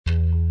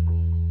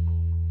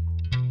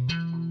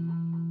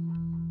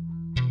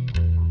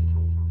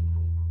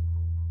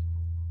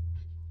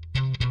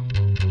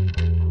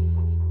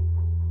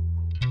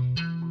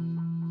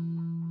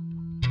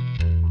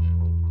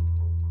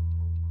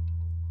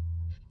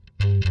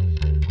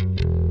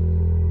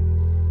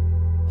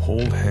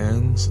hold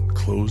hands and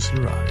close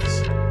your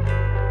eyes.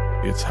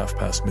 It's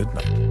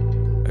midnight,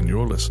 and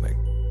you're listening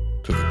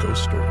to the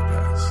Ghost Story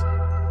Guys.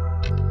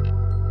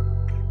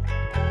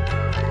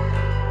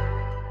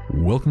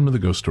 Welcome to the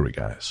Ghost Story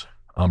Guys.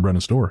 I'm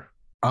Brennan Storr.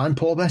 I'm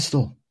Paul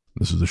Vestal.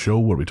 This is the show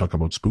where we talk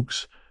about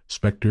spooks,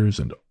 specters,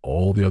 and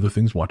all the other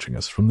things watching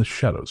us from the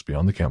shadows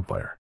beyond the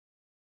campfire.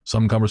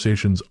 Some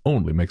conversations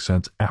only make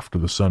sense after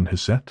the sun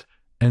has set,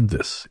 and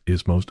this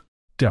is most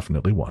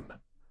definitely one.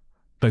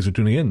 Thanks for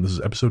tuning in. This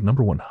is episode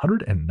number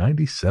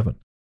 197,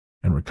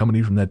 and we're coming to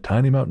you from that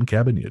tiny mountain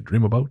cabin you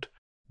dream about,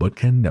 but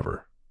can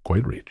never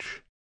quite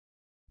reach.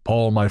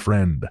 Paul, my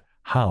friend,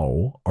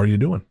 how are you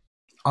doing?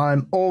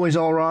 I'm always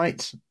all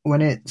right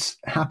when it's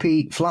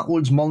Happy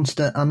Flatwoods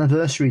Monster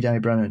Anniversary Day,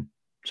 Brennan.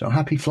 So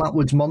happy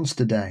Flatwoods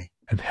Monster Day.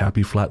 And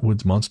happy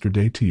Flatwoods Monster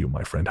Day to you,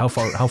 my friend. How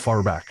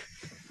far back?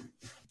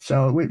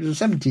 So it was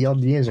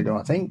 70-odd years ago,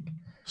 I think.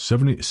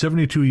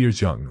 72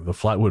 years young, the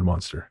Flatwood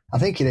Monster. I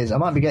think it is. I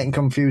might be getting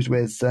confused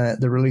with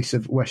the release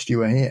of Wish You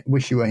Were Here.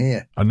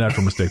 A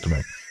natural mistake to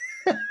make.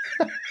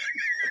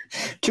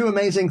 Two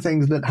amazing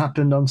things that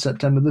happened on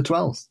September the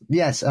 12th.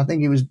 Yes, I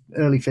think it was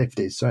early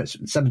 50s, so it's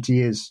 70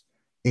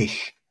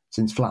 years-ish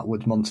since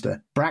Flatwoods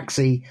Monster.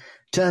 Braxy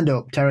turned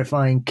up,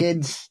 terrifying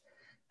kids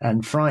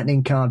and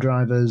frightening car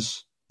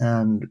drivers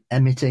and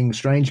emitting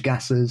strange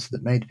gases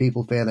that made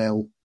people feel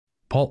ill.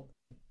 Paul,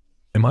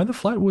 am I the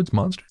Flatwoods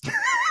Monster?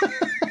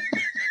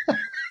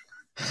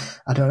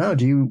 I don't know.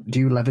 Do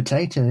you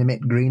levitate and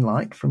emit green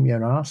light from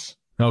your ass?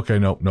 Okay,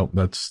 no.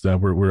 That's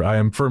I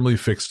am firmly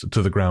fixed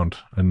to the ground,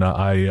 and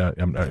I'm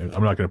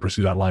not going to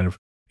pursue that line of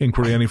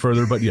inquiry any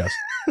further. But yes,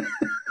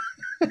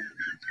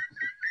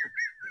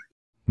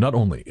 not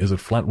only is it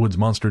Flatwoods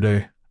Monster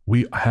Day,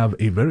 we have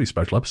a very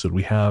special episode.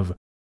 We have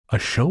a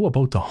show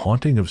about the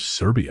haunting of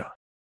Serbia,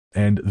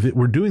 and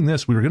we're doing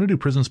this. We were going to do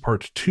Prisons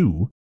Part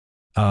 2,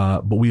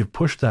 but we have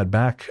pushed that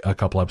back a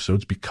couple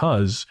episodes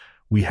because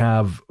we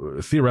have,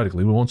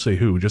 theoretically, we won't say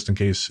who, just in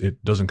case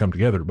it doesn't come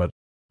together, but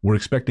we're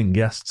expecting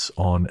guests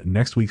on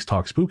next week's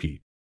Talk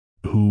Spooky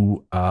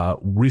who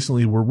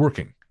recently were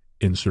working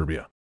in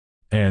Serbia.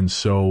 And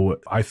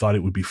so I thought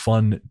it would be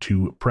fun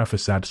to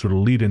preface that, sort of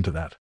lead into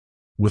that,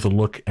 with a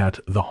look at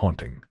the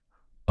haunting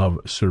of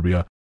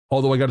Serbia.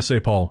 Although I got to say,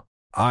 Paul,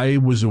 I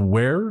was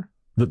aware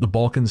that the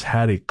Balkans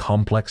had a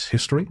complex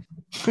history.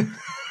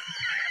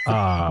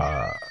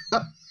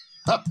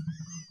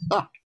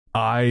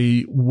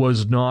 I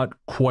was not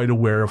quite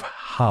aware of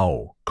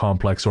how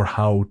complex or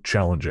how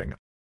challenging.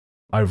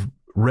 I've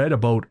read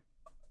about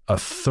a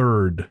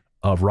third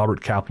of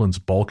Robert Kaplan's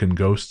Balkan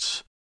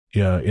Ghosts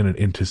in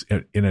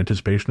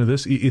anticipation of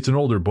this. It's an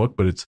older book,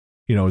 but it's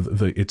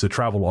it's a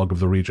travelogue of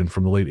the region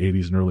from the late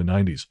 80s and early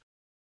 90s.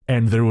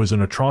 And there was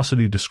an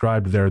atrocity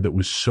described there that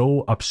was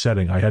so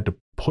upsetting, I had to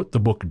put the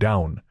book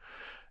down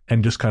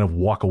and just kind of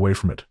walk away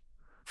from it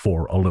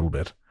for a little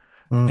bit.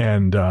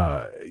 And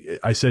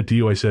I said to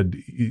you,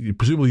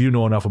 presumably you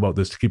know enough about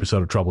this to keep us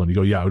out of trouble. And you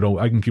go, yeah,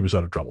 I can keep us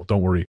out of trouble.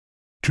 Don't worry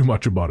too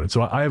much about it.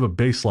 So I have a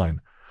baseline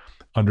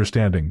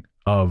understanding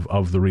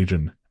of the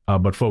region.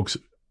 But folks,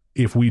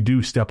 if we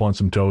do step on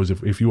some toes,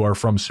 if you are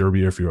from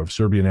Serbia, if you have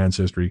Serbian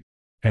ancestry,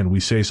 and we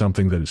say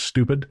something that is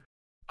stupid,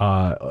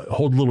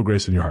 hold a little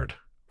grace in your heart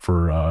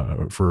for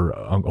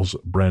Uncles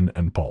Bren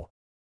and Paul,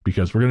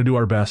 because we're going to do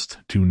our best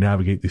to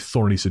navigate the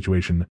thorny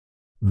situation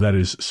that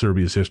is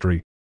Serbia's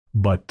history.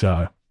 But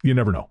you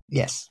never know.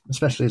 Yes,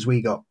 especially as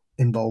we got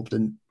involved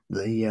in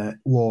the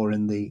war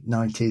in the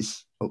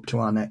 90s up to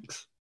our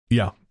necks.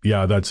 Yeah,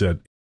 that's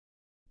it.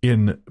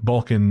 In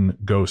Balkan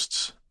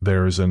Ghosts,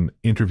 there's an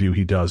interview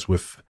he does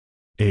with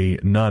a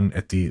nun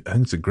at I think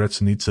it's a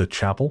Gretzenica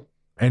chapel.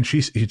 And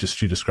she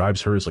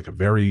describes her as like a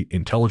very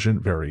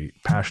intelligent, very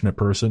passionate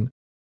person.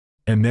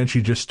 And then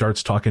she just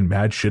starts talking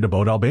mad shit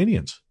about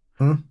Albanians.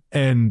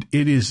 And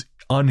it is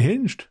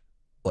unhinged.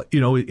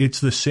 It's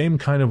the same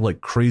kind of like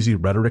crazy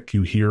rhetoric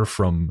you hear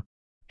from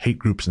hate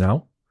groups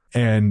now.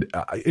 And,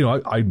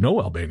 I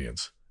know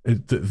Albanians.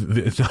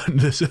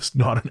 This is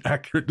not an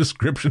accurate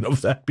description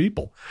of that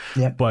people.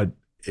 Yeah. But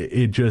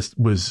it just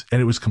was, and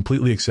it was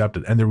completely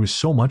accepted. And there was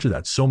so much of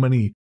that, so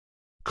many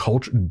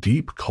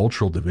deep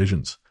cultural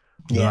divisions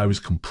that I was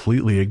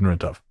completely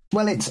ignorant of.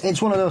 Well, it's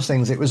one of those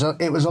things. It was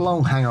a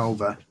long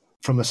hangover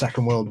from the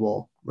Second World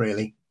War,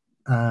 really,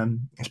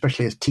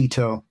 especially as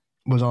Tito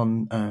was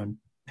on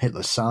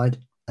Hitler's side.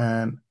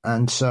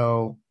 And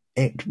so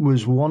it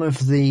was one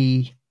of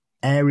the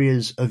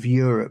areas of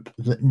Europe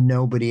that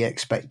nobody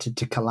expected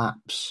to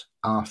collapse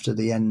after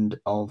the end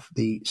of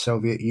the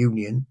Soviet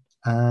Union.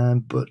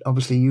 But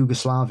obviously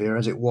Yugoslavia,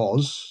 as it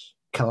was,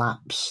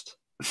 collapsed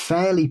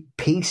fairly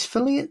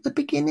peacefully at the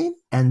beginning.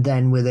 And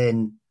then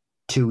within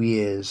 2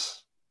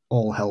 years,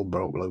 all hell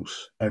broke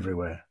loose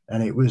everywhere.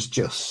 And it was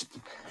difficult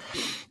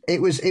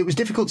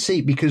to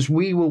see because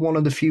we were one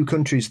of the few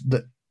countries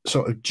that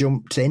sort of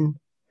jumped in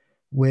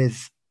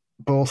with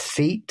both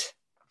feet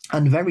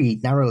and very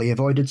narrowly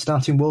avoided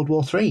starting World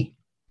War III.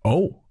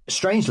 Oh.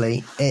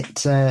 Strangely,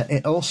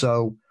 it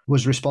also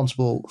was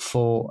responsible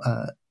for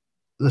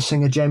the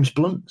singer James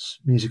Blunt's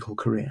musical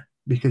career.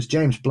 because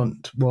James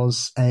Blunt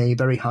was a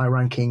very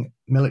high-ranking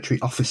military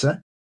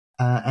officer,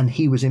 and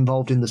he was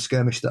involved in the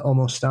skirmish that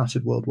almost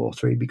started World War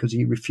III because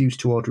he refused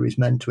to order his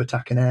men to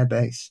attack an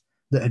airbase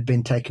that had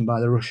been taken by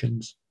the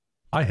Russians.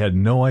 I had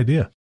no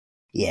idea.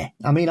 Yeah.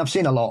 I mean, I've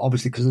seen a lot,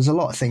 obviously, because there's a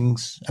lot of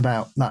things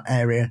about that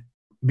area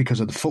because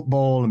of the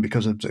football and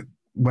because of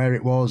where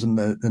it was and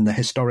the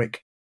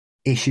historic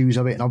issues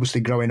of it. And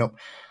obviously, growing up,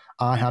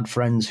 I had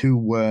friends who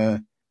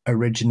were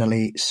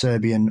originally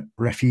Serbian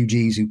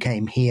refugees who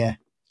came here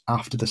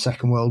after the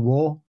Second World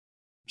War.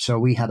 So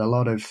we had a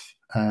lot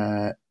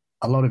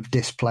of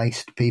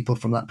displaced people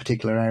from that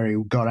particular area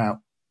who got out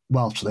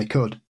whilst they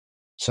could.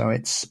 So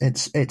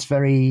it's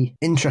very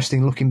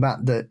interesting looking back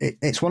that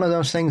it's one of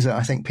those things that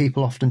I think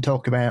people often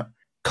talk about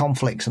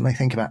conflicts and they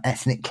think about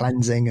ethnic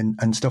cleansing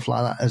and stuff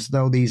like that as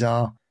though these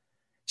are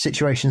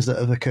situations that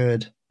have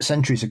occurred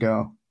centuries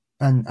ago.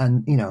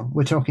 And you know,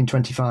 we're talking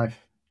 25,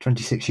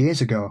 26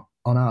 years ago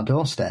on our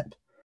doorstep.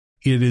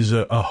 It is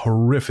a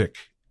horrific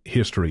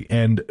history.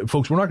 And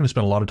folks, we're not going to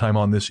spend a lot of time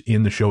on this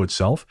in the show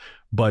itself,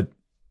 but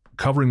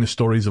covering the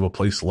stories of a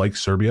place like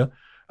Serbia.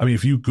 I mean,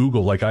 if you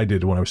Google, like I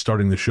did when I was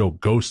starting the show,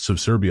 Ghosts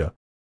of Serbia,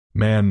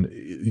 man,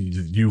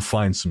 you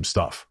find some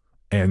stuff.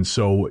 And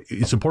so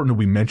it's important that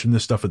we mention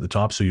this stuff at the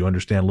top so you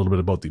understand a little bit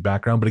about the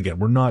background. But again,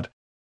 we're not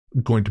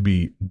going to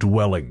be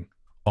dwelling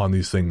on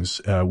these things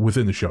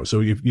within the show. So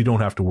you don't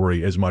have to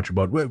worry as much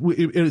about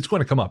it's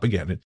going to come up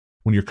again.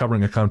 When you're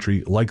covering a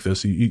country like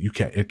this,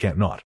 it can't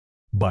not.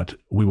 But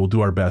we will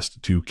do our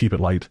best to keep it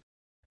light.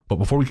 But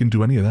before we can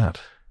do any of that,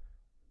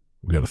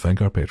 we got to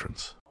thank our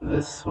patrons.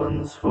 This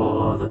one's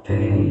for the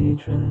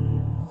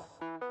patrons.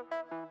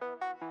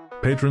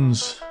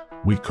 Patrons,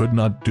 we could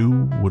not do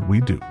what we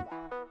do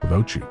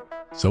without you.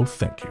 So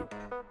thank you.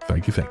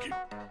 Thank you, thank you.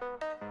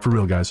 For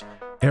real, guys,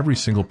 every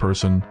single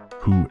person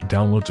who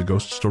downloads a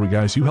Ghost Story,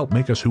 guys, you help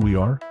make us who we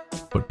are.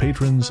 But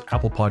patrons,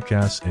 Apple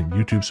Podcasts, and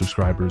YouTube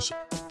subscribers,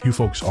 you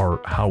folks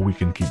are how we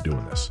can keep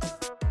doing this.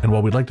 And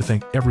while we'd like to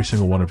thank every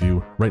single one of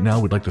you, right now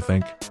we'd like to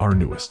thank our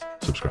newest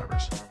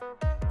subscribers.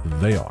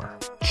 They are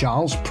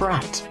Charles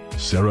Pratt,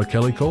 Sarah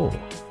Kelly Cole,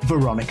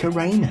 Veronica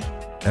Rayner,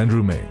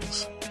 Andrew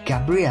Maines,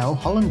 Gabrielle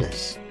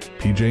Hollanders,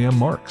 PJM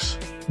Marks,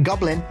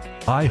 Goblin.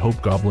 I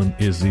hope Goblin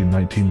is the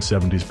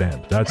 1970s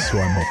band. That's who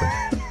I'm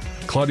hoping.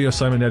 Claudia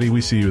Simonetti,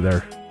 we see you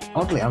there.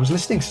 Oddly, I was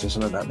listening to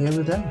some of that the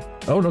other day.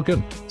 Oh, no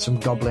good. Some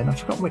Goblin. I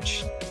forgot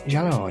which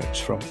genre it was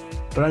from.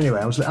 But anyway,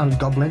 I was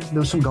Goblin. There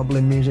was some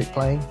Goblin music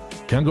playing.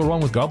 Can't go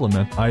wrong with Goblin,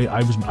 man.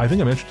 I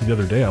think I mentioned the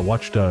other day, I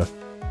watched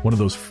one of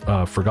those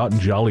Forgotten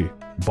Jolly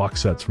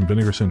box sets from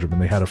Vinegar Syndrome,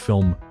 and they had a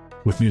film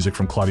with music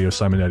from Claudio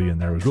Simonetti in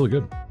there. It was really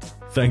good.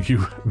 Thank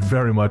you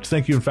very much.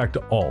 Thank you, in fact,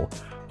 to all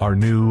our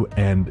new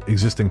and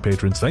existing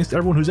patrons. Thanks to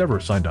everyone who's ever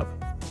signed up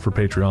for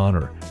Patreon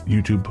or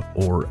YouTube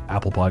or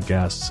Apple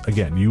Podcasts.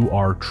 Again, you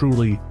are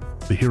truly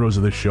the heroes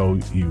of this show.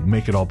 You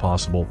make it all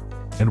possible.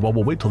 And while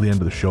we'll wait till the end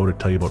of the show to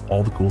tell you about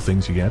all the cool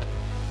things you get,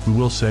 we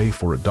will say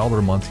for $1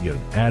 a month, you get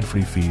an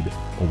ad-free feed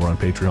over on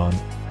Patreon.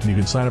 And you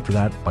can sign up for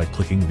that by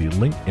clicking the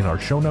link in our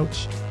show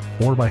notes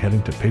or by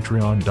heading to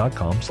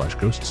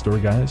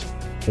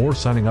patreon.com/ghoststoryguys or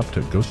signing up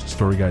to Ghost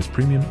Story Guys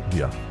Premium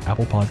via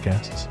Apple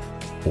Podcasts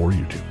or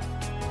YouTube.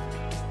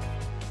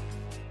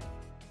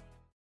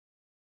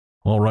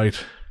 All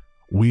right,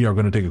 we are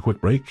going to take a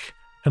quick break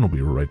and we'll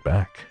be right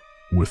back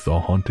with The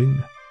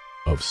Haunting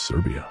of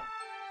Serbia.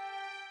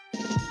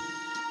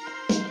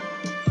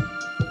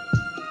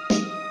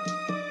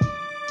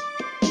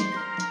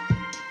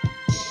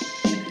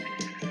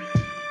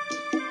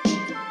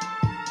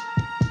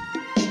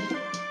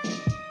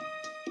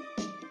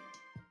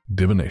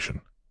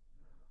 Divination.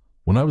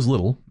 When I was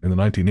little, in the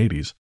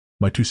 1980s,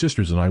 my two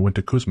sisters and I went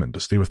to Kuzmin to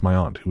stay with my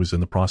aunt, who was in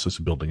the process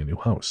of building a new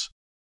house.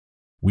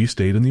 We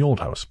stayed in the old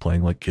house,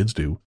 playing like kids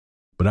do,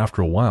 but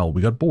after a while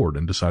we got bored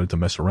and decided to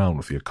mess around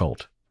with the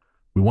occult.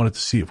 We wanted to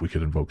see if we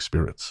could invoke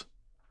spirits.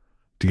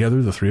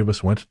 Together, the three of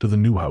us went to the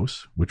new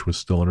house, which was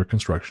still under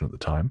construction at the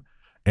time,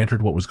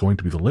 entered what was going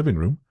to be the living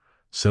room,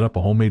 set up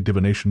a homemade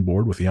divination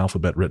board with the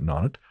alphabet written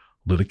on it,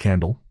 lit a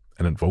candle,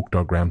 and invoked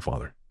our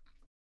grandfather.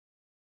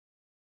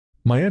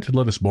 My aunt had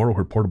let us borrow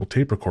her portable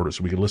tape recorder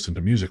so we could listen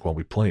to music while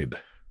we played.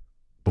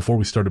 Before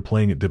we started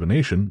playing at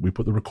divination, we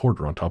put the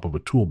recorder on top of a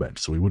tool bench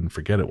so we wouldn't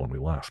forget it when we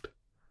left.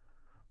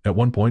 At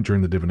one point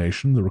during the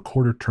divination, the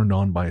recorder turned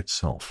on by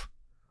itself.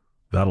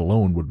 That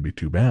alone wouldn't be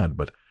too bad,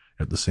 but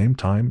at the same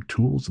time,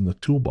 tools in the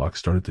toolbox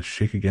started to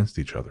shake against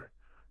each other,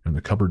 and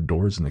the cupboard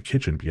doors in the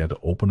kitchen began to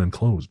open and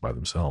close by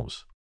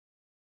themselves.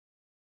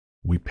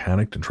 We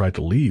panicked and tried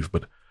to leave,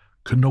 but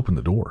couldn't open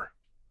the door.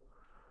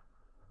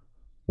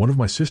 One of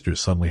my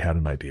sisters suddenly had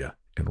an idea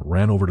and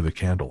ran over to the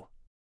candle.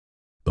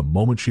 The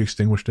moment she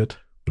extinguished it,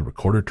 the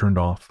recorder turned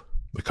off,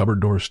 the cupboard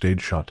doors stayed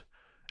shut,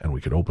 and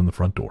we could open the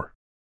front door.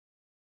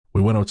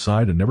 We went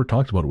outside and never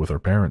talked about it with our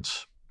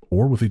parents,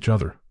 or with each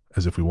other,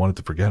 as if we wanted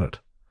to forget it.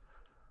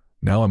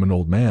 Now I'm an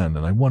old man,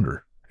 and I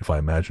wonder if I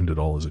imagined it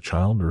all as a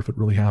child or if it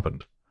really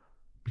happened,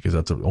 because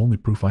that's the only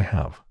proof I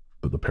have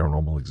that the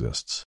paranormal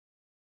exists.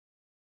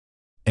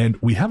 And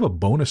we have a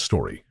bonus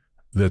story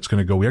that's going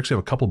to go. We actually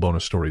have a couple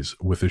bonus stories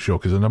with this show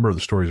because a number of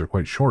the stories are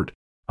quite short.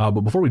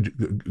 But before we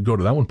go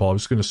to that one, Paul, I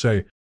was going to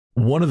say,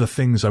 one of the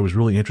things I was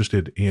really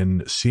interested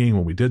in seeing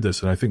when we did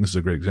this, and I think this is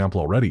a great example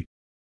already,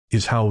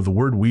 is how the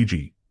word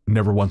Ouija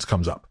never once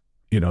comes up.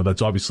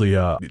 That's obviously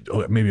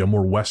maybe a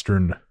more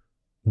Western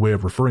way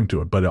of referring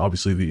to it, but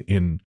obviously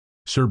in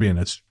Serbian,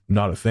 it's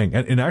not a thing.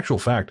 And in actual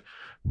fact,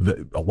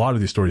 a lot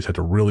of these stories had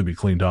to really be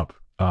cleaned up,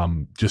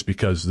 just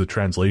because the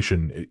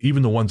translation,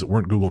 even the ones that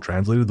weren't Google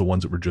translated, the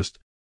ones that were just,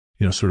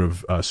 sort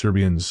of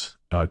Serbians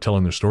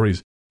telling their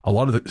stories, a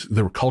lot of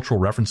there were cultural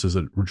references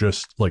that were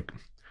just like,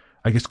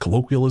 I guess,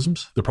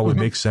 colloquialisms that probably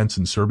make sense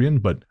in Serbian,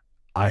 but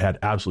I had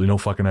absolutely no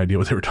fucking idea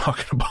what they were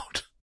talking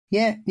about.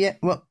 Yeah.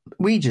 Well,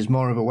 Ouija's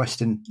more of a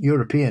Western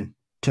European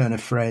turn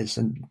of phrase,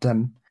 and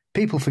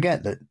people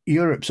forget that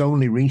Europe's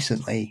only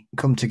recently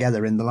come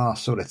together in the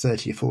last sort of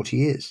 30 or 40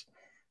 years.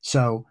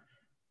 So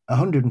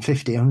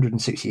 150,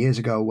 160 years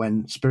ago,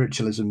 when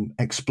spiritualism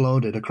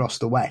exploded across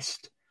the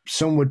West,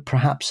 some would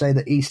perhaps say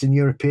that Eastern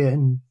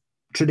European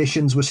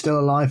traditions were still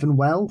alive and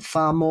well,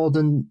 far more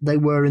than they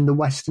were in the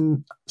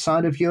Western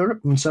side of Europe.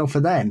 And so for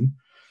them,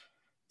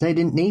 they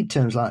didn't need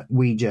terms like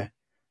Ouija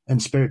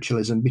and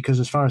spiritualism,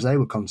 because as far as they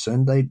were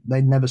concerned,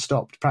 they'd never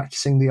stopped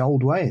practicing the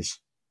old ways.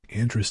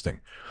 Interesting.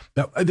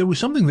 Now, there was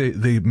something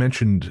they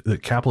mentioned,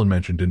 that Kaplan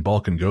mentioned in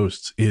Balkan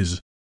Ghosts, is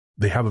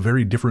they have a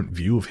very different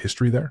view of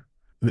history there.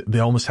 They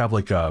almost have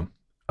like I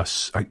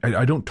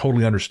don't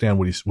totally understand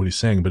what he's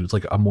saying, but it's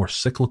like a more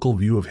cyclical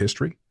view of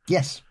history.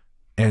 Yes.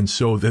 And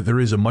so that there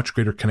is a much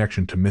greater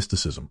connection to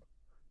mysticism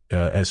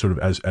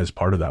as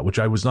part of that, which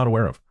I was not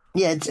aware of.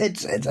 Yeah,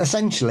 it's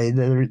essentially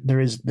there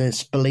is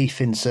this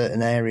belief in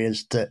certain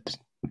areas that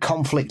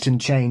conflict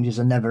and change is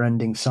a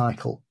never-ending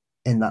cycle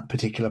in that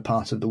particular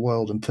part of the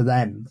world, and for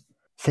them,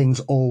 things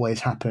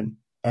always happen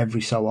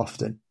every so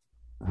often.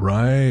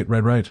 Right.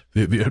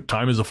 The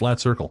time is a flat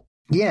circle.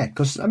 Yeah,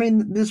 because I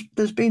mean,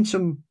 there's been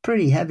some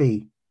pretty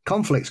heavy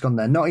conflicts gone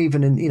there. Not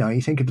even in,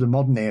 you think of the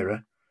modern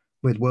era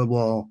with World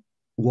War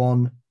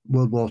I,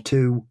 World War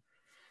II,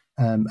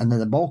 and then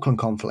the Balkan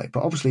conflict.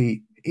 But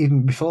obviously,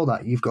 even before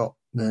that, you've got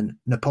the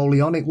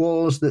Napoleonic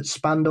Wars that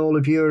spanned all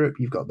of Europe.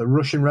 You've got the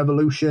Russian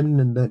Revolution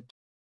and the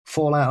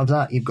fallout of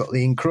that. You've got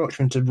the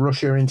encroachment of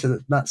Russia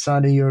into that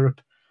side of Europe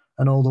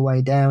and all the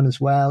way down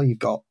as well. You've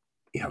got,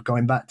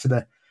 going back to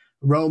the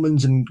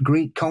Romans and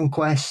Greek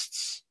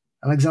conquests,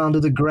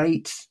 Alexander the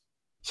Great.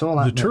 So all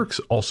that. The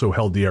Turks also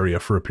held the area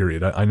for a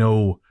period. I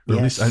know, or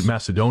at least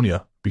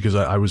Macedonia, because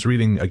I was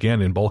reading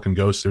again in Balkan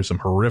Ghosts, there's some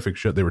horrific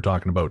shit they were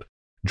talking about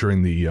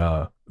during the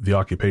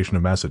occupation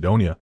of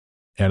Macedonia.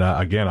 And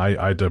again,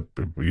 I had to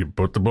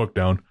put the book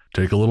down,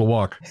 take a little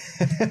walk.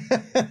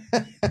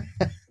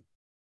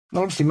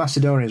 Obviously,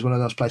 Macedonia is one of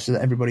those places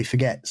that everybody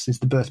forgets. It's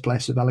the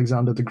birthplace of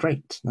Alexander the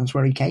Great. That's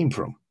where he came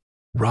from.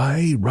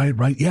 Right.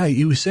 Yeah,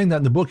 he was saying that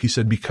in the book. He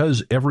said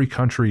because every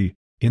country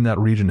in that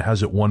region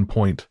has at one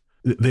point,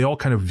 they all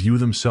kind of view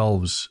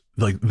themselves,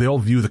 like they all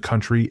view the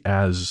country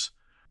as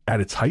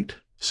at its height.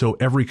 So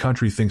every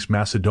country thinks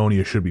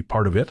Macedonia should be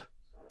part of it.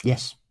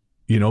 Yes.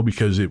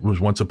 Because it was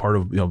once a part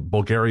of,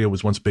 Bulgaria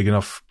was once big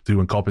enough to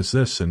encompass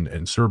this,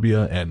 and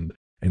Serbia and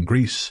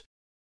Greece.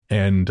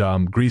 And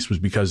Greece was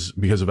because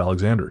of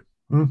Alexander.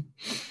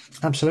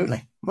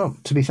 Absolutely. Well,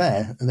 to be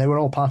fair, they were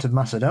all part of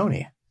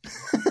Macedonia.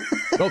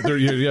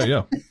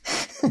 Yeah.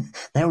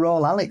 They were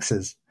all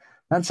Alex's.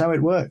 That's how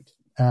it worked.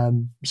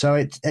 So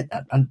it's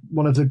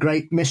one of the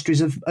great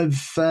mysteries of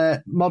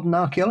modern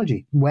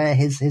archaeology. Where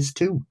his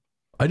tomb?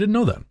 I didn't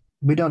know that.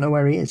 We don't know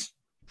where he is.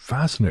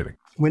 Fascinating.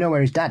 We know where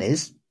his dad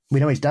is. We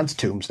know his dad's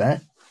tomb's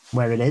there,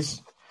 where it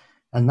is,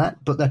 and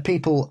that. But there are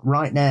people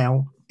right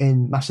now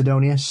in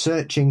Macedonia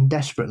searching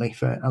desperately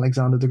for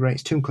Alexander the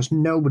Great's tomb because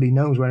nobody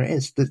knows where it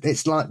is.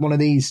 It's like one of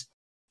these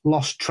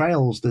lost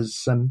trails.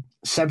 There's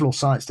several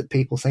sites that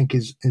people think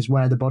is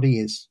where the body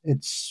is.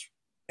 It's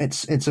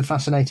a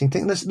fascinating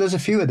thing. There's a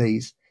few of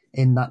these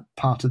in that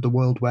part of the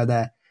world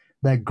where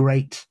they're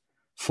great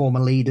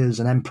former leaders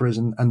and emperors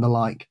and the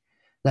like.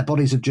 Their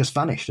bodies have just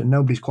vanished and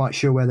nobody's quite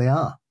sure where they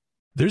are.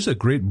 There's a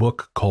great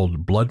book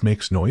called Blood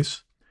Makes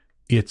Noise.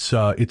 It's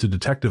a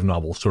detective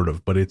novel, sort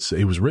of, but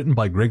it was written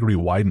by Gregory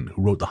Widen,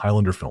 who wrote the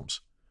Highlander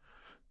films.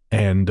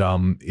 And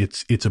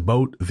it's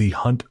about the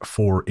hunt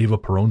for Eva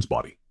Perón's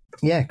body.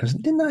 Yeah, because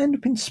didn't that end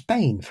up in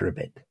Spain for a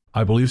bit?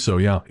 I believe so,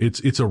 yeah.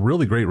 It's a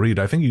really great read.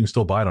 I think you can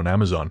still buy it on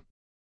Amazon.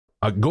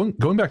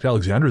 Going back to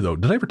Alexander, though,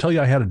 did I ever tell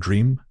you I had a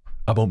dream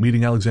about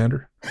meeting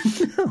Alexander?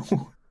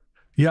 No.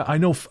 Yeah, I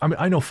know. I mean,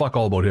 I know fuck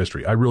all about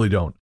history. I really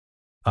don't.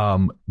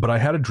 But I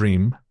had a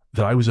dream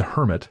that I was a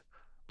hermit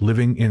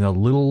living in a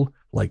little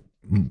like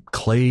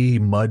clay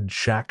mud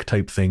shack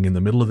type thing in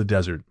the middle of the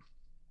desert.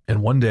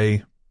 And one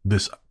day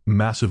this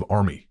massive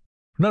army,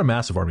 not a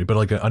massive army, but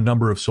like a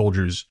number of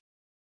soldiers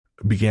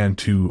began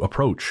to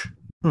approach.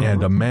 Mm-hmm.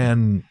 And a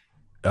man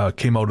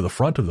came out of the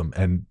front of them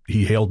and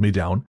he hailed me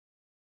down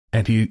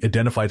and he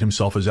identified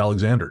himself as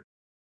Alexander.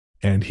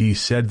 And he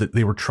said that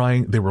they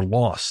were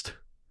lost.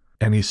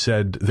 And he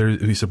said,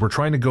 we're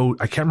trying to go,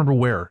 I can't remember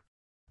where,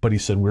 but he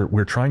said,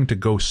 we're trying to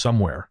go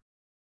somewhere.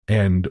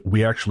 and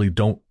we actually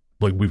don't,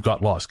 like, we've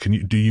got lost.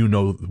 Do you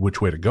know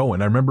which way to go?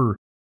 And I remember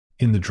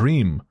in the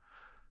dream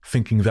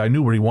thinking that I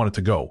knew where he wanted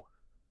to go.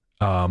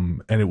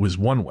 And it was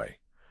one way.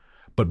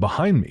 But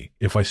behind me,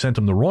 if I sent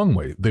them the wrong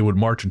way, they would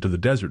march into the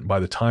desert. And by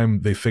the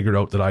time they figured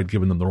out that I'd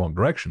given them the wrong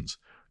directions,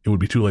 it would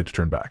be too late to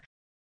turn back.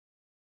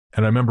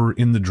 And I remember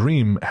in the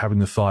dream having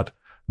the thought,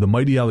 the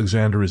mighty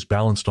Alexander is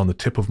balanced on the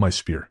tip of my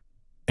spear.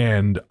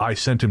 And I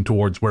sent him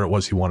towards where it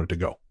was he wanted to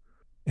go.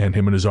 And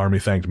him and his army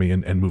thanked me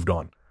and moved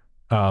on.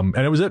 And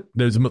it was it.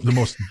 It was the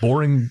most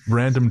boring,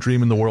 random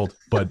dream in the world.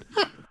 But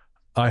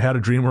I had a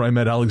dream where I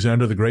met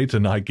Alexander the Great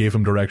and I gave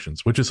him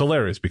directions, which is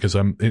hilarious because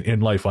in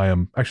life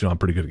I'm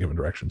pretty good at giving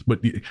directions, but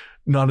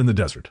not in the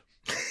desert.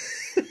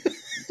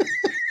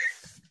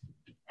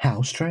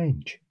 How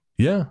strange.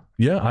 Yeah.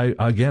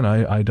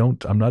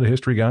 I'm not a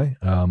history guy.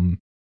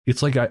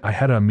 It's like I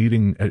had a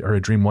meeting or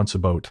a dream once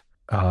about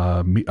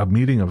a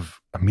meeting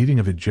of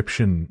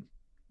Egyptian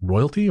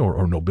royalty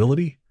or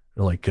nobility,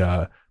 like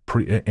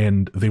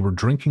and they were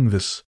drinking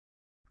this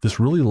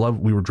really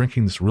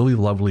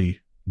lovely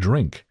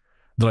drink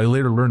that I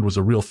later learned was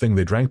a real thing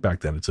they drank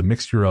back then. It's a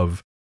mixture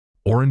of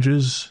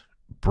oranges,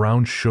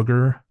 brown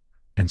sugar,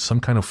 and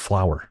some kind of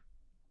flour,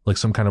 like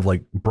some kind of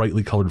like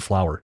brightly colored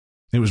flour.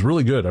 It was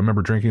really good. I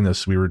remember drinking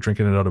this. We were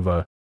drinking it out of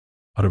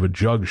a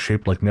jug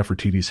shaped like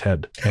Nefertiti's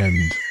head, and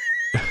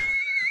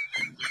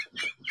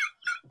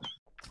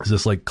it's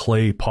this like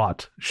clay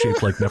pot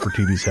shaped like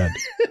Nefertiti's head.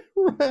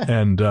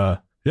 And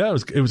yeah,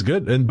 it was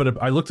good.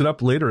 But I looked it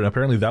up later, and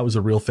apparently that was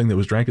a real thing that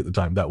was drank at the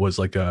time. That was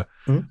like a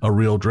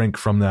real drink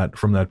from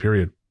that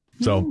period.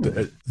 So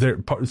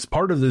it's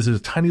part of this is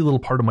a tiny little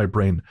part of my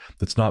brain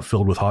that's not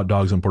filled with hot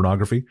dogs and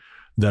pornography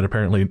that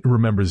apparently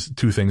remembers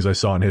two things I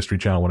saw on History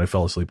Channel when I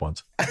fell asleep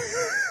once.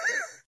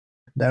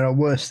 There are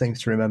worse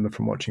things to remember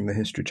from watching the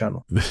History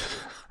Channel.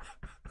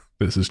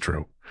 This is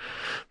true.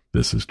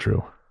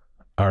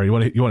 All right, you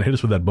want to hit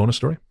us with that bonus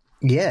story?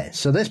 Yeah,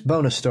 so this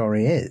bonus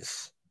story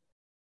is...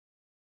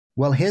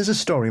 Well, here's a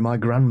story my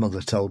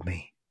grandmother told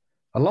me.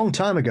 A long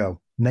time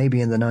ago, maybe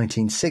in the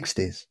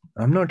 1960s,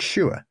 I'm not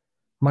sure,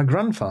 my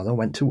grandfather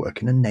went to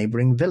work in a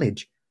neighbouring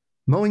village,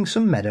 mowing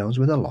some meadows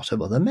with a lot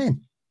of other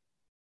men.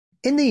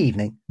 In the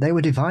evening, they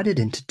were divided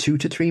into 2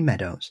 to 3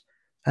 meadows,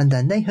 and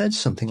then they heard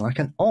something like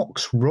an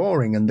ox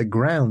roaring and the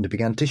ground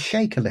began to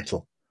shake a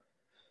little.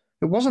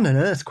 It wasn't an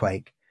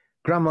earthquake,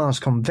 Grandma's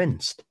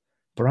convinced,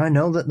 but I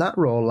know that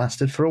roar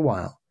lasted for a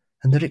while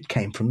and that it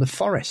came from the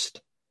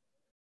forest.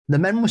 The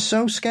men were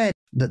so scared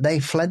that they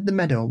fled the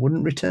meadow and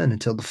wouldn't return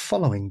until the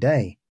following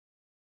day.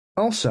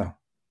 Also,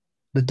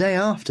 the day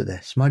after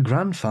this, my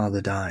grandfather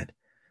died,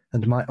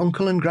 and my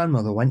uncle and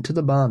grandmother went to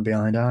the barn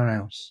behind our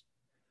house.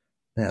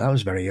 Yeah, that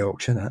was very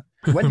Yorkshire, that.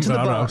 Went to the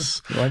barn.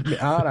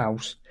 Our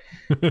house.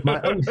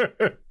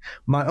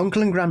 My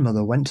uncle and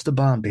grandmother went to the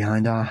barn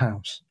behind our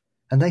house,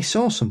 and they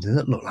saw something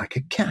that looked like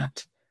a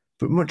cat,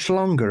 but much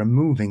longer and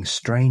moving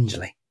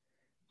strangely.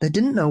 They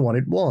didn't know what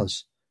it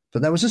was,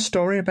 but there was a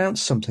story about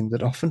something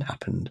that often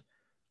happened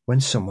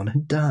when someone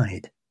had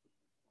died.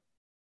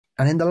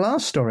 And in the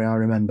last story I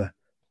remember,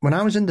 when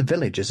I was in the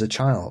village as a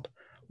child,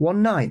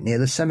 one night near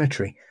the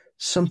cemetery,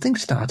 something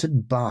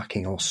started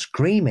barking or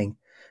screaming.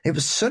 It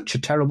was such a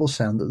terrible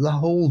sound that the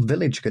whole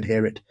village could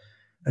hear it,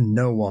 and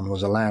no one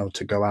was allowed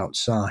to go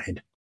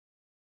outside.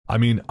 I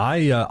mean,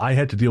 I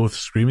had to deal with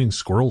screaming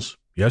squirrels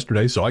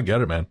yesterday, so I get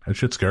it, man. That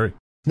shit's scary.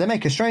 They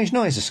make a strange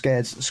noise, a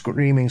scared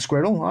screaming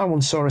squirrel. I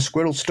once saw a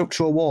squirrel stuck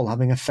to a wall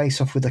having a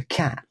face-off with a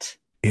cat.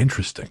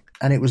 Interesting.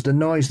 And it was the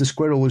noise the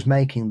squirrel was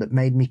making that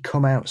made me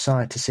come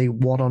outside to see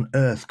what on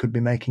earth could be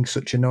making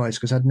such a noise,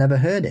 because I'd never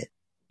heard it.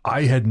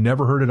 I had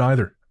never heard it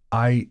either.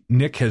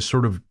 Nick has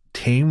sort of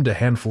tamed a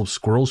handful of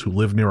squirrels who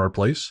live near our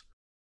place.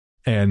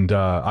 And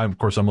I'm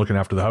looking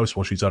after the house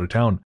while she's out of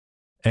town.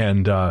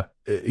 And I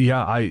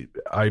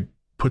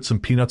put some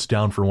peanuts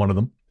down for one of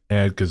them,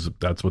 and because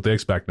that's what they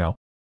expect now.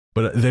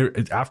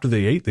 But after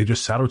they ate, they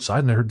just sat outside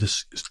and I heard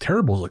this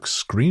terrible, like,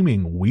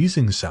 screaming,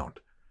 wheezing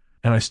sound.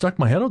 And I stuck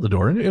my head out the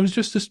door, and it was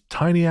just this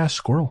tiny ass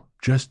squirrel,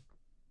 just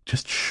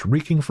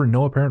shrieking for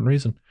no apparent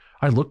reason.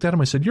 I looked at him.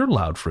 I said, "You're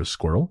loud for a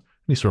squirrel."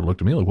 And he sort of looked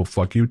at me like, "Well,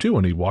 fuck you too."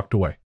 And he walked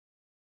away.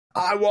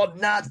 I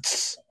want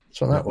nuts. That's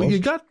what that was. Well,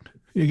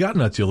 you got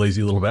nuts, you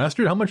lazy little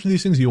bastard. How much of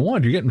these things do you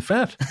want? You're getting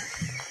fat.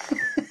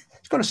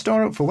 It's got to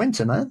store up for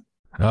winter, man.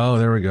 Oh,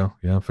 there we go.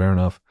 Yeah, fair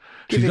enough.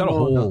 She's got a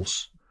whole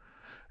nuts.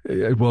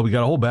 Well, we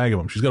got a whole bag of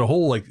them. She's got a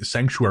whole like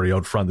sanctuary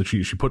out front that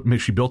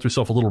she built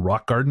herself a little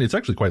rock garden. It's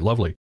actually quite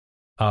lovely.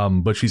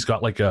 But she's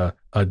got like a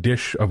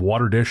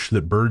water dish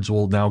that birds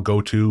will now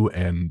go to,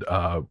 and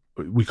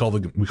we call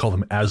them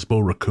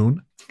Asbo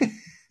raccoon.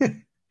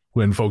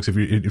 When folks, if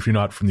you're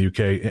not from the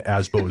UK,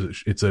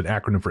 ASBO it's an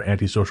acronym for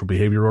antisocial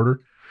behavior order.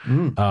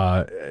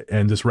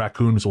 And this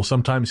raccoon, so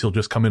sometimes he'll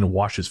just come in and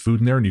wash his food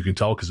in there, and you can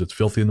tell because it's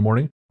filthy in the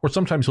morning. Or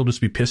sometimes he'll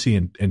just be pissy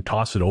and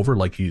toss it over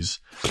like he's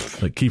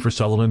like Kiefer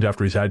Sutherland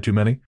after he's had too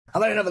many.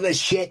 I've had enough of this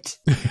shit.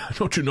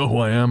 Don't you know who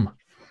I am?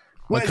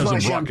 Where's my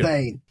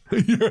champagne?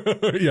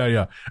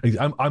 Yeah.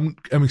 I'm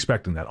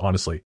expecting that,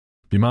 honestly.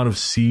 The amount of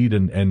seed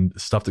and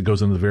stuff that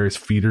goes into the various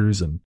feeders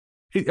and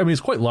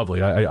It's quite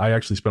lovely. I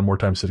actually spend more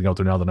time sitting out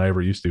there now than I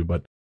ever used to,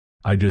 but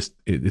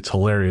it's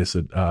hilarious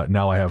that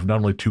now I have not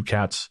only 2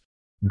 cats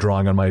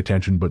drawing on my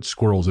attention, but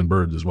squirrels and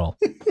birds as well.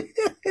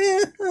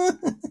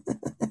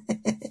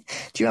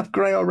 Do you have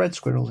grey or red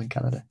squirrels in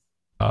Canada?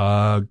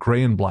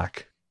 Grey and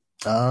black.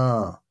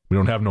 Ah. We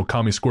don't have no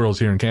commie squirrels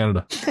here in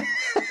Canada.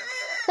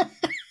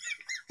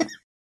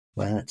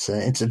 Well,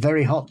 it's a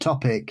very hot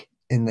topic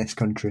in this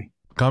country.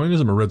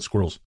 Communism or red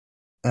squirrels?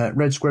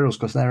 Red squirrels,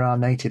 because they're our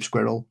native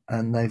squirrel,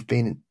 and they've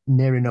been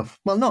near enough,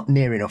 well, not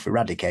near enough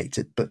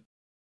eradicated, but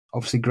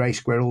obviously grey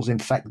squirrels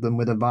infect them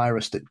with a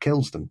virus that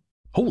kills them.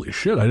 Holy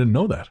shit, I didn't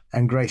know that.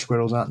 And grey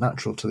squirrels aren't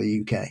natural to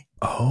the UK.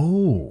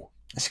 Oh.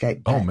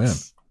 Escape pets. Oh, man.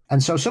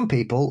 And so some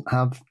people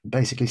have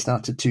basically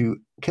started to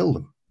kill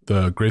them.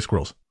 The grey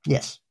squirrels?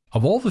 Yes.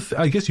 Of all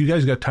I guess you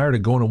guys got tired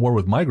of going to war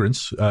with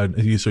migrants, so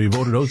you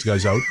voted those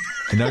guys out,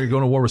 and now you're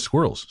going to war with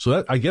squirrels.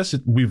 So I guess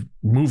we've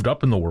moved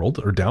up in the world,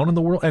 or down in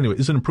the world. Anyway,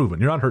 it's an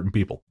improvement. You're not hurting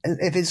people.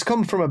 If it's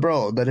come from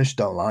abroad, they just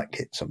don't like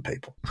it, some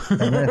people.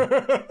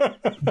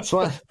 That's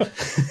why,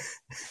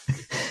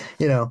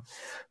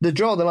 they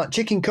draw, they're like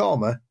chicken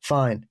korma,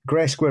 fine.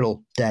 Grey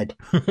squirrel, dead.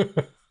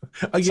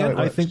 Again,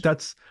 I think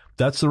that's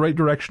the right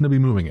direction to be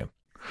moving in.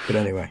 But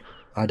anyway,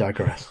 I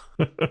digress.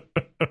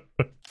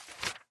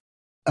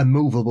 A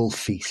movable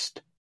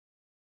feast.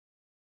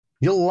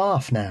 You'll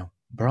laugh now,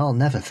 but I'll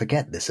never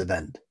forget this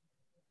event.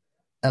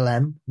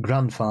 LM,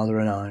 grandfather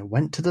and I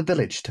went to the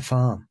village to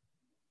farm.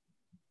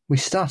 We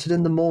started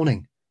in the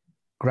morning,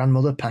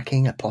 grandmother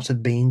packing a pot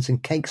of beans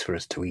and cakes for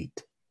us to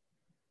eat.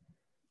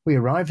 We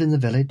arrived in the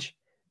village,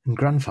 and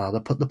grandfather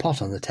put the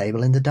pot on the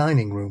table in the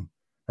dining room,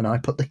 and I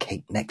put the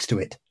cake next to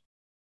it.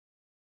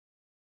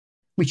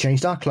 We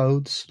changed our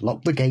clothes,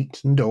 locked the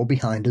gate and door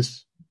behind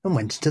us, and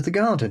went into the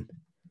garden.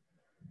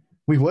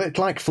 We worked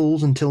like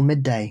fools until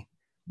midday,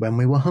 when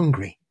we were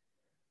hungry.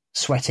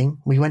 Sweating,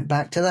 we went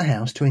back to the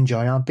house to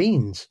enjoy our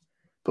beans,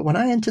 but when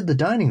I entered the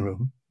dining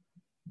room,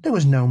 there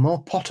was no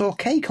more pot or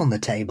cake on the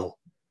table.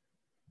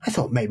 I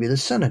thought maybe the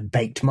sun had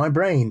baked my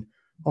brain,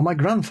 or my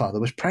grandfather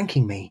was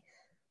pranking me,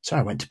 so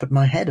I went to put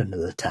my head under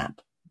the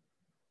tap.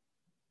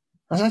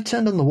 As I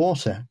turned on the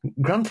water,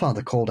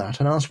 grandfather called out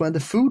and asked where the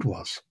food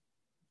was.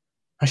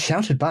 I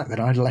shouted back that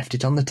I'd left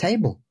it on the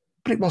table,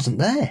 but it wasn't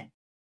there.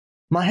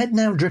 My head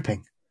now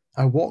dripping,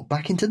 I walked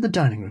back into the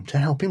dining room to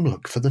help him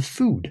look for the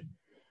food.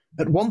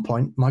 At one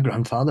point, my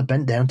grandfather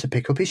bent down to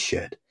pick up his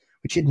shirt,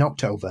 which he'd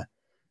knocked over,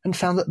 and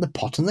found that the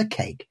pot and the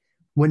cake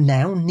were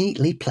now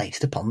neatly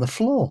placed upon the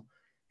floor.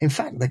 In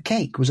fact, the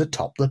cake was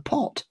atop the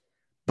pot,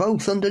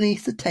 both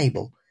underneath the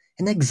table,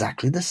 in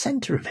exactly the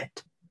centre of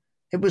it.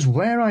 It was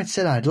where I'd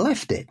said I'd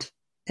left it.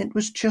 It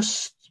was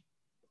just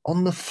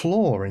on the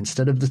floor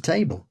instead of the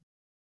table.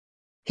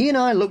 He and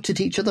I looked at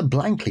each other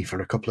blankly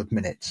for a couple of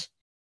minutes.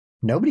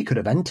 Nobody could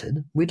have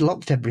entered. We'd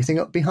locked everything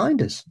up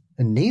behind us,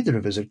 and neither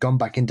of us had gone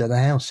back into the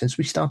house since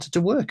we started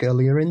to work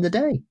earlier in the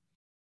day.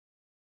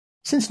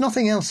 Since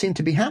nothing else seemed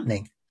to be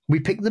happening, we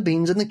picked the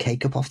beans and the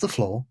cake up off the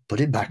floor, put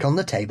it back on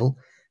the table,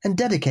 and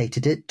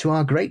dedicated it to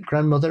our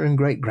great-grandmother and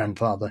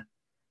great-grandfather.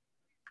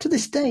 To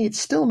this day, it's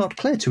still not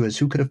clear to us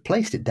who could have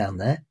placed it down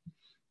there.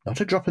 Not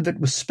a drop of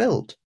it was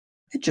spilt.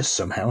 It just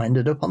somehow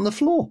ended up on the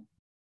floor.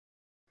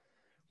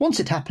 Once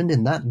it happened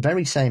in that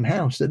very same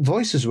house that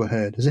voices were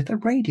heard as if a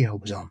radio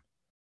was on.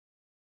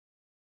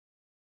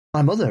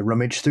 My mother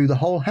rummaged through the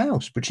whole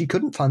house, but she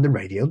couldn't find the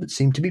radio that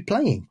seemed to be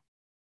playing.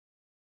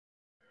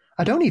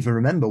 I don't even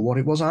remember what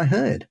it was I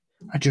heard.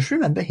 I just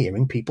remember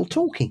hearing people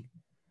talking.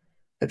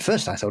 At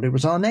first I thought it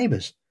was our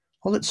neighbours,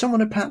 or that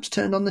someone had perhaps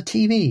turned on the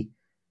TV,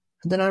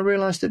 and then I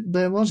realised that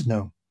there was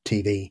no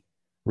TV,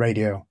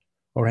 radio,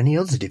 or any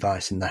other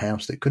device in the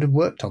house that could have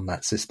worked on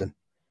that system.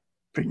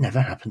 But it never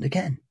happened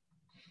again.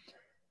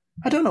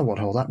 I don't know what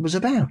all that was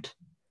about.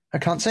 I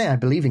can't say I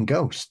believe in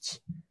ghosts.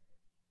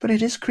 But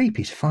it is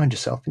creepy to find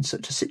yourself in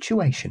such a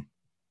situation.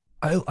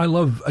 I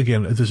love,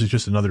 again, this is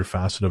just another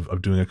facet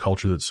of doing a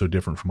culture that's so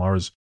different from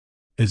ours,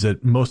 is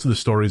that most of the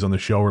stories on the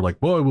show are like,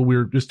 well, we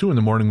were just 2 in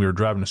the morning, we were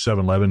driving to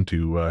 7-Eleven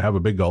to have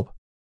a big gulp.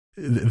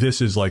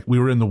 This is like, we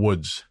were in the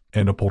woods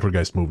and a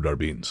poltergeist moved our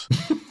beans.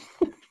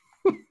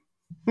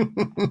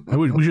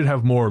 We should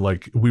have more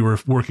like, we were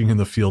working in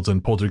the fields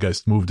and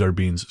poltergeist moved our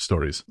beans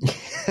stories.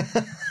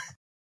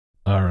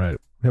 All right.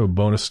 We have a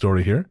bonus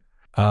story here.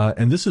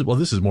 And this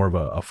is more of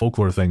a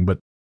folklore thing, but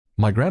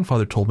my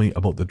grandfather told me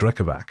about the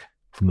Drekovac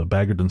from the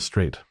Balkan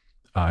Strait.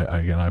 I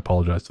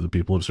apologize to the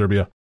people of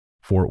Serbia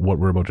for what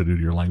we're about to do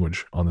to your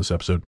language on this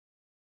episode.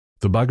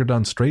 The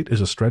Balkan Strait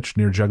is a stretch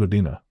near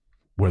Jagodina,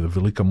 where the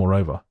Velika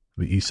Morava,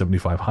 the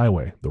E75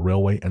 highway, the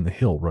railway, and the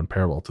hill run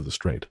parallel to the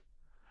strait.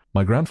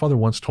 My grandfather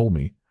once told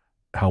me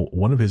how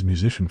one of his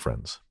musician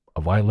friends,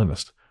 a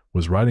violinist,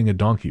 was riding a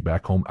donkey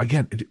back home.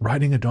 Again,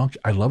 riding a donkey.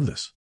 I love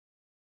this.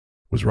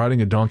 Was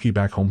riding a donkey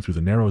back home through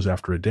the Narrows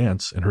after a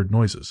dance and heard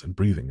noises and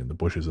breathing in the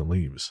bushes and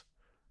leaves.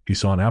 He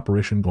saw an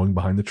apparition going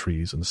behind the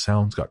trees, and the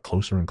sounds got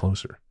closer and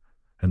closer,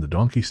 and the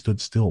donkey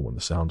stood still when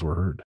the sounds were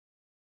heard.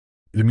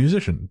 The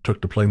musician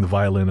took to playing the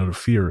violin out of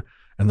fear,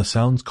 and the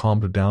sounds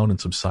calmed down and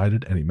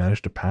subsided, and he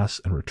managed to pass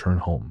and return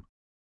home.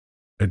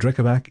 A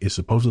Drekavac is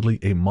supposedly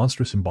a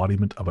monstrous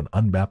embodiment of an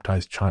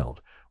unbaptized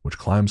child, which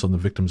climbs on the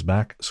victim's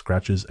back,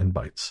 scratches, and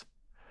bites.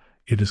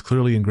 It is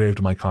clearly engraved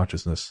in my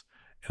consciousness,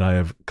 and I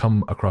have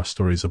come across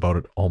stories about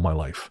it all my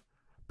life,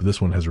 but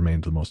this one has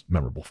remained the most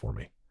memorable for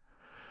me.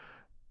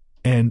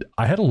 And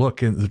I had a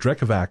look in the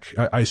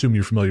Drekavac. I assume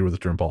you're familiar with the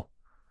term, Paul.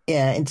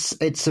 Yeah,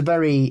 it's a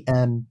very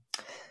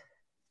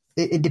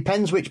it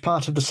depends which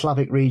part of the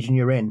Slavic region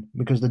you're in,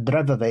 because the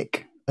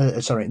Drevavac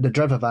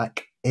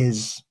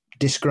is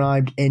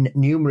described in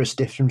numerous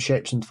different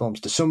shapes and forms.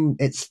 To some,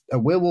 it's a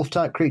werewolf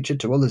type creature.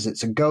 To others,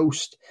 it's a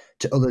ghost.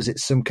 To others,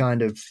 it's some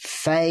kind of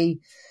fae.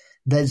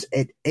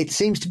 It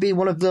seems to be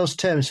one of those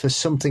terms for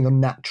something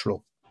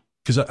unnatural.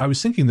 Because I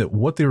was thinking that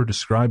what they were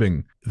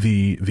describing,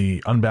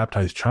 the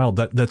unbaptized child,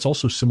 that's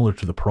also similar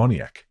to the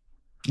Poroniak.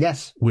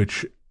 Yes.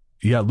 Which,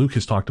 yeah, Luke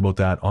has talked about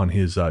that on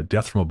his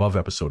Death from Above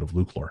episode of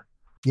Luke Lore.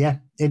 Yeah,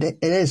 it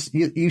is.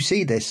 You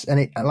see this,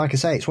 and like I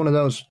say, it's one of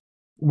those,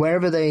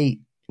 wherever they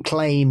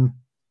claim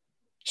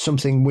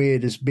something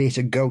weird as be it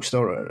a ghost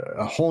or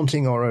a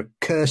haunting or a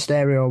cursed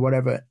area or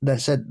whatever, they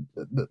said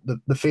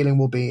the feeling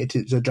will be it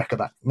is a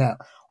Drekavac. Now,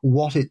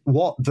 what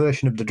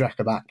version of the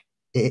Drekavac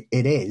it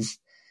is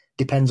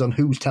depends on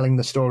who's telling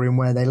the story and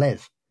where they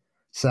live.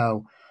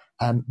 So,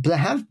 but there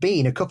have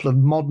been a couple of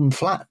modern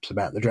flaps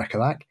about the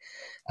Drekavac.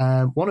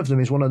 One of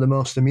them is one of the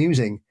most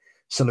amusing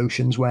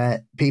solutions,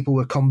 where people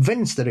were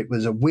convinced that it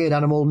was a weird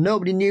animal.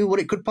 Nobody knew what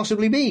it could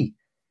possibly be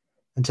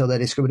until they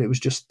discovered it was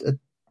just a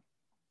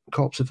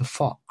corpse of a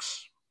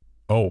fox.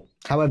 Oh.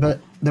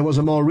 However, there was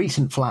a more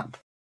recent flap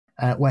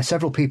where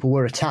several people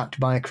were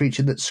attacked by a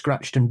creature that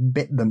scratched and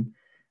bit them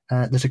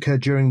that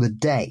occurred during the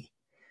day.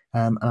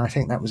 And I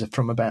think that was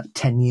from about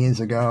 10 years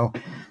ago.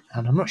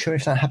 And I'm not sure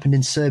if that happened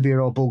in Serbia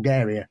or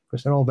Bulgaria,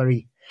 because they're all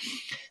they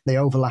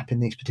overlap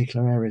in these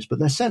particular areas. But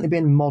there's certainly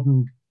been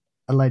modern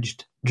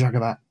alleged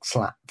Drekavac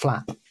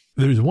flap.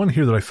 There's one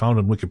here that I found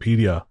on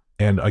Wikipedia,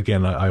 and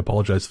again, I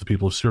apologize to the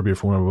people of Serbia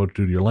for what I'm about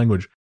to do to your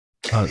language.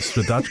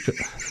 Sredachka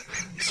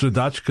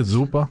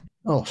Zupa.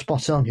 Oh,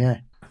 spot on, yeah.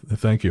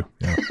 Thank you.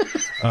 Yeah.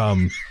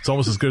 It's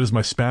almost as good as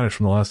my Spanish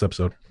from the last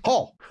episode.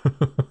 Oh!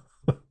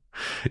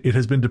 It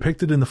has been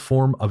depicted in the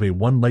form of a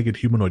one-legged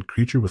humanoid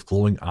creature with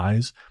glowing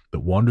eyes that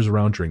wanders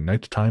around during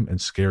nighttime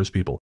and scares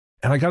people.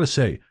 And I gotta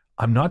say,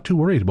 I'm not too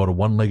worried about a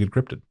one-legged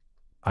cryptid.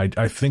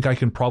 I think I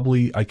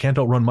can't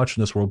outrun much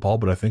in this world, Paul,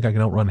 but I think I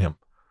can outrun him.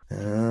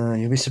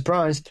 You'll be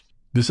surprised.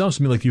 This sounds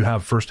to me like you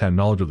have firsthand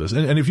knowledge of this.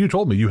 And if you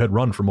told me you had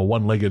run from a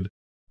one-legged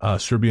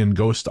Serbian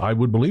ghost, I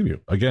would believe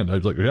you. Again,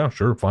 I'd be like, yeah,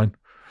 sure, fine.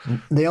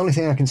 The only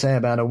thing I can say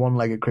about a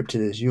one-legged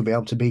cryptid is you'll be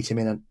able to beat him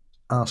in an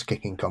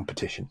arse-kicking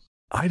competition.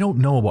 I don't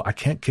know I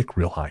can't kick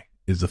real high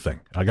is the thing.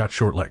 I got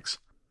short legs.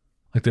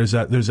 Like there's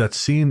that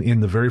scene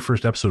in the very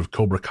first episode of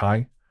Cobra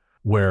Kai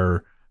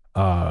where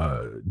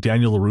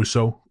Daniel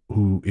LaRusso,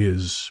 who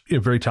is a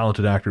very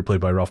talented actor played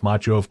by Ralph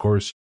Macchio, of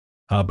course,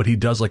 but he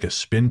does like a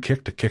spin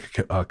kick to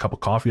kick a cup of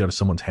coffee out of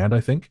someone's hand,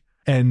 I think.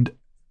 And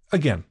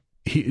again,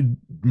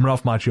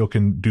 Ralph Macchio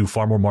can do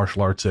far more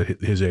martial arts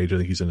at his age. I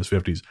think he's in his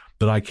 50s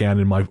than I can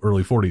in my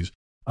early 40s.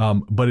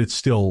 But it's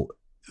still,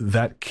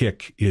 that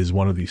kick is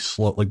one of these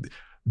slow, like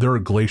there are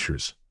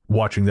glaciers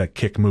watching that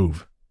kick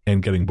move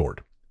and getting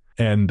bored.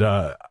 And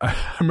I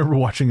remember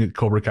watching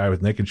Cobra Kai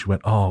with Nick, and she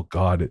went, "Oh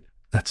God,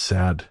 that's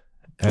sad."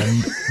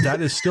 And that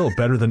is still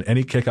better than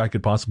any kick I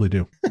could possibly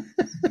do.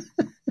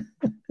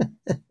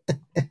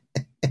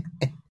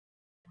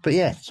 But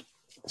yes,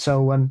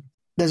 so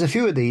there's a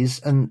few of these,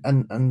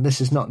 and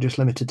this is not just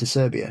limited to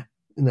Serbia.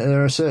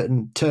 There are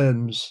certain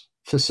terms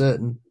for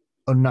certain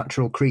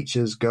unnatural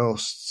creatures,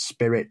 ghosts,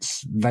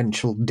 spirits,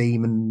 vengeful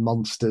demon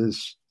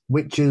monsters,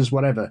 witches,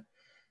 whatever.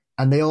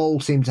 And they all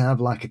seem to have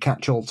like a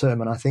catch-all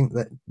term. And I think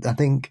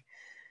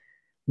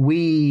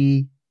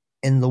we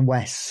in the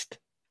West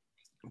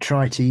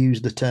try to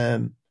use the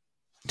term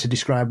to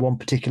describe one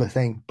particular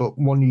thing, but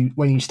when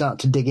you start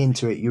to dig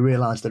into it, you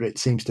realize that it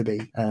seems to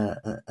be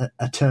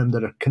a term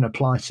that can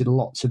apply to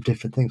lots of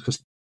different things.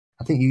 Because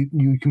I think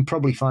you can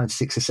probably find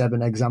 6 or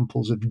 7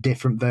 examples of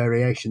different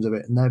variations of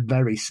it, and they're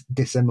very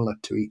dissimilar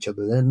to each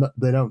other.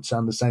 They don't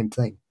sound the same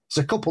thing.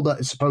 There's a couple that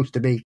are supposed to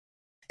be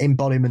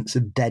embodiments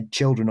of dead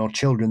children or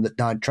children that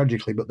died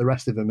tragically, but the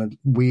rest of them are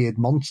weird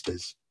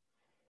monsters.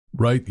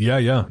 Right.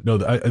 Yeah. No,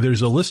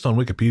 there's a list on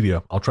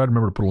Wikipedia. I'll try to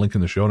remember to put a link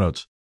in the show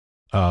notes.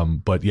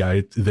 But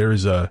yeah,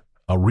 there's a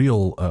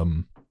real,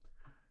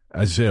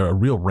 as I say, a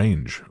real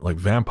range, like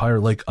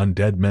vampire-like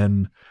undead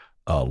men,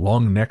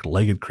 long-necked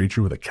legged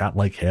creature with a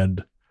cat-like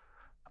head.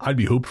 I'd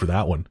be hooped for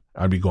that one.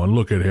 I'd be going,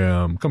 "Look at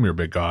him. Come here,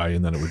 big guy."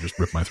 And then it would just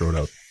rip my throat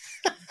out.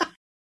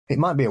 It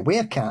might be a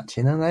werecat,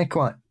 they're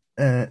quite,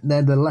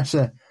 they're the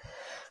lesser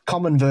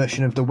common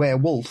version of the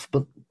werewolf,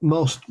 but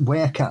most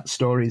werecat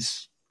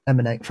stories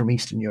emanate from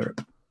Eastern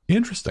Europe.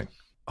 Interesting.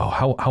 Oh,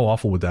 how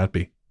awful would that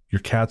be? Your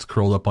cat's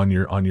curled up on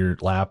your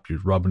lap, you're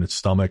rubbing its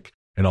stomach,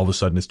 and all of a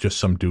sudden it's just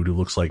some dude who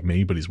looks like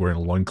me, but he's wearing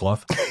a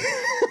loincloth.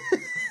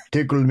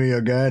 Tickle me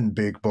again,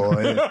 big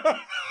boy.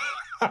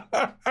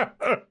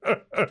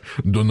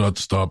 Do not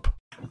stop.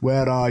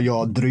 Where are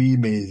your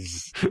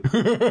dreamies?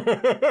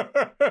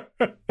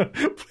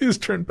 Please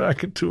turn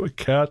back into a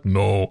cat.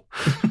 No.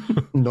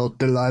 Not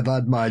till I've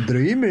had my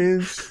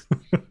dreamies.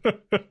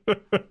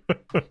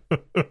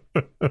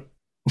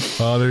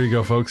 Oh, there you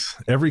go, folks.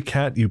 Every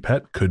cat you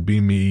pet could be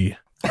me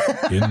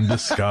in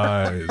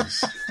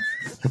disguise.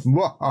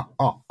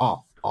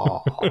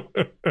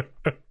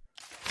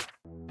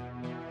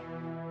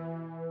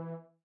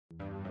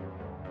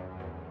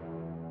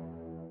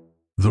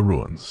 The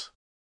ruins.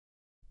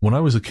 When I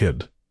was a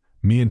kid,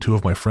 me and two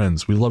of my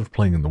friends, we loved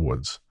playing in the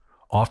woods.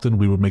 Often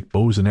we would make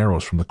bows and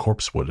arrows from the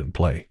corpse wood and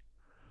play.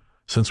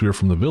 Since we were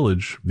from the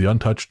village, the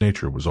untouched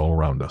nature was all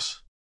around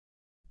us.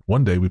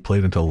 One day we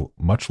played until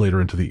much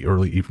later into the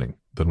early evening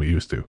than we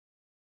used to.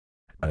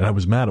 And I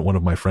was mad at one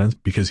of my friends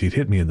because he'd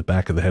hit me in the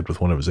back of the head with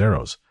one of his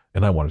arrows,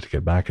 and I wanted to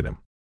get back at him.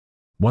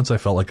 Once I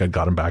felt like I'd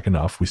got him back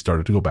enough, we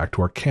started to go back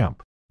to our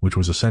camp, which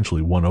was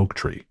essentially one oak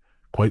tree,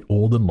 quite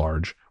old and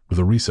large, with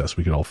a recess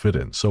we could all fit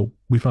in, so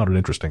we found it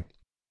interesting.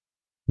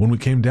 When we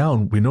came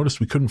down, we noticed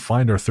we couldn't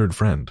find our third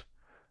friend,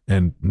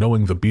 and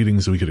knowing the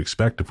beatings we could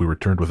expect if we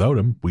returned without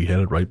him, we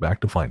headed right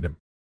back to find him.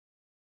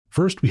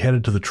 First, we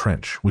headed to the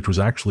trench, which was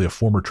actually a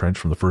former trench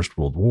from the First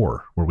World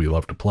War, where we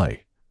loved to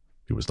play.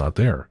 He was not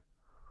there.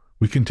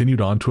 We continued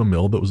on to a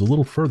mill that was a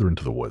little further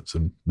into the woods,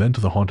 and then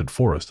to the haunted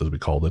forest, as we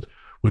called it,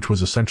 which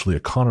was essentially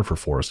a conifer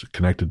forest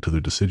connected to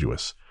the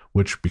deciduous,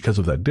 which, because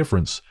of that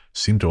difference,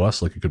 seemed to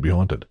us like it could be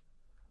haunted.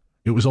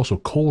 It was also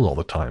cold all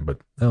the time, but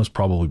that was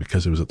probably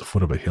because it was at the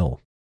foot of a hill.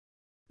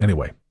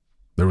 Anyway,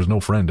 there was no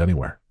friend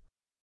anywhere.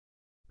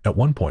 At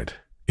one point,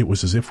 it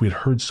was as if we had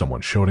heard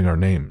someone shouting our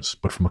names,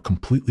 but from a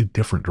completely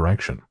different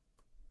direction.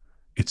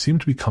 It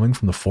seemed to be coming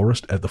from the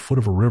forest at the foot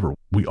of a river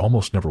we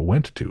almost never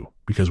went to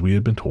because we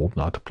had been told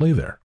not to play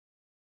there.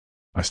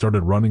 I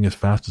started running as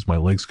fast as my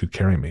legs could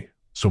carry me,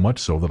 so much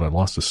so that I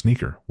lost a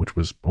sneaker, which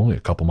was only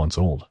a couple months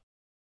old.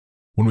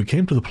 When we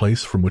came to the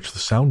place from which the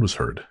sound was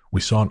heard,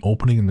 we saw an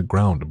opening in the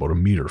ground about a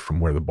meter from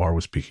where the bar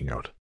was peeking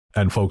out.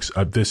 And folks,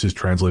 this is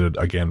translated,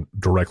 again,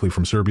 directly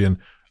from Serbian.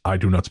 I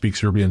do not speak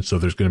Serbian, so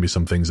there's going to be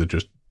some things that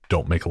just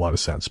don't make a lot of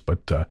sense,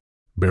 but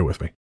bear with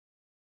me.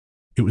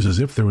 It was as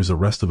if there was the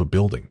rest of a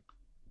building,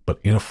 but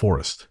in a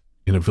forest,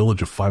 in a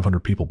village of 500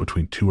 people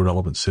between two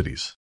irrelevant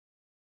cities.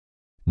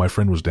 My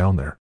friend was down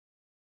there.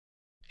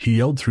 He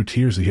yelled through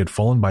tears that he had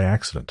fallen by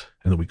accident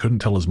and that we couldn't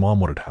tell his mom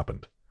what had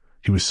happened.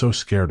 He was so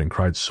scared and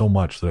cried so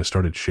much that I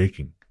started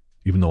shaking,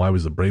 even though I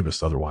was the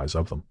bravest otherwise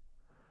of them.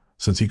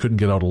 Since he couldn't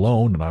get out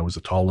alone and I was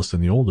the tallest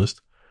and the oldest,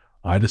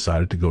 I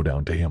decided to go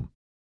down to him.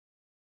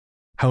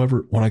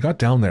 However, when I got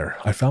down there,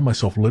 I found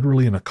myself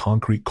literally in a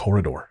concrete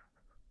corridor.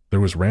 There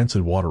was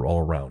rancid water all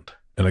around,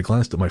 and I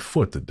glanced at my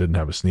foot that didn't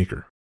have a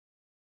sneaker.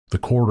 The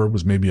corridor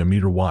was maybe a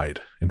meter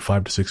wide and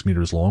 5 to 6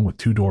 meters long with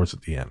 2 doors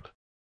at the end,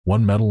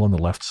 one metal on the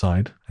left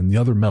side and the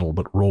other metal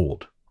but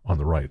rolled on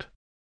the right.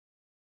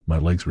 My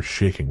legs were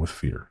shaking with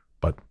fear,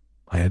 but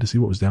I had to see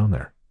what was down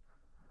there.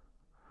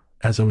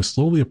 As I was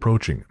slowly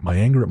approaching, my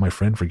anger at my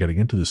friend for getting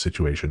into this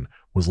situation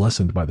was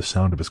lessened by the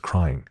sound of his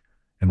crying,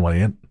 and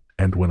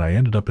when I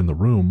ended up in the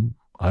room,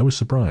 I was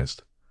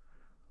surprised.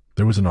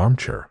 There was an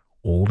armchair,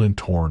 old and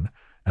torn,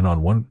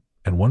 and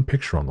one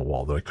picture on the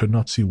wall that I could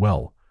not see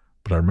well,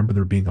 but I remember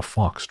there being a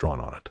fox drawn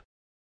on it.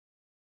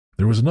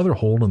 There was another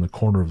hole in the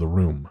corner of the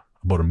room,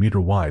 about a meter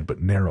wide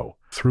but narrow,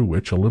 through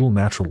which a little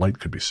natural light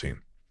could be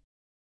seen.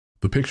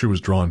 The picture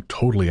was drawn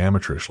totally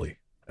amateurishly,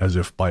 as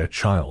if by a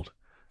child,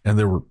 and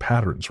there were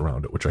patterns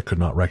around it which I could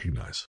not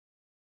recognize.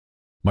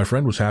 My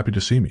friend was happy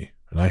to see me,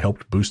 and I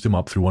helped boost him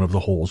up through one of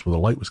the holes where the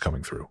light was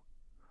coming through.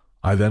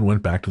 I then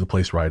went back to the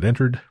place where I had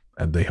entered,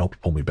 and they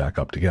helped pull me back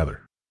up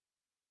together.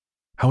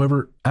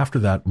 However, after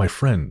that, my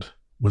friend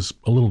was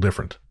a little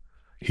different.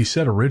 He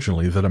said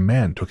originally that a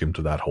man took him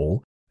to that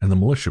hole, and the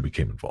militia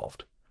became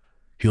involved.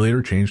 He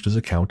later changed his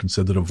account and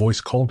said that a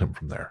voice called him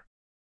from there.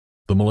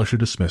 The militia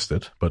dismissed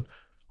it, but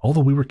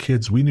although we were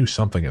kids, we knew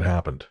something had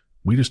happened.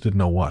 We just didn't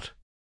know what.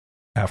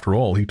 After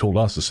all, he told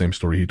us the same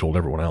story he told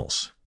everyone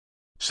else.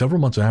 Several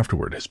months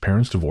afterward, his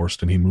parents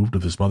divorced and he moved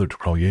with his mother to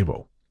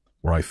Kraljevo,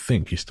 where I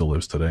think he still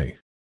lives today.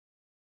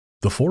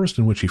 The forest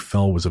in which he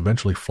fell was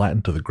eventually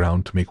flattened to the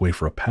ground to make way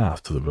for a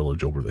path to the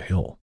village over the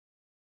hill.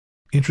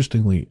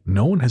 Interestingly,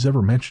 no one has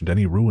ever mentioned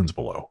any ruins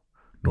below,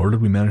 nor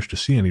did we manage to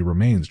see any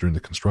remains during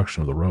the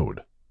construction of the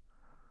road.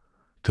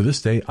 To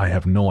this day, I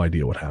have no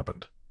idea what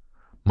happened.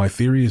 My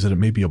theory is that it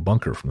may be a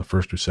bunker from the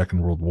First or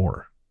Second World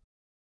War.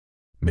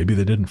 Maybe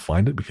they didn't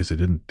find it because they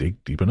didn't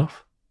dig deep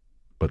enough?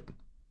 But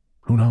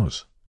who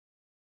knows?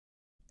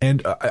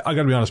 And I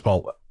gotta be honest,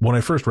 Paul, when I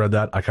first read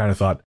that, I kind of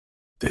thought,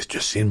 this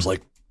just seems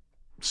like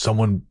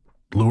someone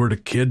lured a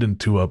kid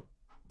into a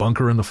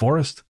bunker in the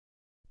forest.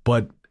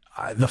 But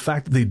the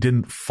fact that they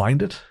didn't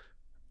find it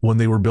when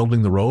they were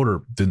building the road,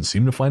 or didn't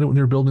seem to find it when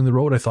they were building the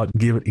road, I thought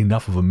gave it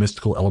enough of a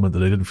mystical element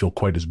that I didn't feel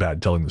quite as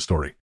bad telling the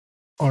story.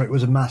 Or it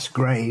was a mass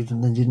grave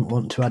and they didn't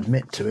want to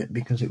admit to it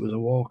because it was a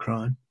war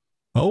crime.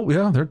 Oh,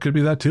 yeah, there could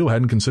be that too. I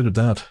hadn't considered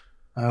that.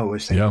 I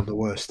always think of the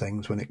worst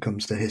things when it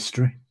comes to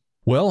history.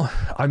 Well,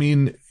 I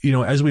mean,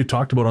 as we've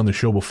talked about on the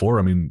show before,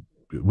 I mean,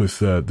 with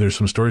there's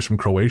some stories from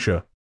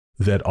Croatia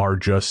that are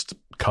just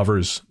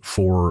covers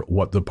for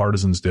what the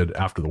partisans did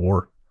after the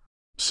war.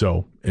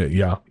 So,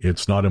 yeah,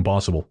 it's not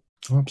impossible.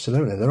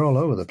 Absolutely. They're all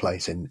over the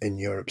place in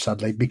Europe,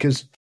 sadly,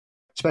 because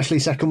especially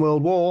Second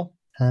World War,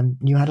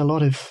 you had a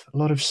lot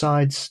of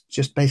sides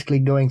just basically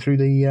going through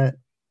the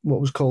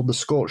what was called the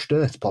scorched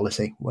earth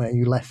policy, where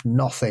you left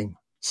nothing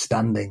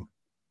standing.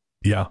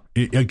 Yeah.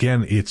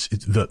 It's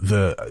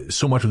the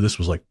so much of this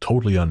was like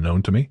totally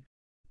unknown to me,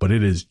 but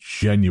it is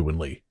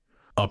genuinely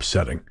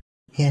upsetting.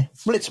 Yeah.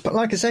 Well, it's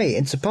like I say,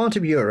 it's a part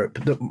of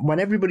Europe that when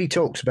everybody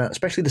talks about,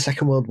 especially the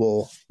Second World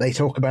War, they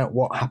talk about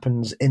what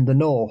happens in the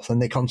north, and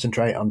they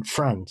concentrate on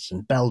France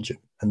and Belgium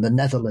and the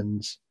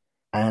Netherlands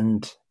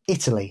and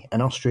Italy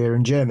and Austria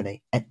and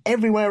Germany. And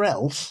everywhere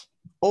else,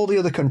 all the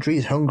other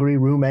countries, Hungary,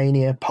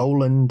 Romania,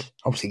 Poland,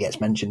 obviously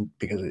gets mentioned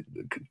because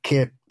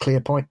clear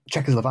point,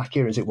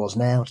 Czechoslovakia as it was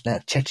now, it's now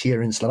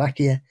Czechia and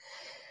Slovakia.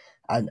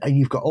 And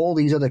you've got all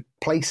these other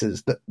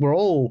places that were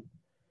all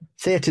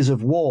theatres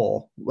of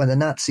war when the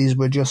Nazis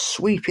were just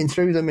sweeping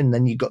through them, and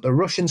then you've got the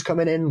Russians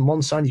coming in on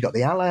one side, you've got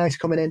the Allies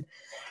coming in.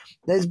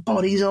 There's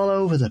bodies all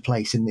over the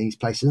place in these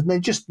places, and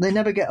they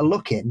never get a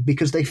look in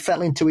because they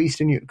fell into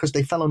Eastern Europe, because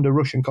they fell under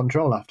Russian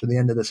control after the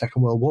end of the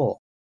Second World War.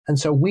 And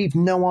so we've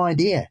no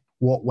idea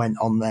what went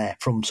on there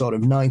from sort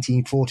of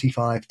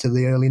 1945 to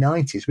the early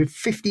 90s. With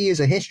 50 years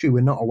of history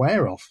we're not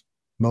aware of,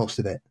 most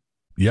of it.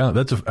 Yeah,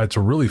 that's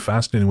a really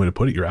fascinating way to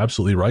put it. You're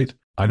absolutely right.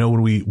 I know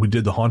when we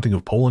did the Haunting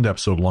of Poland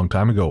episode a long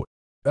time ago,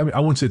 I mean,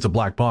 I wouldn't say it's a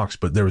black box,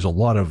 but there was a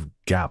lot of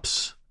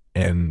gaps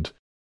and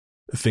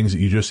things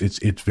that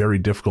it's very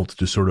difficult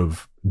to sort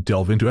of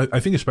delve into. I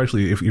think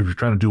especially if you're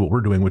trying to do what we're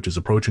doing, which is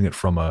approaching it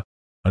from an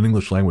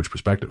English language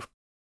perspective.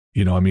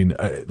 You know, I mean,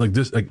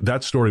 that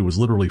story was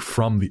literally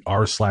from the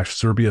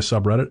r/Serbia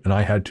subreddit, and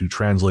I had to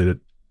translate it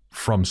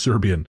from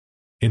Serbian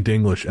into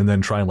English and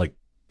then try and like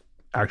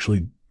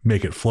actually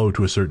make it flow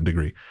to a certain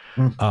degree.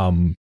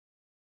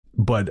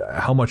 But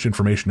how much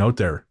information out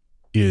there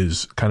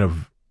is kind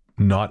of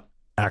not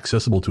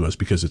accessible to us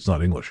because it's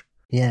not English.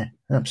 Yeah,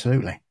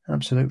 absolutely.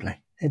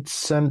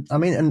 It's, I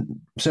mean, and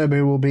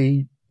Serbia will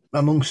be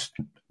amongst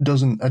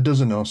a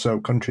dozen or so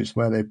countries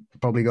where they've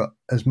probably got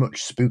as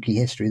much spooky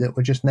history that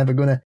we're just never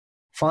going to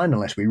find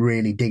unless we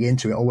really dig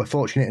into it, or we're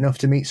fortunate enough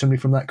to meet somebody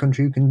from that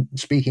country who can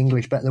speak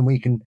English better than we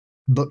can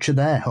butcher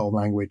their home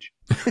language.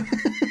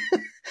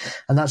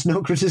 And that's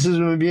no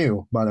criticism of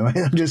you, by the way.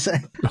 I'm just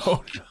saying.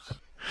 Oh,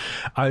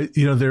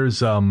 there's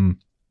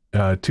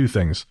two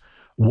things.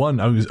 One,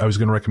 I was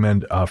going to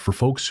recommend for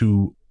folks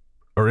who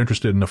are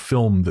interested in a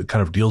film that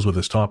kind of deals with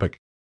this topic.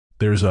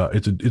 It's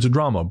a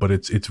drama, but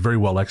it's very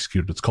well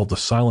executed. It's called The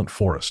Silent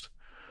Forest.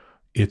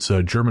 It's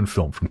a German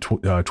film from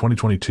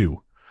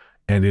 2022,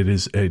 and it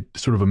is a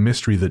sort of a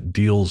mystery that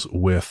deals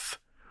with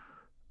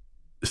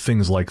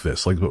things like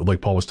this,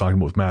 like Paul was talking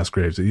about with mass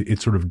graves.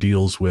 It sort of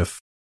deals with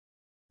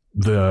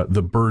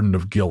the burden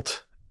of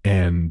guilt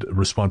and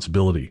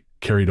responsibility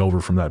carried over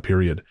from that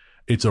period.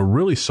 It's a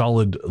really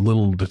solid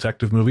little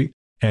detective movie,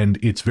 and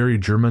it's very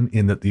German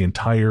in that the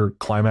entire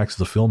climax of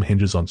the film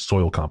hinges on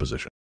soil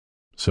composition.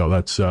 So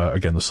that's,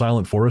 again, The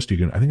Silent Forest.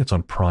 I think it's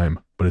on Prime,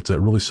 but it's a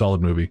really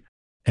solid movie.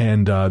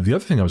 And the other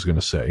thing I was going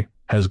to say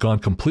has gone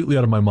completely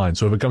out of my mind.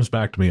 So if it comes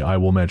back to me, I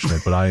will mention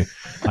it, but I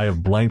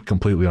have blanked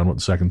completely on what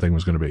the second thing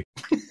was going to be.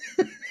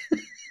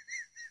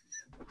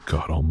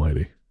 God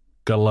almighty.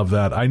 Gotta love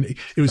that.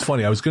 It was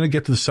funny. I was going to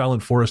get to The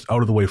Silent Forest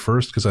out of the way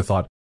first because I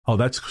thought, oh,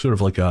 that's sort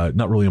of like a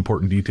not really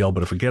important detail,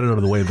 but if I get it out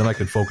of the way, then I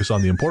can focus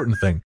on the important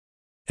thing.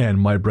 And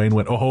my brain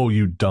went, oh,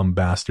 you dumb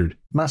bastard.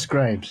 Mass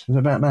graves. It was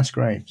about mass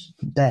graves.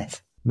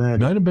 Death.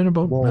 Murder. Might have been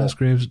about war. Mass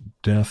graves,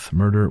 death,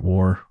 murder,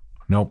 war.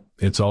 Nope,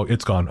 it's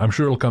gone. I'm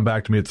sure it'll come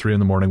back to me at 3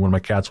 a.m. when my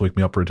cats wake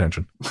me up for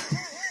attention.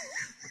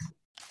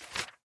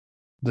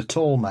 The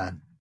Tall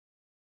Man.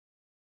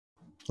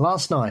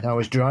 Last night I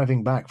was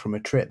driving back from a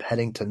trip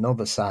heading to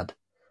Novi Sad,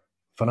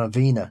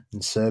 Vojvodina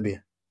in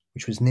Serbia,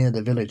 which was near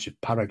the village of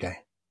Paragaj.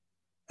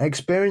 I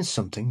experienced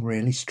something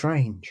really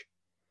strange.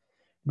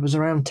 It was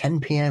around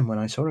 10 p.m. when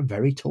I saw a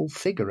very tall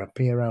figure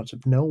appear out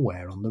of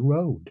nowhere on the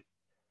road.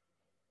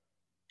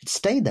 It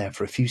stayed there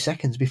for a few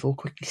seconds before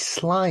quickly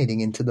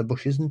sliding into the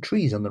bushes and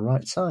trees on the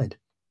right side.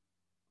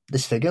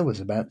 This figure was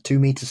about 2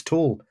 meters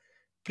tall,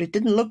 but it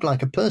didn't look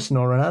like a person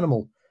or an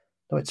animal,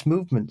 though its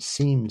movements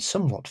seemed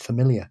somewhat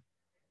familiar.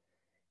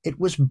 It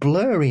was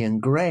blurry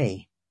and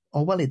grey,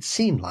 or well, it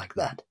seemed like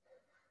that.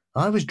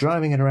 I was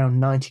driving at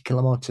around 90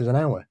 kilometers an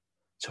hour,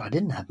 so I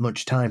didn't have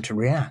much time to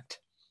react.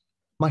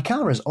 My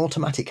car has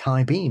automatic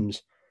high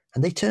beams,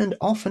 and they turned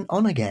off and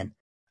on again,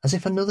 as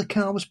if another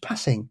car was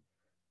passing.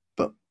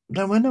 But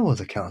there were no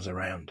other cars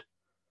around.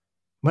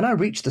 When I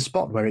reached the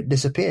spot where it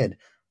disappeared,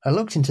 I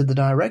looked into the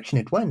direction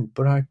it went,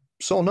 but I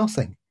saw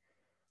nothing.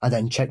 I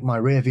then checked my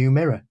rearview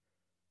mirror,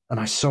 and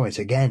I saw it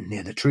again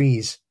near the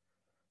trees.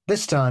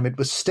 This time it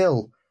was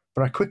still,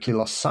 but I quickly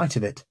lost sight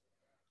of it.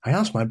 I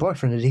asked my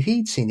boyfriend if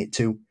he'd seen it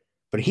too,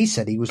 but he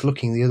said he was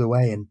looking the other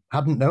way and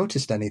hadn't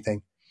noticed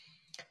anything.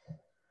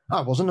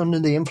 I wasn't under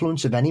the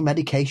influence of any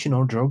medication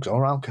or drugs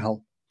or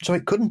alcohol, so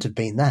it couldn't have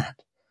been that.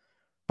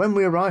 When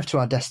we arrived to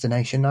our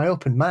destination, I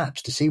opened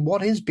maps to see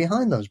what is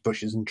behind those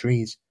bushes and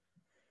trees.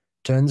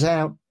 Turns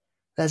out,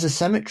 there's a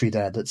cemetery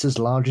there that's as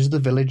large as the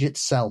village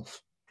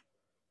itself.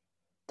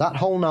 That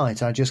whole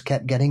night I just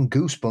kept getting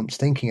goosebumps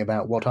thinking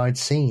about what I'd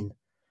seen.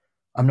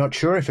 I'm not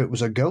sure if it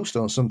was a ghost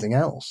or something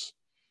else,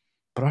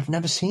 but I've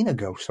never seen a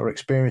ghost or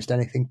experienced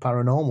anything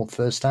paranormal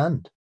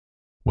firsthand.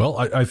 Well,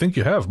 I think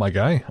you have, my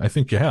guy. I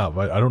think you have.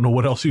 I don't know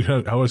what else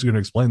how else you're going to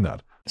explain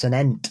that. It's an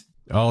ent.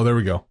 Oh, there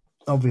we go.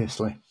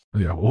 Obviously.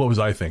 Yeah, what was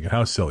I thinking?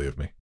 How silly of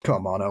me.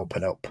 Come on,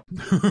 open up.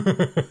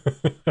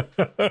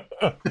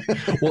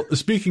 Well,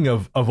 speaking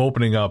of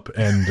opening up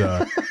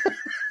and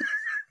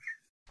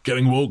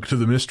getting woke to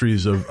the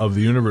mysteries of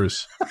the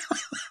universe.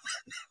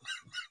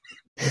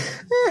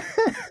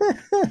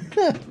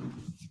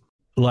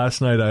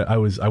 Last night I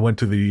went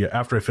to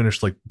after I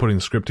finished like putting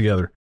the script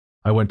together,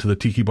 I went to the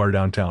tiki bar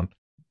downtown.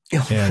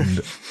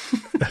 And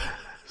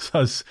so I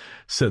was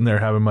sitting there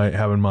having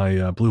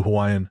my blue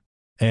Hawaiian,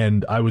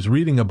 and I was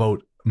reading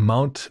about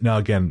Mount, now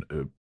again,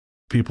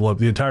 the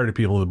entirety of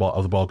people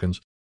of the Balkans,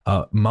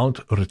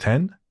 Mount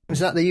Rtanj. Is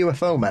that the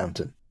UFO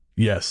Mountain?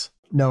 Yes.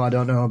 No, I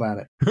don't know about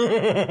it.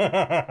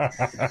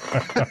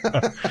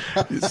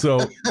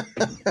 So,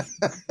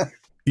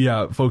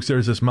 yeah, folks,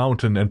 there's this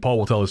mountain, and Paul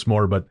will tell us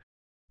more, but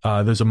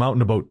there's a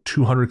mountain about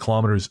 200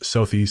 kilometers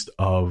southeast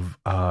of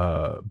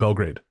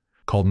Belgrade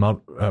called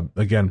Mount,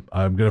 again,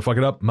 I'm going to fuck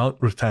it up, Mount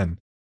Rtanj.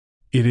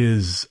 It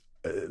is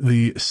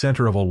the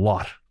center of a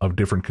lot of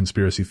different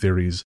conspiracy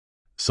theories.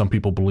 Some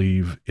people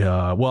believe,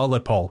 well, I'll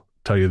let Paul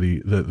tell you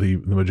the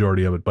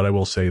majority of it, but I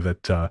will say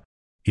that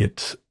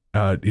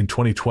in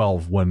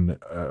 2012, when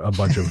a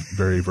bunch of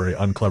very, very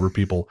unclever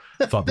people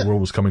thought the world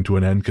was coming to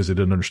an end because they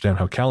didn't understand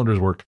how calendars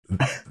work,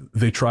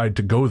 they tried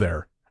to go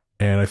there.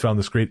 And I found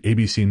this great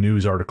ABC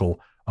News article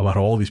about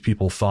how all these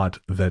people thought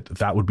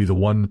that would be the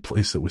one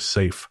place that was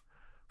safe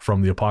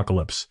from the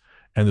apocalypse.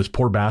 And this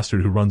poor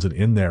bastard who runs an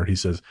inn there, he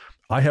says,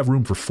 I have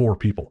room for 4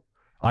 people.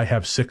 I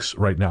have 6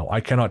 right now.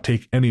 I cannot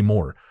take any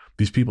more.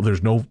 These people,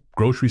 there's no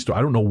grocery store.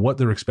 I don't know what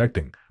they're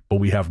expecting, but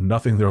we have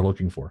nothing they're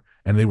looking for.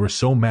 And they were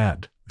so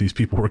mad. These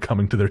people were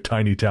coming to their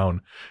tiny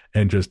town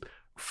and just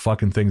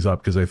fucking things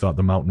up because they thought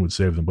the mountain would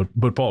save them.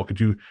 But Paul, could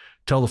you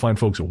tell the fine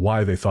folks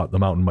why they thought the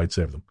mountain might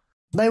save them?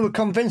 They were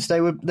convinced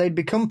they'd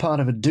become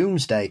part of a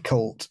doomsday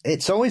cult.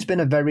 It's always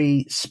been a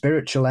very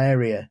spiritual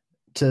area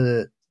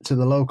to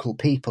the local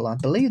people. I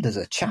believe there's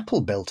a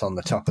chapel built on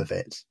the top of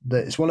it.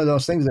 It's one of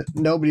those things that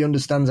nobody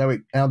understands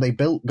how they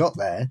got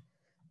there.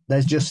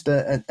 There's just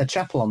a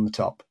chapel on the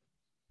top.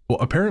 Well,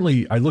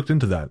 apparently, I looked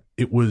into that.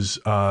 It was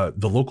the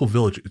local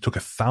village. It took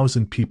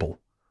 1,000 people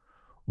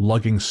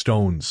lugging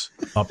stones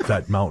up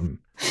that mountain.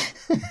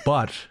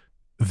 But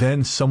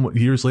then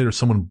years later,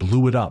 someone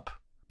blew it up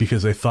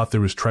because they thought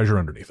there was treasure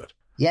underneath it.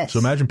 Yes. So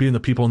imagine being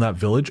the people in that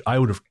village. I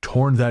would have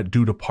torn that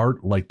dude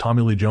apart like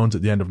Tommy Lee Jones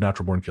at the end of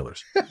Natural Born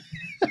Killers.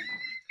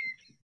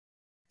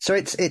 So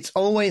it's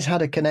always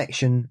had a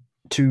connection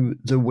to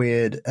the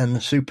weird and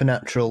the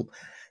supernatural.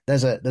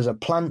 There's a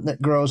plant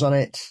that grows on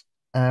it,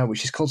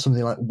 which is called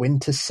something like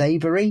winter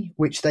savory,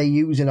 which they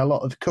use in a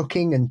lot of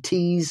cooking and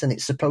teas, and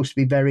it's supposed to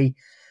be very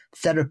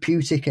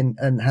therapeutic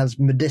and has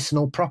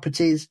medicinal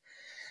properties.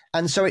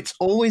 And so it's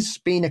always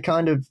been a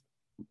kind of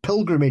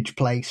pilgrimage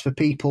place for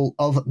people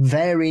of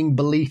varying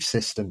belief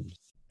systems.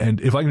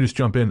 And if I can just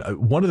jump in,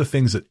 one of the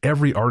things that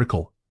every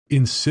article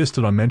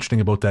insisted on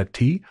mentioning about that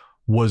tea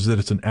was that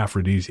it's an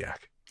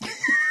aphrodisiac.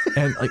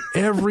 And like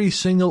every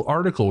single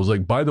article was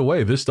like, by the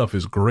way, this stuff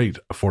is great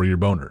for your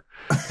boner.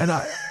 And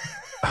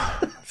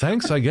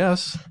thanks, I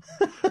guess.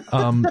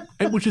 And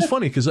which is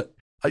funny because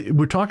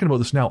we're talking about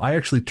this now. I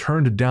actually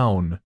turned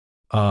down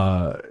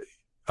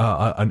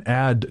an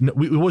ad. It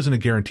wasn't a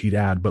guaranteed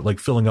ad, but like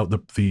filling out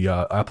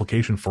the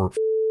application for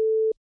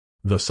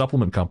the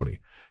supplement company,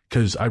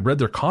 because I read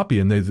their copy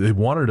and they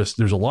wanted us.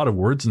 There's a lot of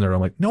words in there. I'm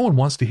like, no one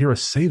wants to hear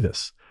us say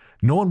this.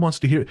 No one wants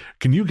to hear.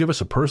 Can you give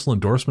us a personal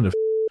endorsement of?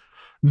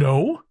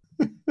 No.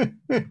 Yeah,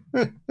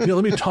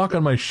 let me talk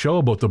on my show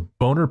about the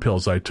boner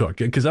pills I took,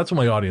 because that's what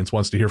my audience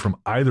wants to hear from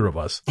either of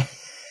us.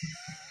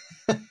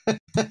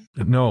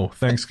 No,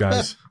 thanks,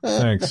 guys.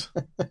 Thanks.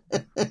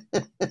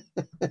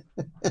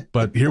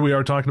 But here we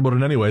are talking about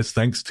it anyways,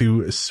 thanks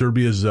to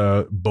Serbia's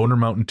Boner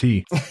Mountain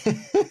tea.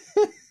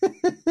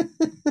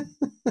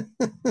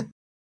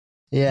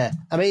 Yeah,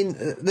 I mean,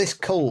 this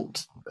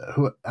cult,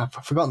 who I've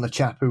forgotten the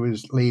chap who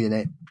was leading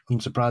it.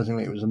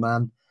 Unsurprisingly, it was a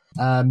man.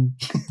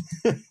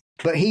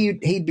 But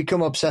he'd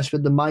become obsessed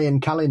with the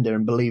Mayan calendar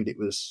and believed it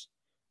was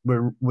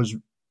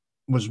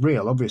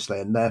real,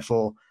 obviously, and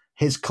therefore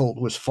his cult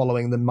was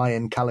following the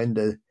Mayan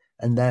calendar,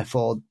 and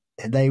therefore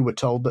they were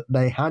told that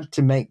they had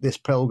to make this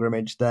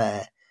pilgrimage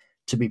there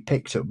to be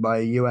picked up by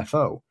a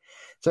UFO.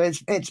 So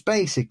it's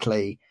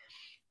basically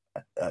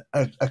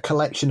a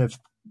collection of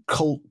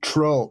cult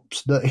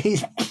tropes that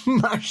he's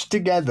mashed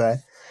together.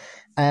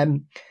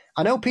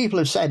 I know people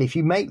have said if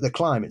you make the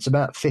climb, it's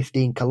about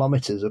 15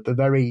 kilometers up a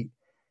very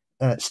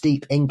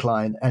steep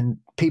incline, and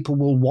people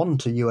will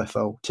want a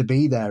UFO to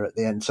be there at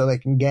the end so they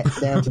can get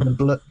down to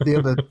the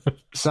other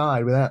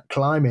side without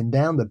climbing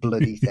down the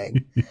bloody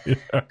thing.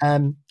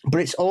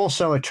 But it's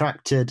also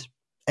attracted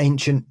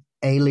ancient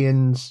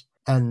aliens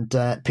and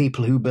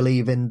people who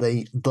believe in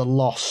the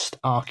lost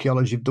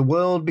archaeology of the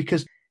world,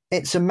 because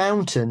it's a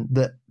mountain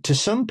that, to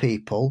some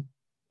people,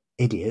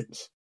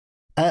 idiots,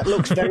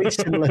 looks very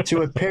similar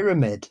to a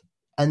pyramid.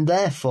 And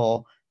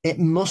therefore, it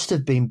must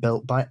have been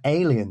built by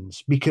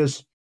aliens,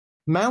 because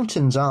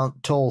mountains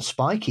aren't tall,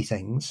 spiky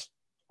things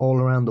all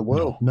around the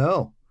world.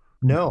 No.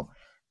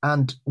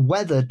 And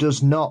weather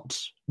does not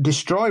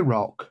destroy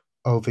rock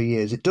over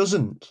years. It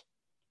doesn't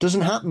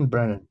happen,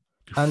 Brennan.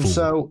 And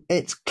so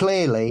it's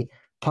clearly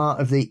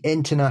part of the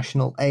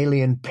international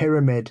alien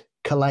pyramid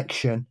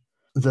collection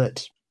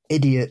that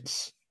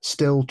idiots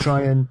still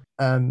try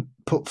and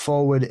put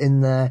forward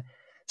in their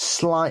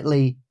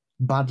slightly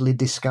badly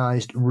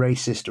disguised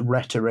racist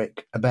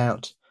rhetoric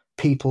about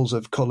peoples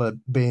of color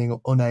being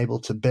unable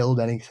to build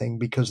anything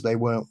because they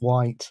weren't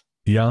white.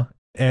 Yeah.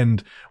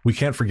 And we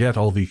can't forget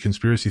all the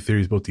conspiracy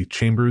theories about the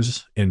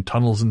chambers and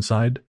tunnels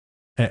inside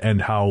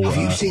and how... Have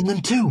you seen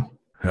them too?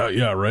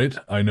 Yeah, right?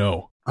 I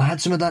know. I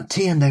had some of that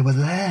tea and they were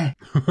there.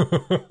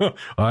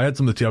 I had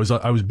some of the tea.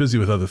 I was busy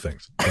with other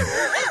things.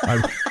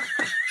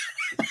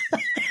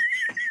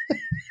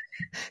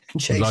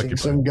 Chasing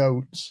some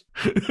goats.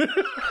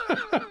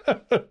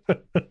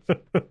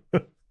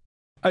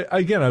 I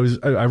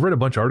read a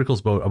bunch of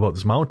articles about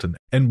this mountain,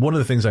 and one of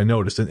the things I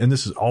noticed, and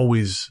this is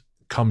always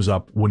comes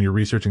up when you're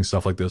researching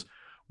stuff like this,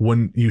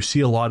 when you see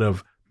a lot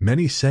of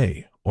many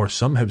say or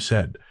some have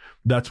said,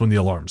 that's when the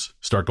alarms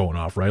start going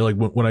off, right? Like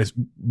when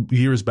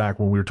years back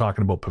when we were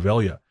talking about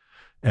Pavelia,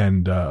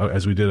 and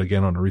as we did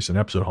again on a recent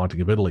episode,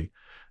 Haunting of Italy,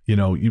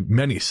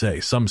 many say,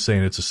 some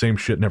saying it's the same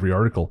shit in every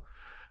article.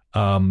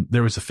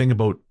 There was a thing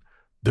about,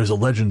 there's a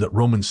legend that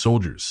Roman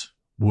soldiers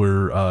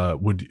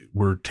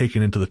were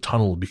taken into the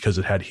tunnel because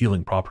it had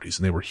healing properties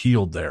and they were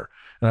healed there.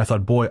 And I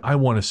thought, boy, I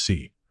want to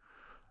see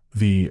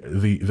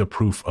the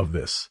proof of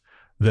this,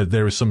 that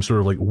there is some sort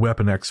of like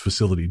Weapon X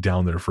facility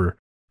down there for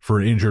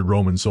injured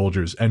Roman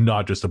soldiers, and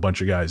not just a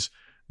bunch of guys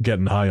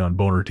getting high on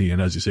boner tea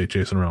and, as you say,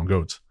 chasing around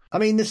goats. I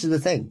mean, this is the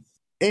thing.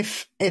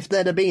 If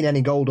there'd have been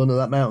any gold under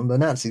that mountain, the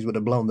Nazis would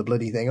have blown the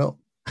bloody thing up.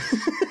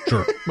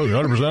 Sure.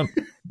 100%.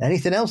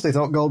 Anything else they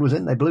thought gold was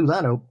in, they blew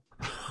that up.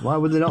 Why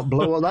would they not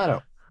blow all that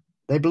up?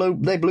 They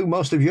blew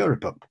most of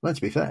Europe up, let's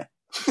be fair.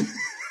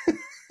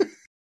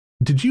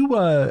 Did you,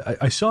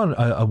 I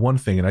saw one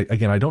thing, and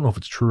I don't know if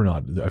it's true or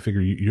not. I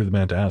figure you're the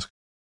man to ask.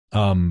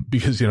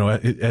 Because,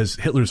 as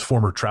Hitler's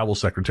former travel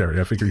secretary,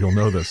 I figure you'll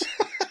know this.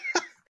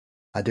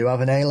 I do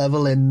have an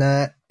A-level in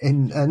the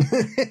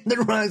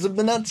rise of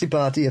the Nazi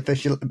Party,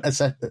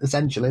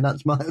 essentially.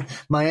 That's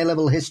my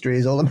A-level history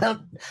is all about.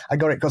 I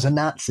got it because of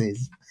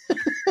Nazis.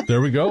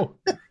 There we go.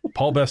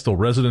 Paul Bestel,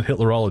 resident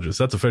Hitlerologist.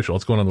 That's official.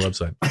 It's going on the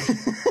website.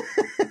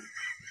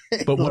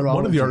 But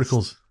one of the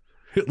articles,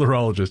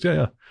 Hitlerologist,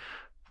 yeah.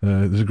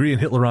 Degree in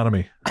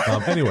Hitleronomy.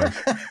 Anyway,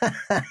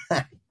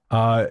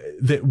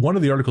 one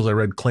of the articles I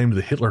read claimed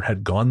that Hitler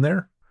had gone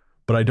there,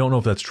 but I don't know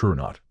if that's true or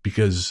not,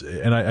 because,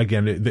 and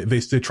they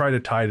try to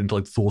tie it into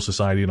like Thule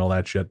Society and all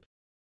that shit.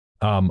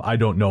 I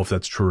don't know if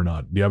that's true or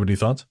not. Do you have any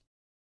thoughts?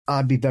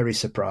 I'd be very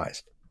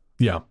surprised.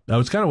 Yeah, that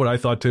was kind of what I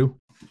thought too.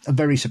 I'm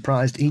very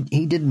surprised.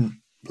 He didn't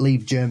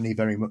leave Germany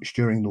very much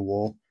during the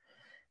war,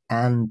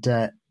 and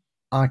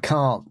I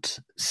can't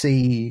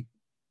see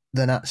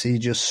the Nazis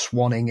just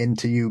swanning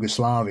into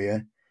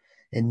Yugoslavia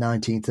in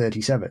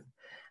 1937.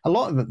 A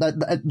lot of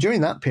it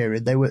during that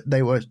period, they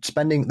were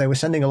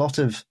sending a lot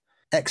of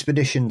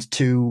expeditions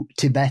to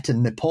Tibet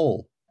and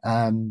Nepal,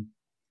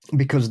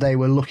 because they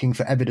were looking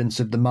for evidence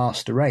of the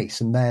master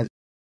race, and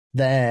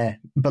their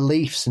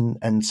beliefs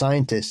and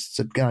scientists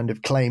have kind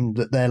of claimed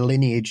that their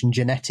lineage and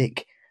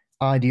genetic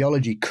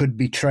ideology could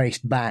be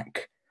traced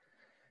back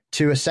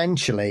to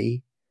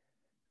essentially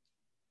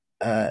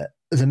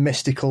the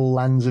mystical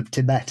lands of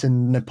Tibet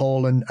and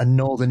Nepal and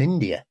northern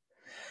India.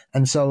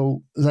 And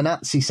so the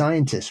Nazi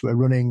scientists were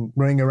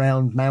running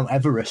around Mount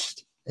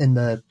Everest in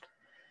the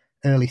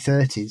early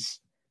 30s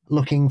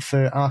looking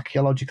for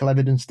archaeological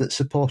evidence that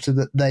supported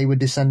that they were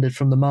descended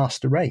from the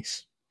master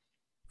race.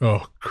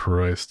 Oh,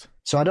 Christ.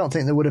 So I don't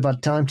think they would have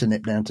had time to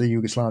nip down to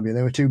Yugoslavia.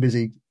 They were too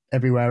busy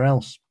everywhere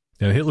else.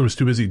 Yeah, Hitler was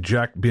too busy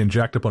being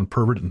jacked up on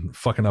pervert and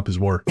fucking up his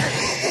war.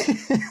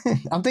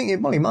 I'm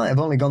thinking, well, he might have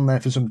only gone there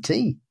for some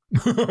tea.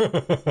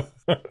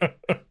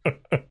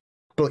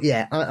 But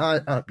yeah,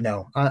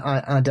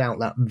 I doubt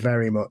that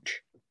very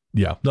much.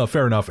 Yeah, no,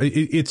 fair enough.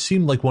 It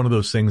seemed like one of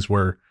those things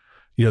where,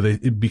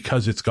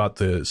 because it's got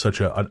such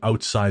an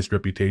outsized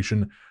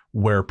reputation,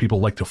 where people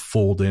like to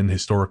fold in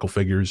historical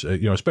figures,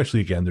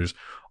 especially again, there's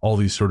all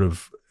these sort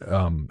of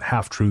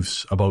half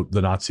truths about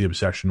the Nazi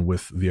obsession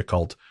with the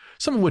occult.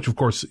 Some of which, of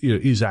course,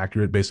 is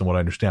accurate based on what I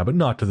understand, but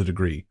not to the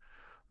degree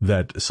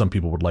that some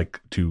people would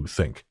like to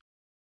think.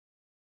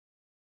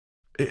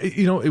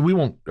 We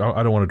won't,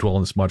 I don't want to dwell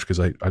on this much because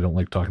I don't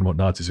like talking about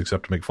Nazis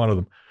except to make fun of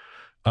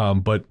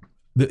them. But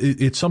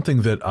it's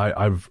something that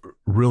I've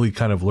really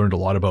kind of learned a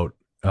lot about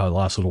the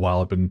last little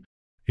while. I've been,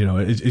 You know,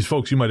 as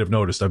folks, you might have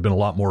noticed, I've been a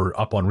lot more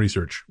up on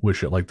research with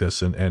shit like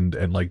this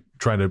and like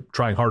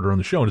trying harder on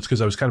the show. And it's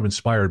because I was kind of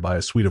inspired by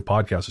a suite of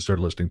podcasts I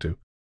started listening to.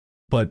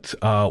 But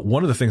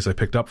one of the things I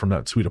picked up from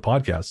that suite of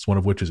podcasts, one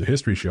of which is a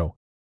history show,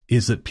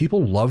 is that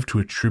people love to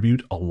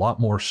attribute a lot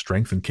more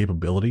strength and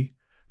capability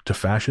to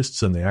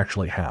fascists than they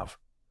actually have.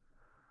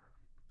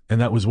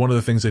 And that was one of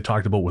the things they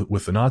talked about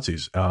with the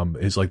Nazis,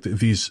 is like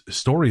these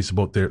stories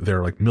about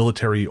their like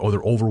military or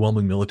their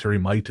overwhelming military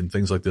might and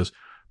things like this.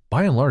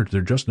 By and large,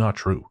 they're just not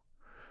true.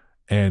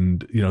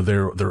 And, you know,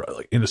 they're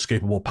like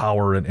inescapable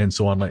power and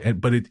so on.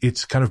 But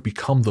it's kind of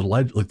become the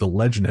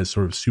legend has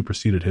sort of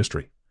superseded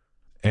history.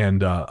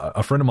 And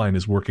a friend of mine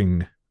is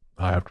working,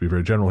 I have to be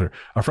very general here.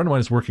 A friend of mine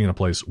is working in a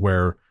place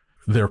where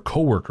their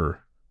coworker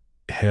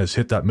has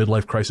hit that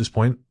midlife crisis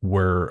point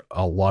where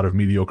a lot of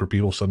mediocre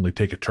people suddenly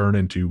take a turn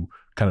into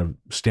kind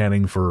of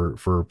standing for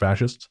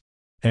fascists.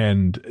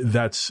 And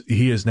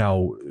he has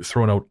now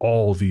thrown out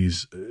all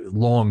these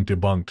long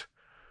debunked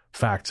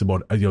facts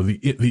about, you know, the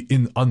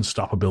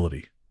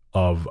unstoppability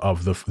of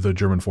the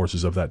German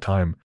forces of that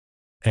time.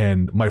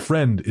 And my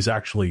friend is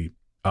actually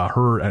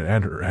her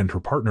and her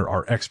partner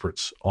are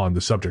experts on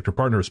the subject. Her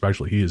partner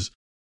especially, he is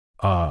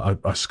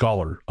a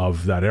scholar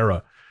of that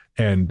era,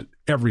 and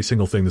every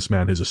single thing this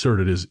man has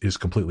asserted is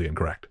completely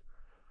incorrect.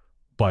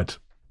 But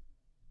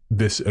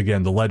this,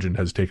 again, the legend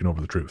has taken over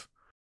the truth.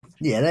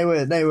 Yeah, they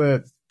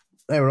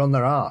were on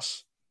their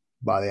arse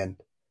by the end.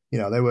 You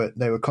know,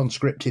 they were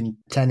conscripting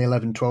 10,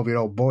 11,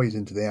 12-year-old boys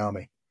into the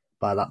army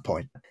by that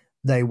point.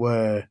 They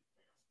were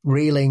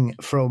reeling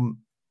from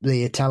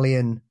the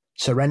Italian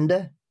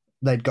surrender.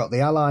 They'd got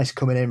the Allies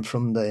coming in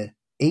from the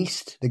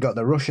east. They got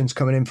the Russians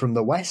coming in from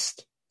the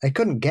west. They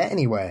couldn't get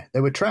anywhere. They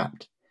were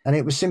trapped. And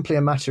it was simply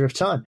a matter of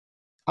time.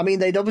 I mean,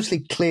 they'd obviously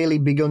clearly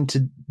begun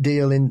to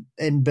deal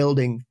in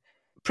building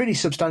pretty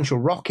substantial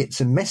rockets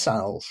and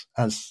missiles,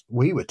 as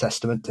we were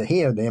testament to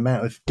here, the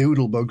amount of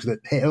doodlebugs that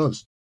hit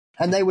us.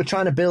 And they were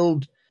trying to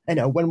build, you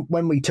know,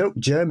 when we took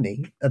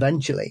Germany,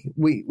 eventually,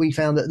 we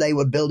found that they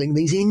were building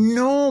these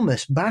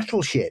enormous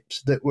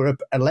battleships that were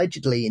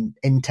allegedly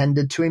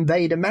intended to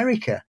invade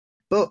America.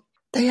 But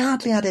they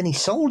hardly had any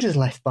soldiers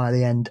left by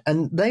the end.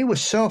 And they were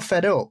so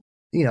fed up.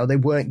 You know, they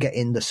weren't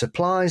getting the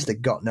supplies. They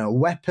got no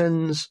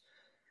weapons.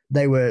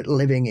 They were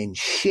living in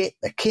shit.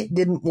 The kit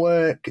didn't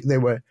work.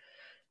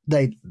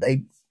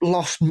 They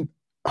lost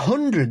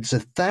hundreds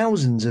of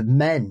thousands of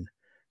men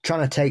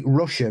trying to take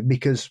Russia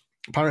because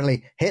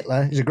apparently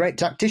Hitler is a great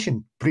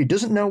tactician, but he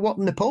doesn't know what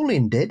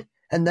Napoleon did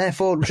and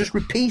therefore just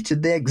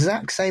repeated the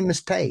exact same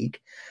mistake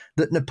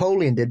that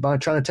Napoleon did by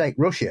trying to take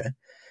Russia.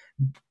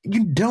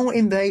 You don't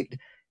invade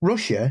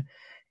Russia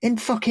in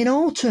fucking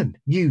autumn,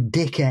 you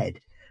dickhead,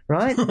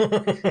 right?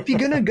 If you're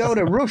going to go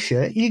to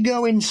Russia, you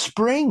go in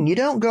spring. You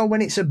don't go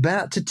when it's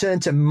about to turn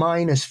to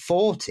minus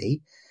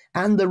 40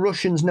 and the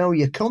Russians know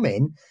you're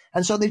coming.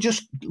 And so they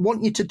just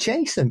want you to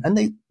chase them, and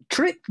they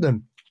trick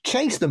them,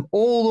 chase them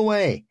all the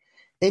way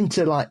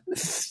into like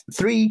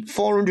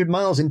 300-400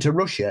 miles into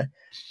Russia.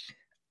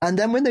 And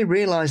then when they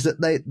realized that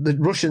the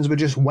Russians were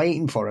just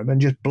waiting for them and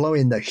just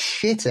blowing the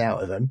shit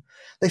out of them,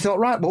 they thought,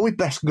 right, well, we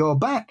best go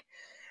back,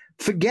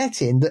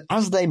 forgetting that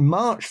as they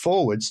marched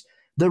forwards,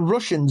 the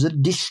Russians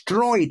had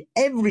destroyed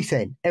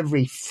everything,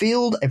 every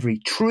field, every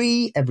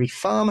tree, every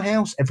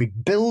farmhouse, every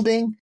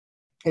building.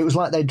 It was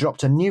like they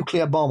dropped a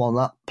nuclear bomb on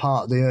that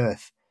part of the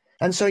earth.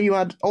 And so you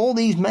had all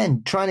these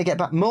men trying to get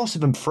back. Most of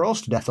them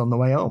froze to death on the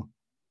way home.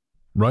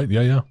 Right,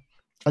 yeah.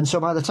 And so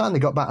by the time they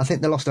got back, I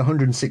think they lost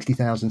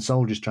 160,000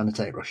 soldiers trying to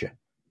take Russia.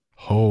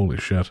 Holy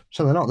shit.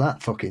 So they're not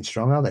that fucking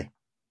strong, are they?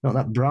 Not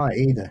that bright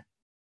either.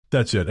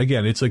 That's it.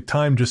 Again, it's like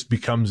time just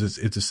becomes,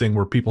 it's this thing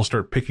where people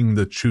start picking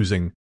the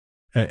choosing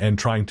and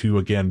trying to,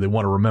 again, they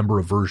want to remember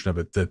a version of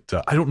it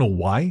that I don't know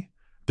why.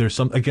 There's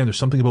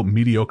something about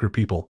mediocre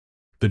people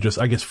that just,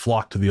 I guess,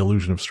 flock to the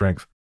illusion of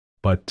strength.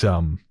 But,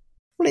 well,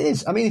 it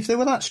is. I mean, if they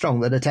were that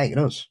strong, they'd have taken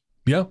us.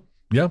 Yeah,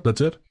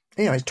 that's it.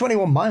 You know, it's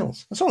 21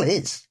 miles. That's all it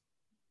is.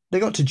 They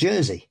got to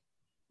Jersey,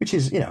 which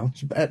is, you know,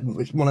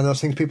 it's one of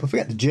those things people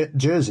forget.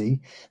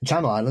 Jersey, the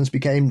Channel Islands,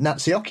 became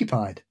Nazi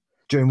occupied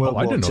during World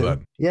War II. I didn't know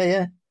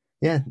that.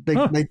 Yeah.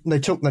 They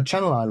took the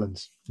Channel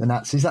Islands, the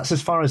Nazis. That's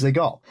as far as they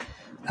got.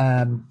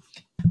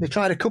 They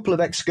tried a couple of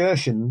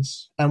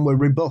excursions and were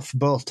rebuffed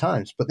both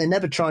times, but they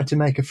never tried to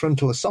make a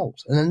frontal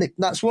assault. And then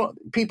that's what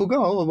people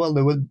go, oh, well,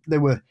 they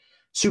were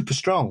super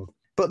strong,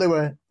 but they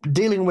were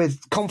dealing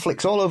with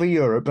conflicts all over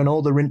Europe and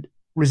all the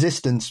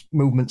resistance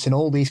movements in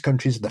all these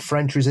countries, the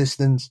French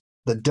resistance,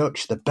 the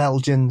Dutch, the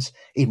Belgians,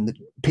 even the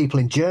people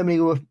in Germany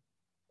who were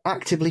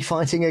actively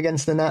fighting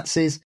against the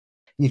Nazis.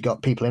 You've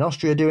got people in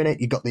Austria doing it.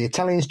 You've got the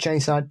Italians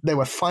chainside. They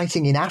were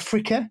fighting in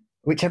Africa,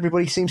 which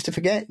everybody seems to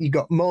forget. You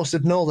got most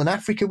of Northern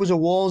Africa was a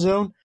war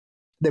zone.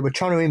 They were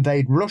trying to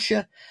invade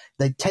Russia.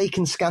 They'd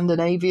taken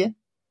Scandinavia.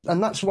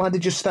 And that's why they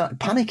just started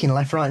panicking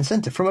left, right, and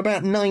centre. From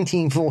about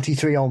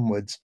 1943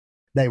 onwards,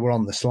 they were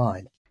on the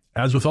slide.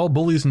 As with all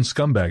bullies and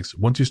scumbags,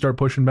 once you start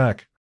pushing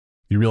back,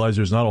 you realize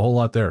there's not a whole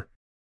lot there.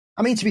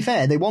 I mean, to be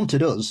fair, they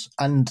wanted us,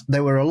 and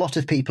there were a lot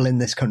of people in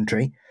this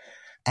country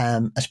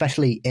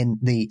especially in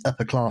the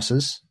upper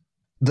classes,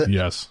 that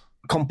Yes.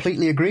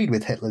 completely agreed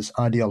with Hitler's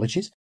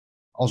ideologies.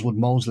 Oswald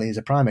Mosley is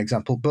a prime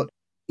example. But,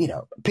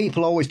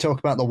 people always talk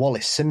about the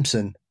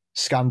Wallace-Simpson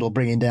scandal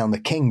bringing down the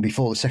king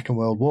before the Second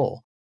World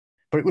War.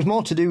 But it was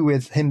more to do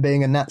with him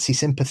being a Nazi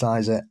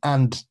sympathizer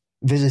and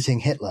visiting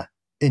Hitler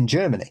in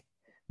Germany.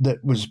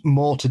 That was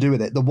more to do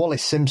with it. The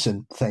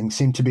Wallace-Simpson thing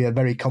seemed to be a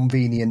very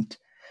convenient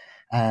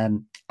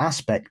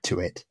aspect to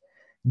it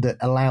that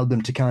allowed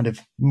them to kind of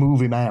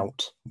move him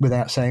out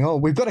without saying, "Oh,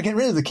 we've got to get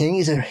rid of the king.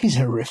 He's a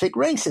horrific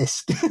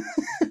racist."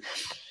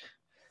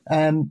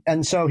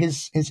 And so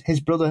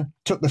his brother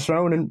took the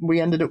throne, and we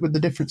ended up with the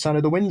different side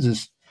of the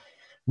Windsors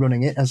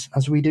running it,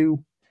 as we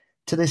do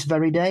to this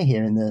very day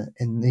here in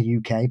the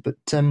UK. But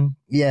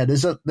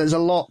there's a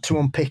lot to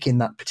unpick in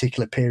that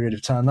particular period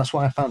of time. That's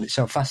why I found it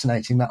so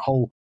fascinating, that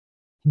whole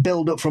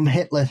build up from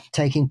Hitler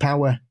taking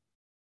power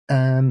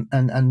and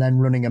then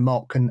running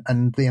amok,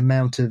 and the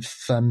amount of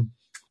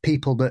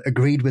people that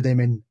agreed with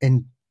him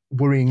in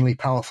worryingly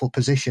powerful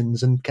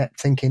positions and kept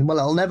thinking, well,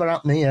 it'll never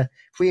happen here.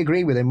 If we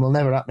agree with him, we'll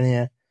never happen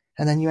here.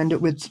 And then you end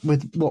up with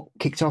what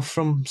kicked off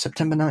from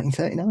September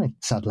 1939,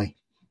 sadly.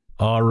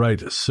 All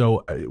right.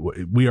 So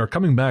we are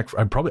coming back.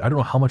 I don't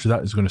know how much of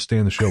that is going to stay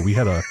in the show. We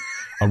had a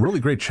really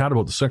great chat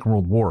about the Second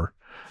World War.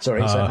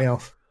 Sorry, you set me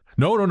off.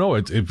 No.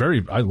 It's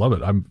I love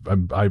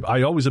it.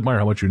 I always admire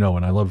how much you know,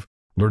 and I love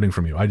learning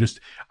from you. I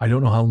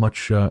don't know how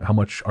much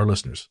our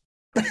listeners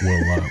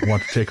will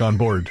want to take on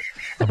board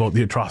about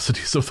the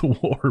atrocities of the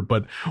war,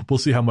 but we'll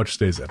see how much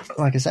stays in.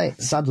 Like I say,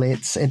 sadly,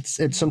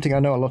 it's something I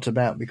know a lot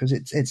about, because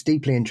it's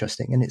deeply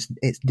interesting, and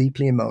it's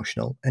deeply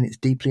emotional, and it's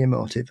deeply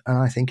emotive, and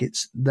I think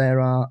there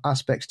are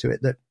aspects to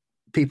it that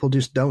people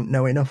just don't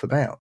know enough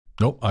about.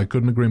 Nope, I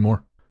couldn't agree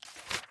more.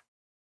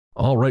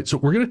 All right, so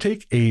we're going to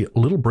take a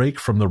little break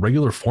from the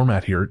regular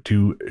format here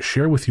to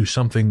share with you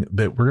something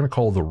that we're going to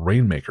call the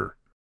Rainmaker.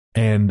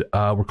 And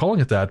we're calling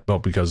it that,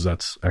 because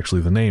that's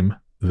actually the name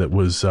that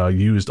was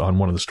used on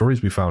one of the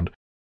stories we found.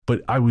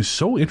 But I was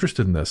so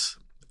interested in this.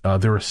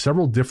 There are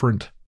several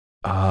different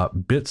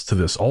bits to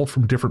this, all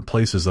from different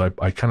places that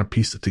I kind of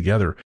pieced it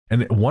together.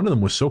 And one of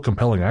them was so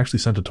compelling, I actually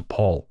sent it to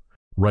Paul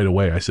right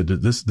away. I said,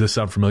 did this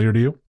sound familiar to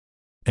you?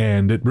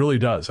 And it really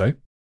does, eh?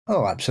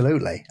 Oh,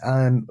 absolutely.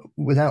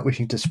 Without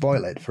wishing to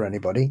spoil it for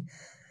anybody,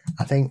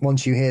 I think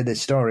once you hear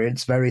this story,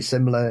 it's very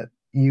similar.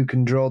 You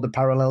can draw the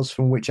parallels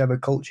from whichever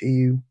culture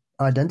you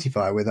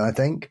identify with, I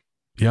think.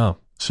 Yeah.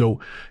 So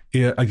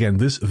again,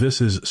 this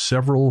is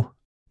several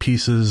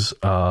pieces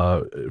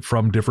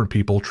from different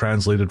people,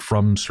 translated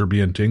from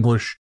Serbian to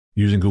English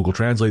using Google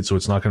Translate. So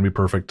it's not going to be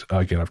perfect.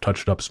 Again, I've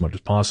touched it up as much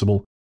as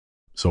possible.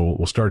 So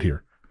we'll start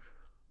here.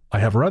 I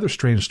have a rather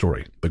strange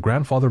story. The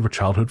grandfather of a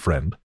childhood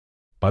friend,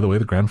 by the way,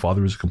 the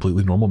grandfather is a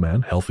completely normal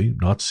man, healthy,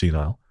 not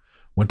senile,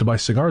 went to buy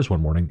cigars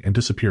one morning and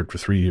disappeared for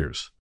 3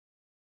 years.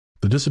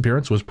 The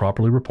disappearance was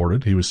properly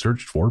reported. He was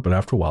searched for, but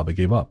after a while they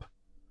gave up.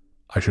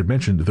 I should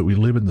mention that we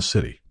live in the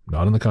city,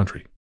 not in the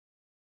country.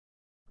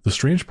 The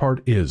strange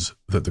part is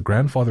that the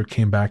grandfather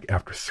came back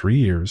after 3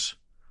 years,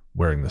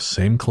 wearing the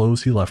same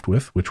clothes he left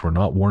with, which were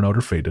not worn out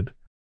or faded,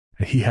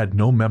 and he had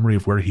no memory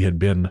of where he had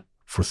been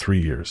for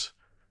 3 years.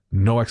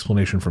 No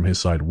explanation from his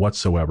side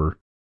whatsoever.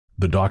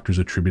 The doctors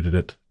attributed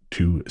it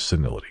to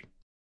senility.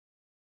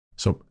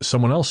 So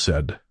someone else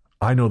said,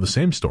 I know the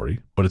same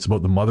story, but it's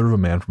about the mother of a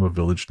man from a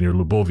village near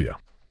Ljubovija.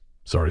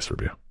 Sorry,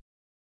 Serbia.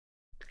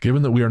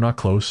 Given that we are not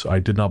close, I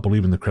did not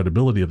believe in the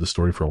credibility of the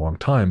story for a long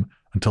time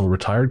until a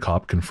retired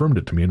cop confirmed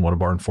it to me in one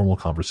of our informal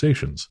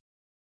conversations.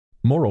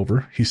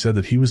 Moreover, he said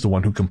that he was the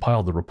one who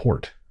compiled the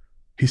report.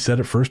 He said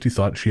at first he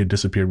thought she had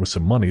disappeared with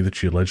some money that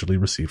she allegedly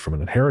received from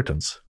an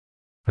inheritance,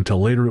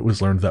 until later it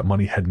was learned that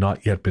money had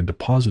not yet been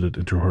deposited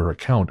into her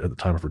account at the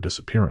time of her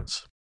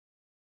disappearance.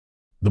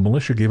 The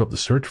militia gave up the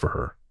search for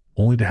her,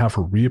 only to have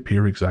her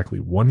reappear exactly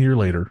 1 year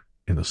later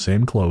in the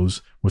same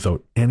clothes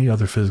without any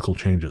other physical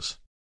changes.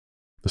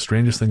 The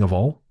strangest thing of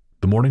all,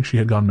 the morning she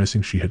had gone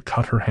missing, she had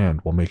cut her hand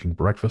while making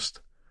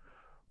breakfast.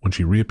 When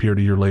she reappeared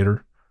a year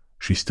later,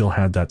 she still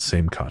had that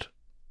same cut.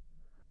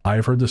 I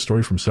have heard this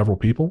story from several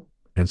people,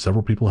 and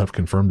several people have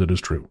confirmed it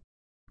is true.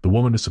 The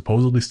woman is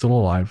supposedly still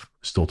alive,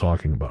 still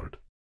talking about it.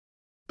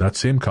 That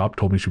same cop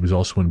told me she was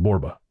also in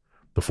Borba,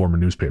 the former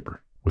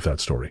newspaper, with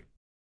that story.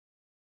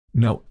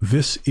 Now,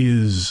 this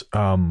is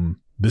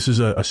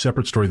a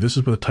separate story. This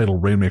is where the title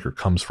Rainmaker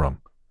comes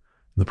from.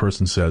 The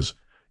person says,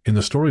 in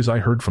the stories I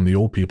heard from the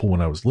old people when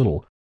I was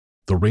little,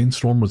 the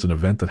rainstorm was an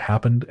event that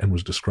happened and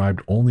was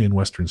described only in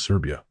Western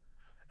Serbia,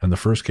 and the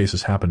first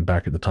cases happened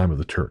back at the time of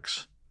the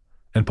Turks.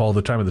 And Paul,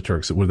 the time of the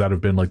Turks, would that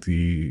have been like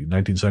the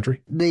 19th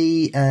century?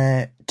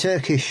 The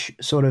Turkish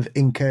sort of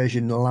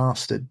incursion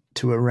lasted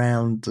to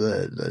around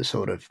the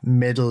sort of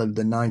middle of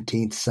the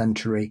 19th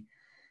century,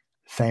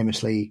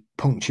 famously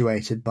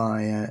punctuated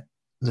by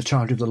the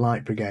charge of the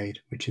Light Brigade,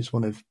 which is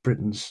one of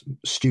Britain's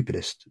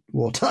stupidest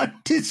wartime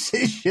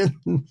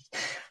decisions.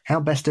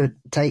 How best to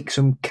take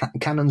some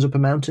cannons up a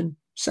mountain?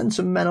 Send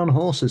some men on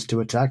horses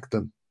to attack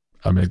them.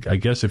 I mean, I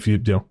guess if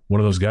one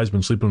of those guys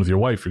been sleeping with your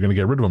wife, you're going to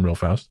get rid of them real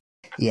fast.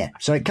 Yeah,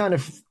 so it kind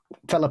of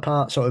fell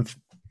apart sort of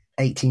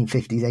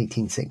 1850s,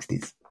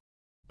 1860s.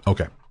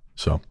 Okay.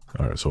 So,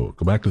 all right. So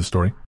go back to the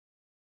story.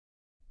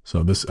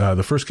 So this,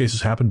 the first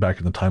cases happened back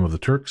in the time of the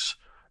Turks.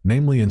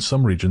 Namely, in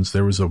some regions,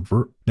 there was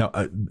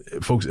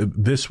folks,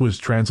 this was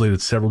translated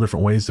several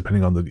different ways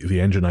depending on the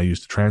engine I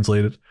used to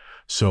translate it.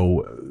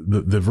 So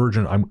the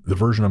version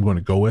I'm going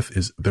to go with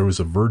is there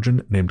was a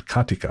virgin named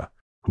Katika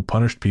who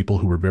punished people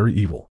who were very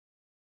evil.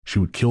 She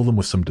would kill them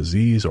with some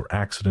disease or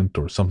accident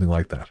or something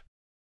like that.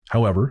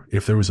 However,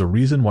 if there was a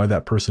reason why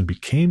that person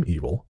became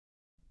evil,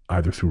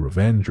 either through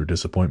revenge or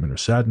disappointment or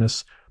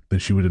sadness, then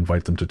she would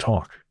invite them to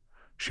talk.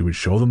 She would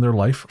show them their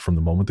life from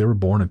the moment they were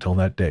born until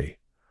that day.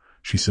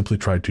 She simply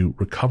tried to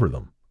recover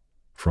them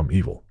from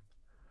evil.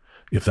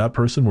 If that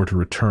person were to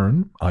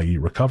return, i.e.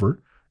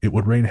 recover, it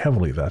would rain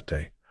heavily that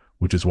day,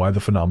 which is why the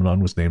phenomenon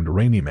was named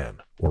Rainy Man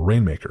or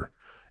Rainmaker.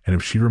 And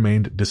if she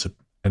remained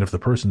and if the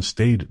person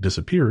stayed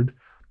disappeared,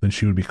 then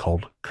she would be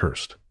called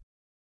cursed.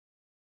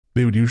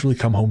 They would usually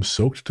come home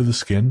soaked to the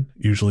skin,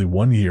 usually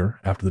 1 year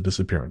after the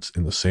disappearance,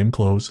 in the same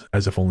clothes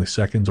as if only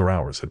seconds or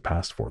hours had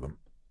passed for them.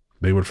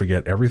 They would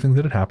forget everything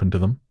that had happened to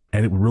them,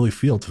 and it would really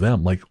feel to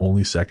them like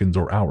only seconds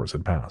or hours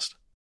had passed.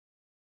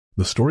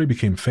 The story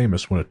became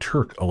famous when a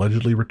Turk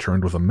allegedly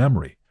returned with a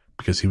memory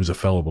because he was a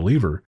fellow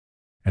believer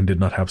and did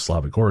not have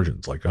Slavic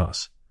origins like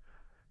us.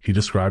 He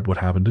described what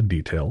happened in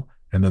detail,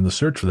 and then the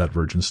search for that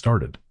virgin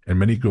started, and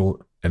many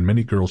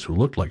girls who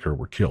looked like her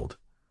were killed.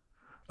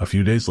 A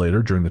few days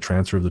later, during the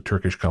transfer of the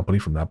Turkish company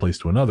from that place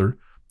to another,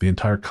 the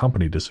entire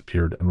company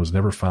disappeared and was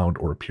never found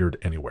or appeared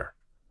anywhere.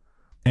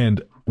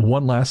 And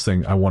one last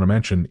thing I want to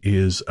mention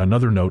is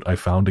another note I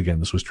found. Again,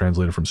 this was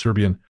translated from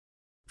Serbian.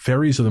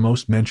 Fairies are the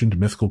most mentioned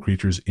mythical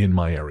creatures in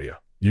my area.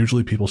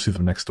 Usually people see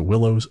them next to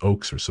willows,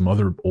 oaks, or some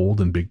other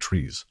old and big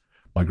trees.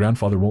 My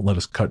grandfather won't let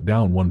us cut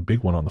down one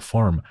big one on the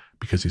farm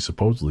because he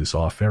supposedly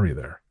saw a fairy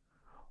there.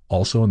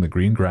 Also, in the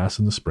green grass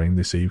in the spring,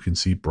 they say you can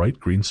see bright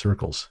green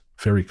circles,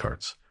 fairy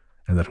carts,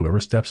 and that whoever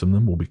steps in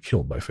them will be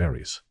killed by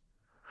fairies.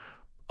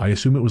 I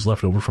assume it was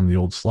left over from the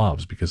old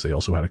Slavs because they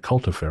also had a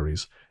cult of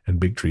fairies and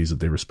big trees that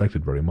they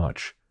respected very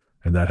much,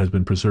 and that has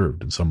been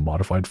preserved in some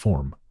modified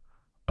form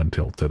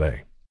until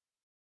today.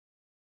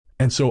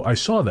 And so I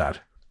saw that,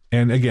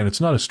 and again,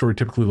 it's not a story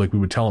typically like we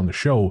would tell on the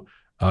show,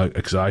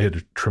 because I had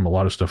to trim a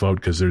lot of stuff out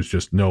because there's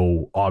just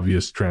no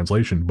obvious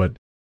translation. But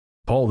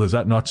Paul, does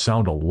that not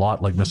sound a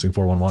lot like Missing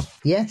 411?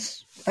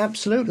 Yes,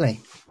 absolutely.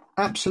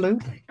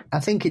 Absolutely. I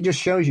think it just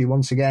shows you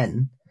once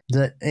again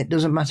that it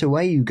doesn't matter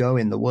where you go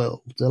in the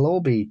world. There'll all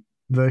be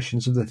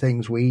versions of the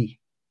things we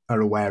are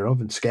aware of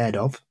and scared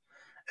of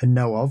and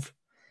know of.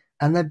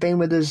 And they've been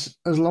with us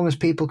as long as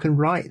people can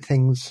write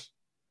things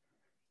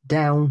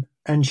down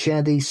and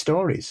share these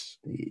stories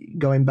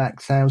going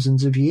back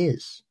thousands of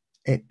years.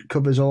 It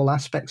covers all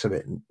aspects of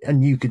it.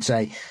 And you could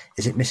say,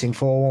 is it Missing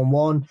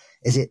 411?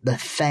 Is it the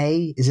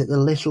Fae? Is it the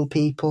little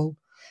people?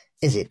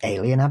 Is it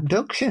alien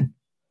abduction?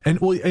 And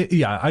well,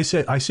 yeah, I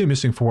say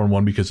Missing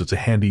 411 because it's a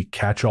handy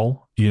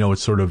catch-all. You know, it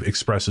sort of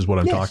expresses what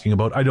I'm talking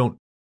about.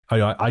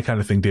 I kind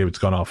of think David's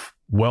gone off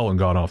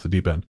the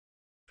deep end.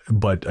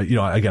 But, you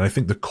know, again, I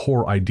think the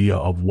core idea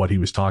of what he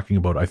was talking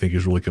about, I think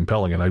is really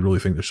compelling. And I really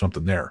think there's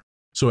something there.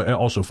 So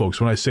also,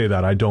 folks, when I say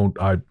that,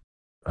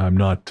 I'm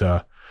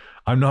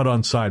not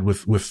on side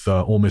with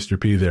old Mr.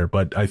 P there,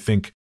 but I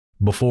think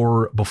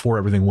before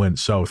everything went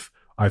south,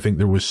 I think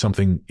there was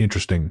something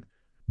interesting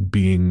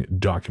being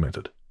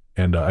documented.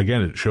 And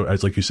again, it shows,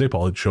 as like you say,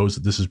 Paul, it shows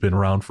that this has been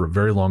around for a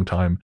very long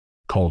time,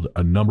 called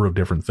a number of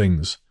different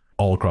things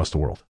all across the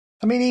world.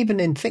 I mean, even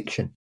in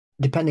fiction,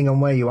 depending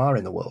on where you are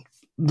in the world,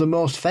 the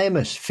most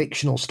famous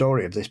fictional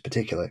story of this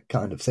particular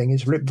kind of thing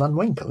is Rip Van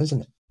Winkle,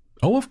 isn't it?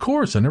 Oh, of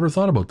course. I never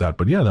thought about that,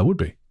 but yeah, that would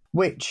be.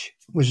 Which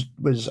was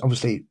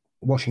obviously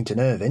Washington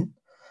Irving.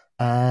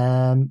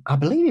 I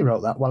believe he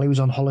wrote that while he was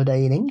on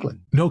holiday in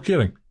England. No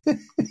kidding.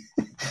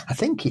 I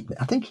think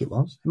it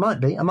was. It might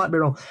be. I might be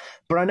wrong.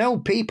 But I know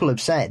people have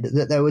said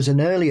that there was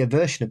an earlier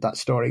version of that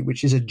story,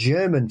 which is a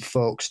German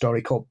folk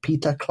story called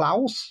Peter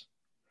Klaus,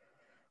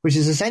 which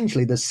is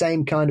essentially the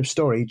same kind of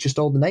story, just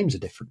all the names are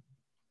different.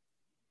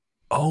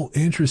 Oh,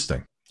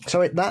 interesting.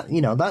 So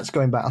that's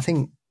going back. I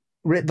think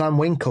Rip Van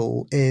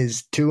Winkle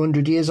is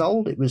 200 years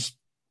old. It was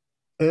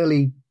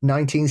early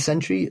 19th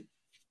century.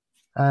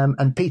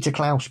 And Peter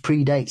Klaus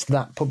predates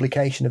that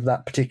publication of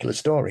that particular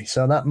story.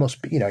 So that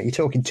must be, you're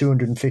talking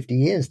 250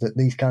 years that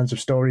these kinds of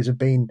stories have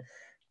been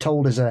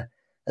told as a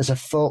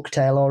folk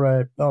tale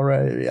or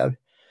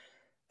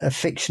a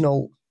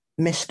fictional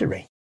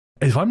mystery.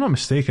 If I'm not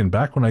mistaken,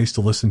 back when I used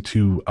to listen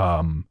to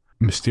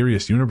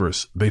Mysterious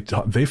Universe,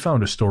 they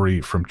found a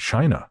story from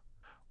China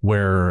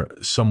where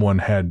someone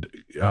had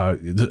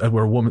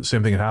where a woman,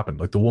 same thing had happened.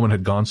 Like the woman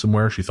had gone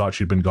somewhere. She thought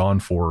she'd been gone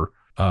for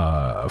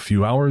a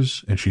few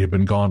hours, and she had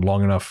been gone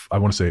long enough, I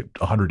want to say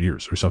 100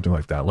 years or something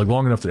like that, like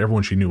long enough that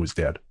everyone she knew was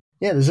dead.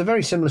 Yeah, there's a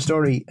very similar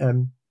story,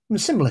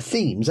 similar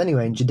themes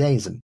anyway in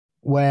Judaism,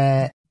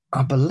 where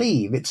I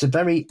believe it's a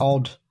very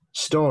odd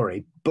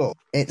story, but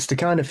it's the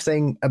kind of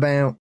thing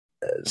about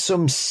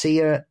some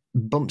seer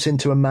bumps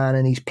into a man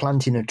and he's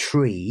planting a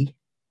tree,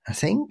 I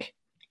think,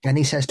 And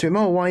he says to him,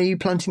 oh, why are you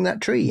planting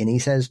that tree? And he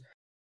says,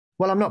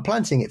 well, I'm not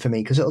planting it for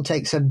me because it'll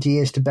take 70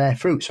 years to bear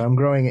fruit, so I'm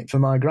growing it for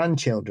my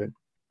grandchildren.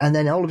 And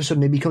then all of a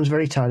sudden he becomes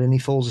very tired and he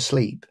falls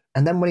asleep.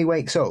 And then when he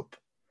wakes up,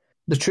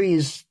 the tree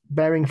is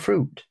bearing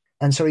fruit.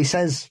 And so he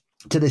says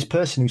to this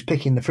person who's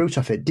picking the fruit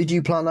off it, did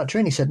you plant that tree?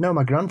 And he said, no,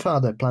 my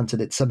grandfather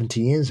planted it 70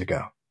 years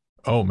ago.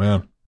 Oh,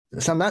 man.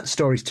 So that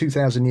story's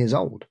 2,000 years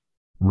old.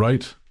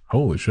 Right.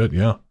 Holy shit,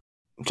 yeah.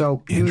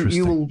 So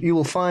you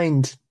will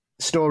find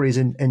stories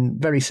in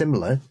very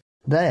similar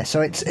there.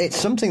 So it's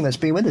something that's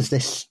been with us,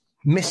 this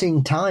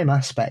missing time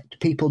aspect,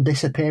 people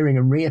disappearing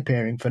and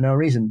reappearing for no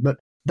reason. But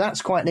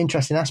that's quite an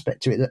interesting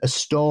aspect to it, that a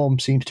storm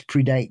seems to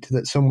predate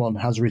that someone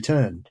has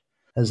returned,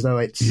 as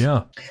though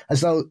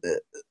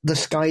the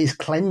sky is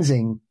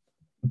cleansing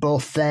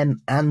both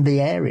them and the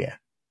area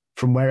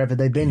from wherever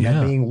they've been.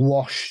 They're being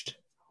washed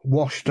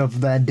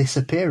of their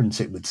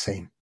disappearance, it would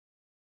seem.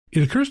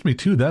 It occurs to me,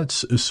 too,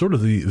 that's sort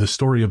of the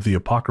story of the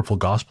apocryphal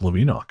Gospel of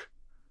Enoch.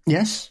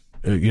 Yes.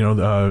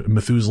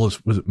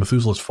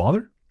 Methuselah's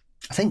father?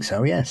 I think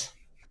so, yes.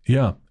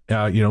 Yeah.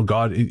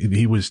 God,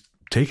 he was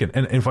taken.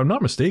 And if I'm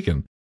not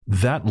mistaken,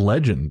 that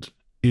legend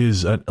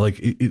is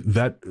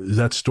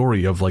that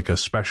story of like a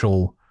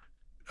special,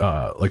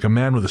 like a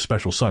man with a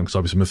special son, because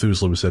obviously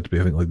Methuselah was said to be,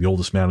 I think, like the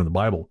oldest man in the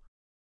Bible.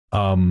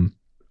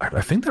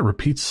 I think that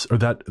repeats, or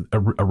that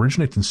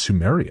originates in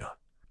Sumeria.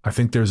 I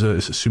think there's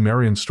a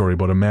Sumerian story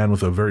about a man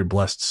with a very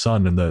blessed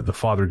son, and the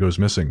father goes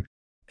missing.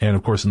 And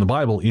of course, in the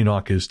Bible,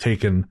 Enoch is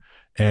taken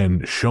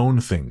and shown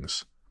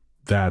things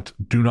that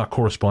do not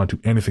correspond to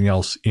anything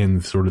else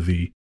in sort of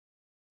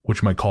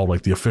what you might call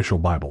like the official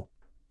Bible.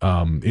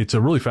 It's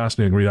a really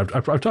fascinating read.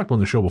 I've talked about on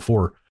the show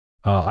before.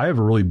 I have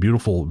a really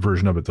beautiful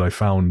version of it that I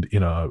found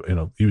in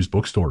a used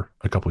bookstore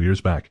a couple of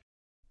years back.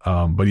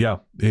 But yeah,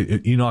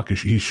 Enoch,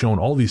 he's shown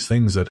all these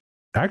things that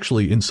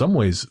actually, in some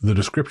ways, the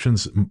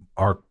descriptions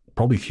are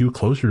probably hew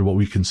closer to what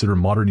we consider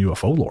modern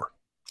UFO lore.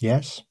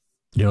 Yes.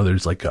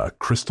 There's like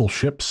crystal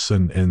ships,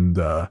 and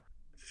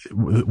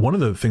one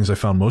of the things I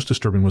found most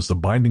disturbing was the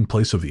binding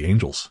place of the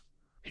angels.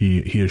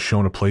 He has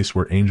shown a place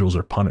where angels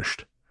are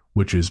punished,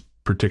 which is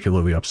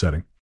particularly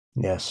upsetting.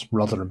 Yes,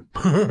 Rotherham.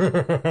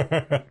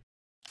 The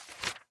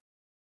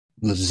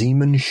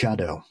Zeeman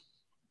Shadow.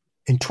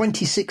 In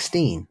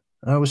 2016,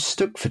 I was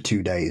stuck for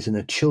 2 days in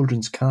a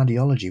children's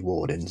cardiology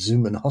ward in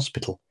Zeeman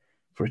Hospital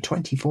for a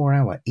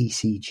 24-hour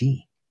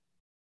ECG.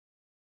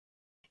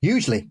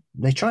 Usually,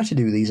 they try to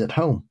do these at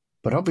home,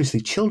 but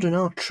obviously children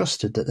aren't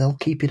trusted that they'll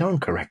keep it on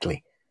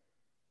correctly.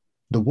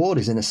 The ward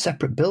is in a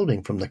separate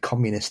building from the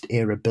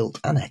communist-era built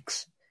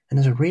annex, and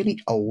is a really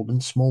old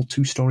and small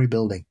 2-story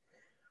building,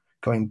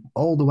 going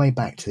all the way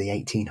back to the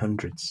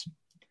 1800s.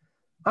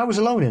 I was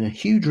alone in a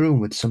huge room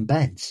with some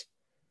beds.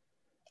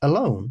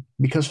 Alone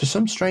because for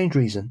some strange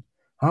reason,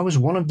 I was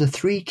one of the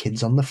 3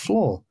 kids on the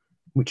floor,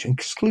 which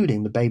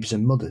excluding the babes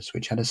and mothers,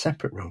 which had a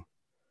separate room.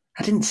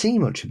 I didn't see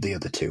much of the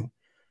other 2.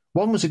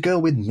 One was a girl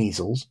with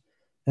measles,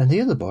 and the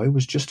other boy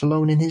was just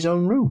alone in his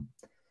own room.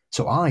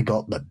 So I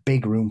got the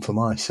big room for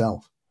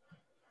myself.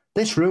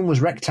 This room was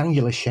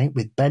rectangular shaped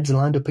with beds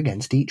lined up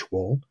against each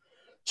wall,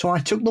 so I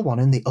took the one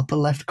in the upper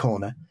left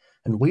corner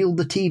and wheeled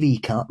the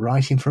TV cart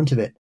right in front of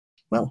it.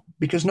 Well,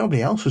 because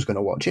nobody else was going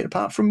to watch it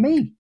apart from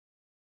me.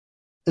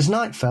 As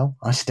night fell,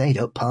 I stayed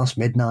up past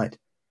midnight.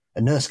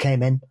 A nurse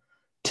came in,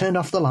 turned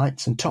off the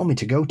lights and told me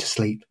to go to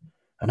sleep,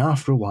 and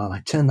after a while I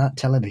turned that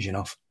television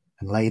off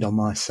and laid on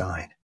my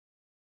side.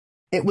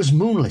 It was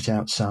moonlit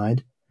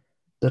outside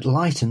that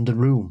lightened the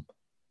room.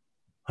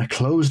 I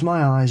closed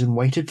my eyes and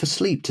waited for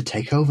sleep to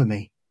take over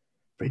me,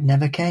 but it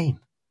never came.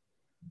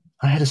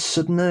 I had a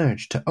sudden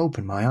urge to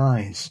open my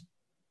eyes.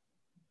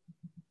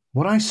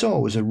 What I saw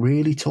was a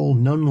really tall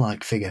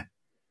nun-like figure,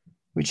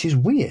 which is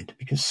weird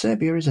because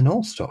Serbia is an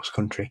Orthodox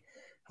country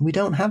and we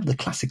don't have the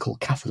classical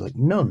Catholic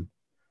nun.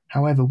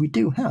 However, we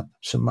do have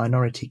some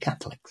minority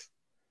Catholics.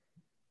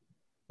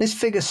 This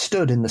figure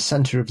stood in the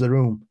centre of the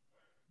room.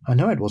 I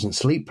know it wasn't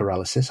sleep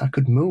paralysis. I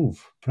could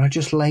move, but I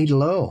just laid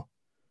low.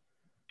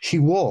 She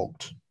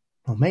walked,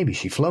 or maybe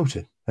she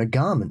floated. Her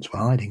garments were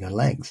hiding her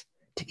legs,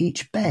 to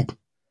each bed.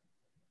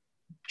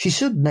 She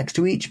stood next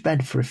to each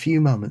bed for a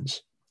few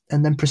moments,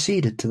 and then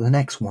proceeded to the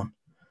next one,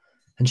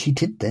 and she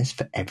did this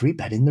for every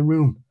bed in the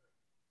room,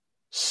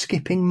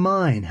 skipping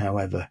mine,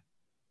 however.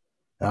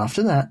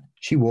 After that,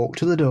 she walked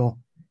to the door,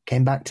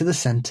 came back to the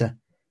centre,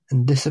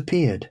 and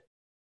disappeared.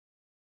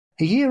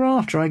 A year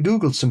after, I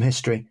googled some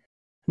history,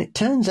 and it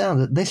turns out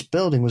that this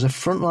building was a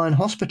frontline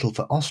hospital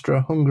for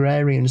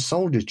Austro-Hungarian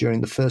soldiers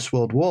during the First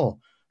World War,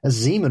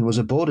 as Zeeman was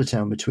a border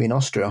town between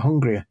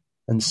Austria-Hungary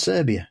and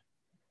Serbia.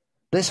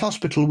 This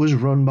hospital was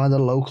run by the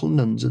local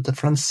nuns of the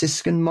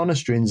Franciscan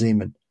monastery in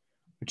Zeeman,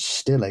 which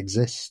still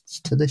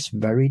exists to this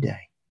very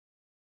day.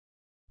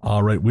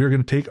 All right, we're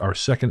going to take our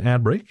second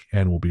ad break,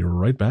 and we'll be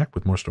right back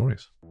with more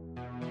stories.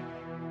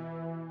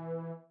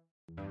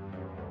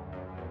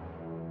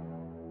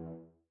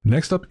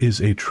 Next up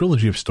is a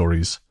trilogy of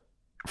stories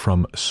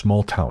from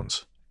small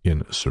towns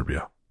in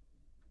Serbia,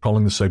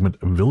 calling the segment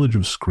Village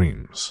of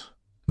Screams.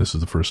 This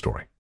is the first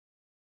story.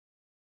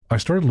 I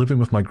started living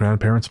with my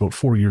grandparents about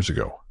 4 years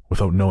ago,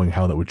 without knowing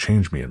how that would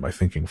change me and my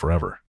thinking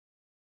forever.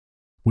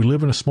 We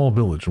live in a small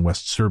village in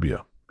West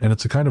Serbia, and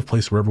it's the kind of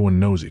place where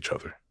everyone knows each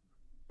other.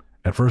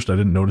 At first, I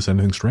didn't notice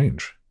anything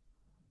strange.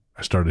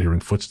 I started hearing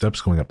footsteps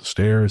going up the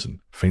stairs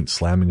and faint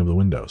slamming of the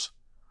windows.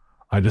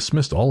 I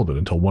dismissed all of it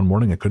until one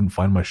morning I couldn't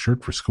find my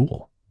shirt for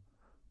school.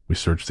 We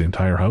searched the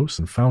entire house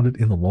and found it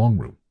in the long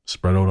room,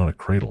 spread out on a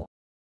cradle.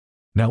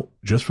 Now,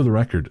 just for the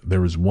record,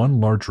 there is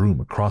one large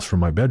room across from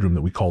my bedroom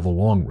that we call the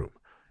long room,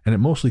 and it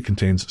mostly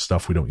contains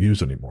stuff we don't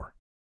use anymore.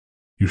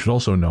 You should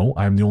also know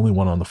I am the only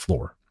one on the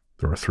floor.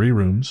 There are 3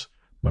 rooms,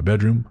 my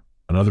bedroom,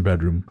 another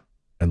bedroom,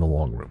 and the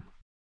long room.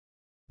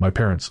 My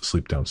parents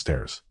sleep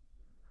downstairs.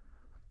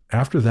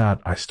 After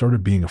that, I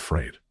started being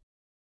afraid.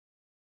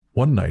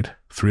 One night,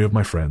 3 of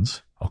my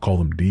friends, I'll call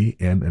them D,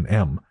 N, and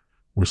M,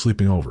 were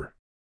sleeping over.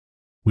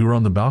 We were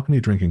on the balcony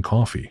drinking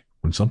coffee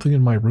when something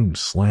in my room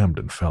slammed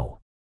and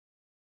fell.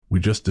 We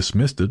just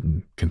dismissed it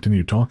and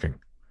continued talking.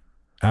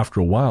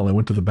 After a while, I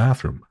went to the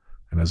bathroom,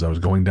 and as I was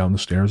going down the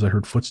stairs, I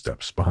heard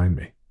footsteps behind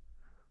me.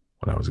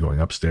 When I was going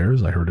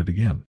upstairs, I heard it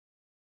again.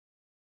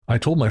 I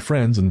told my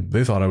friends, and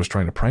they thought I was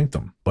trying to prank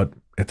them, but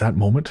at that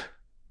moment,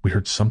 we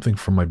heard something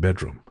from my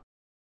bedroom.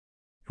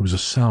 It was a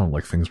sound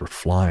like things were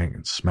flying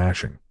and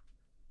smashing.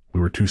 We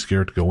were too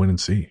scared to go in and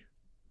see.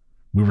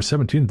 We were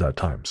 17 at that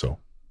time, so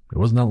it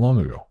wasn't that long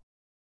ago.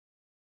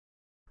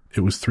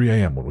 It was 3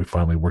 a.m. when we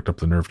finally worked up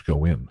the nerve to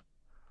go in.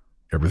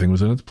 Everything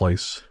was in its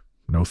place.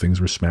 No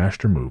things were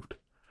smashed or moved.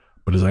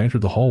 But as I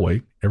entered the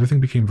hallway, everything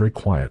became very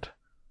quiet,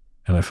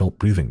 and I felt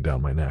breathing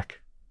down my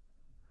neck.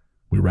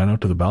 We ran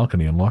out to the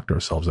balcony and locked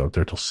ourselves out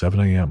there till 7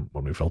 a.m.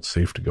 when we felt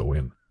safe to go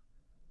in.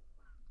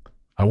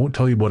 I won't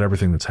tell you about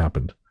everything that's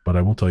happened, but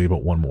I will tell you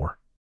about one more.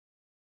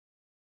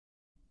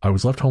 I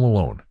was left home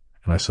alone,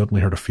 and I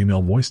suddenly heard a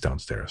female voice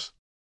downstairs.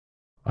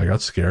 I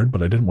got scared,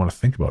 but I didn't want to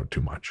think about it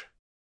too much.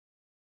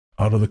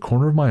 Out of the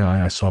corner of my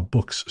eye, I saw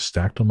books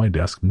stacked on my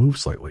desk move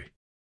slightly.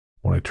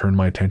 When I turned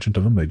my attention to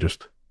them, they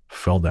just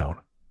fell down.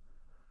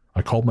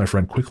 I called my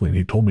friend quickly, and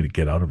he told me to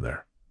get out of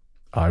there.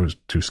 I was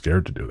too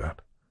scared to do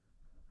that.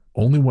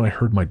 Only when I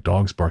heard my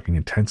dogs barking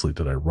intensely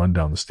did I run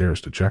down the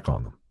stairs to check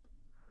on them.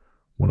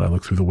 When I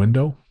looked through the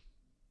window,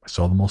 I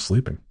saw them all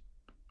sleeping,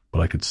 but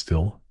I could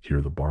still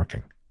hear the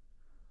barking.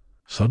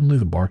 Suddenly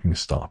the barking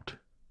stopped,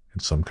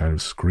 and some kind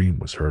of scream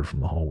was heard from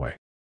the hallway.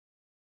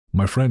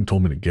 My friend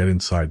told me to get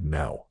inside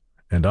now,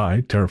 and I,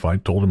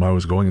 terrified, told him I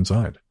was going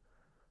inside.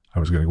 I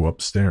was going to go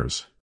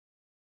upstairs.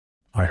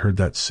 I heard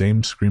that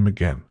same scream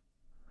again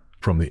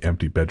from the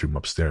empty bedroom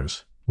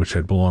upstairs, which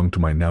had belonged to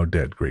my now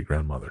dead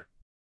great-grandmother.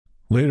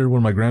 Later,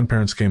 when my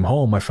grandparents came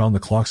home, I found the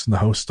clocks in the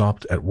house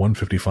stopped at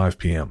 1:55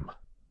 p.m.,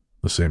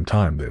 the same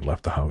time they had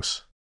left the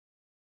house.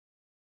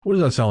 What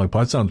does that sound like,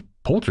 Pat? It sounds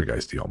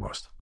poltergeisty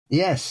almost.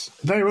 Yes,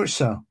 very much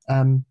so.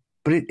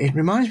 But it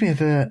reminds me of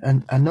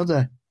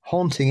another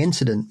haunting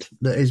incident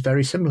that is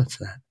very similar to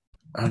that.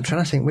 I'm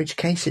trying to think which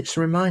case it's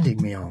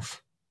reminding me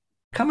of.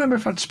 I can't remember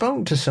if I'd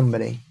spoken to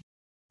somebody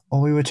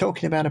or we were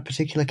talking about a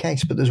particular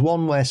case, but there's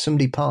one where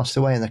somebody passed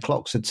away and the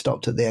clocks had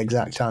stopped at the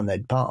exact time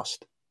they'd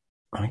passed.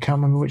 I can't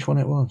remember which one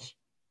it was.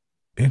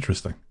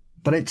 Interesting.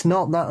 But it's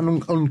not that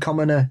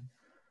uncommon a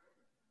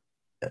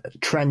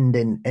trend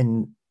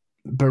in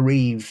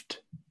bereaved.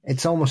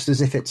 It's almost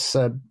as if it's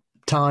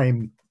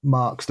time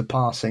marks the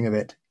passing of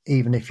it,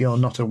 even if you're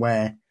not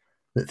aware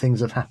that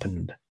things have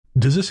happened.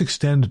 Does this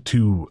extend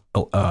to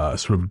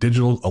sort of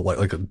digital,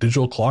 like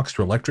digital clocks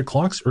to electric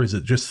clocks, or is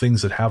it just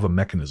things that have a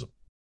mechanism?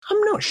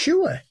 I'm not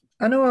sure.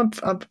 I know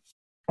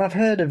I've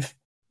heard of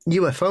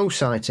UFO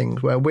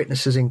sightings where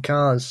witnesses in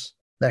cars,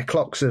 their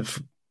clocks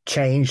have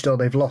changed or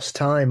they've lost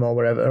time or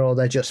whatever, or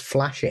they're just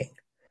flashing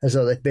as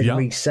though they've been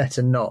reset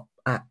and not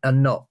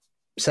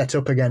set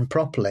up again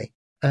properly.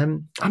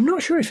 I'm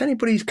not sure if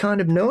anybody's kind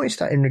of noticed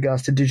that in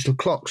regards to digital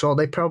clocks,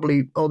 or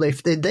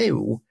if they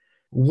do,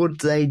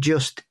 would they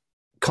just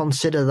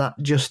consider that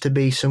just to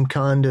be some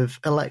kind of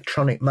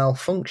electronic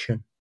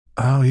malfunction?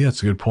 Oh, yeah,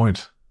 it's a good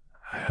point.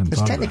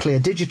 Because technically a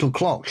digital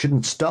clock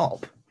shouldn't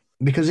stop,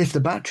 because if the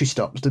battery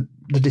stops, the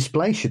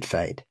display should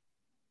fade.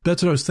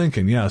 That's what I was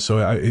thinking, yeah. So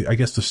I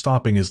guess the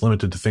stopping is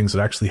limited to things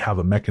that actually have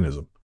a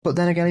mechanism. But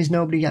then again, is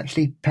nobody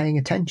actually paying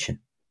attention?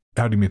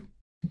 How do you mean?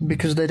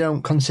 Because they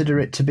don't consider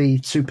it to be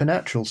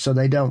supernatural, so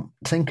they don't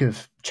think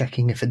of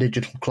checking if a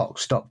digital clock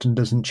stopped and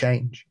doesn't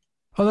change.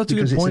 Oh, that's a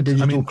good point. Because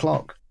it's a digital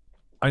clock.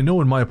 I know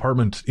in my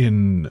apartment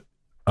in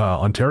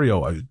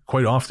Ontario,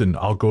 quite often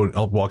I'll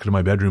walk into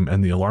my bedroom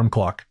and the alarm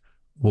clock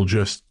will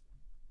just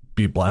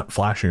be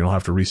flashing and I'll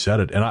have to reset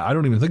it. And I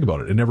don't even think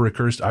about it. It never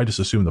occurs I just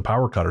assume the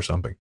power cut or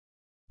something.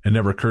 It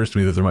never occurs to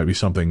me that there might be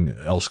something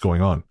else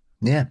going on.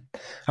 Yeah.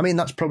 I mean,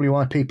 that's probably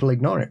why people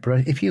ignore it.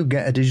 But if you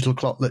get a digital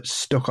clock that's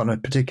stuck on a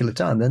particular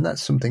time, then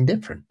that's something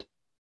different.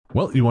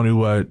 Well, you want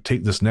to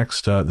take this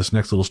next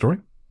little story?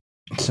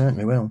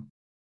 Certainly will.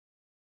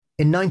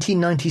 In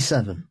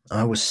 1997,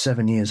 I was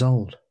 7 years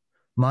old.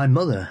 My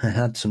mother had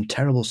had some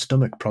terrible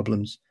stomach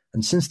problems,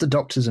 and since the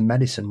doctors and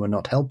medicine were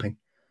not helping,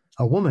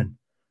 a woman,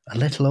 a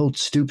little old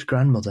stooped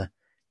grandmother,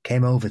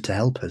 came over to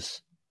help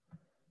us.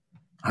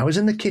 I was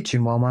in the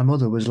kitchen while my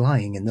mother was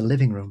lying in the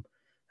living room,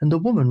 and the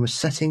woman was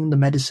setting the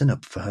medicine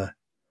up for her.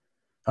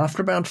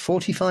 After about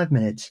 45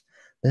 minutes,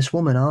 this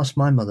woman asked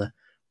my mother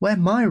where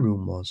my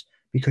room was,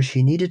 because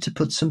she needed to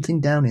put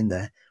something down in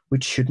there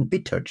which shouldn't be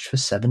touched for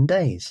 7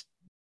 days.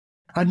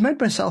 I'd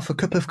made myself a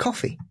cup of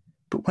coffee,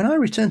 but when I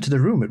returned to the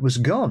room it was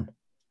gone.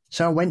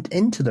 So I went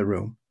into the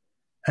room,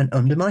 and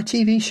under my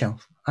TV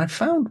shelf I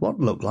found what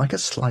looked like a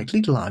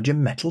slightly larger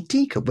metal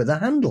teacup with a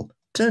handle,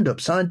 turned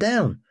upside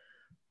down,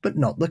 but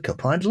not the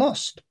cup I'd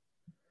lost.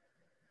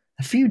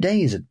 A few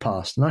days had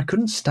passed and I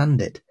couldn't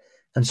stand it,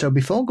 and so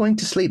before going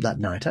to sleep that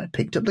night I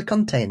picked up the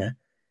container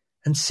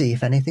and see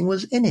if anything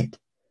was in it,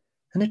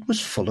 and it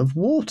was full of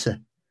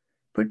water,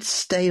 but it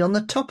stayed on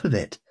the top of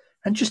it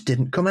and just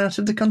didn't come out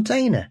of the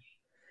container.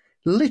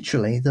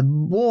 Literally, the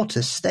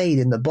water stayed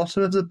in the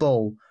bottom of the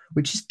bowl,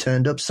 which is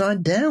turned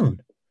upside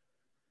down.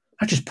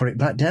 I just put it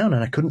back down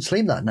and I couldn't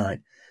sleep that night,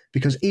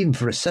 because even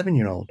for a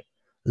 7-year-old,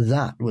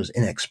 that was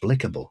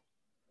inexplicable.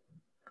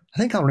 I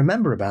think I'll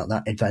remember about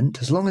that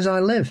event as long as I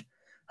live,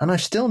 and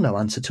I've still no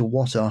answer to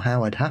what or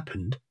how it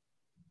happened.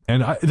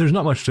 And there's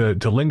not much to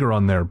linger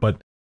on there, but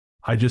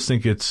I just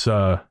think it's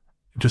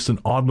just an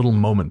odd little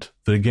moment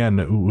that, again,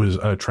 it was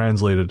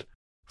translated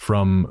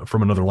from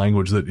another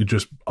language that it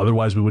just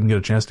otherwise we wouldn't get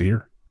a chance to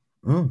hear.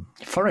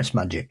 Forest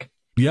magic.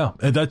 Yeah,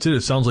 and that's it.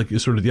 It sounds like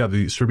it's sort of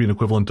the Serbian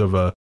equivalent of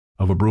a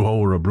brujo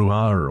or a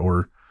bruja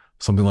or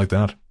something like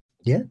that.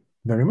 Yeah,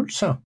 very much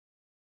so.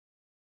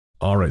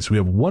 All right, so we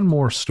have one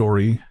more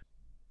story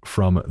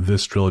from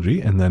this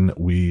trilogy, and then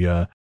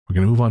we're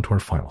going to move on to our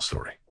final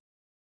story.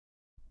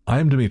 I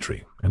am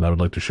Dimitri, and I would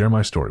like to share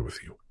my story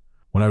with you.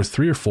 When I was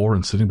 3 or 4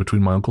 and sitting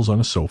between my uncles on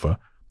a sofa,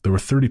 there were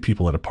 30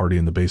 people at a party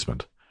in the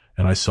basement,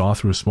 and I saw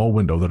through a small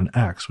window that an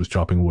axe was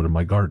chopping wood in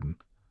my garden.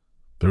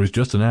 There was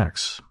just an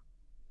axe.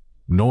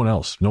 No one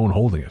else, no one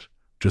holding it.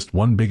 Just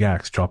one big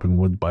axe chopping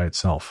wood by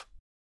itself.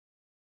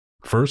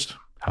 First,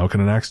 how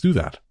can an axe do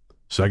that?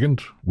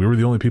 Second, we were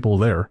the only people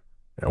there,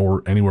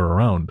 or anywhere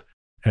around.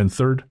 And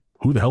third,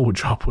 who the hell would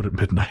chop wood at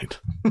midnight?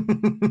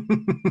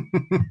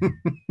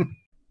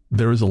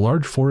 There is a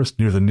large forest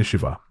near the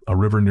Nishiva, a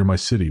river near my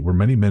city, where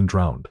many men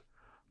drowned.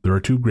 There are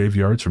 2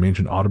 graveyards from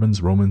ancient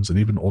Ottomans, Romans, and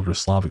even older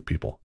Slavic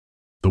people.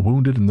 The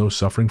wounded and those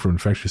suffering from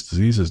infectious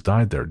diseases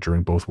died there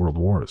during both world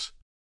wars.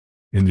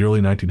 In the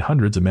early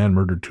 1900s, a man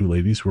murdered 2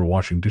 ladies who were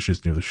washing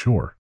dishes near the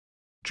shore.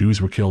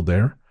 Jews were killed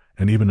there,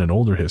 and even in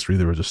older history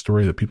there was a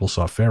story that people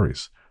saw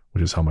fairies,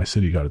 which is how my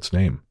city got its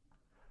name.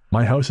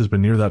 My house has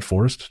been near that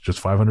forest, just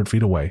 500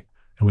 feet away,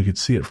 and we could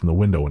see it from the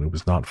window when it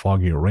was not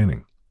foggy or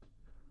raining.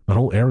 That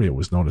whole area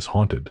was known as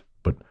haunted,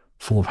 but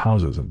full of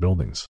houses and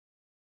buildings.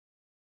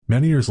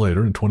 Many years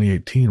later, in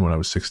 2018, when I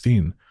was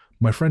 16,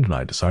 my friend and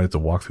I decided to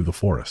walk through the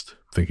forest,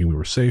 thinking we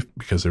were safe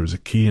because there was a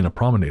quay and a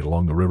promenade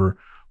along the river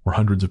where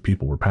hundreds of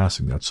people were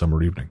passing that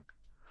summer evening.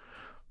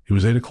 It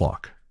was 8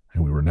 o'clock,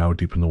 and we were now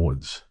deep in the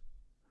woods.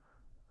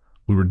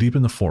 We were deep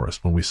in the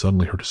forest when we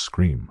suddenly heard a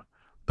scream,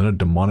 then a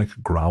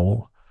demonic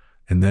growl,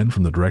 and then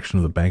from the direction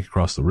of the bank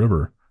across the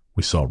river,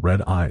 we saw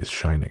red eyes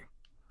shining.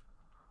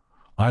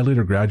 I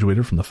later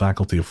graduated from the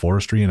Faculty of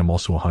Forestry and am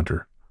also a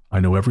hunter. I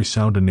know every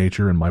sound in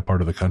nature in my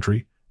part of the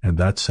country, and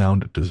that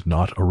sound does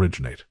not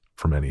originate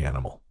from any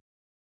animal.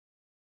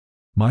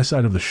 My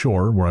side of the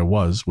shore, where I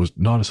was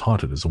not as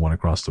haunted as the one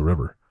across the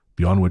river,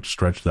 beyond which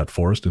stretched that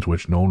forest into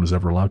which no one was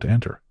ever allowed to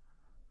enter.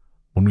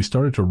 When we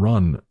started to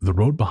run, the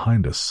road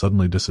behind us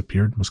suddenly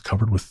disappeared and was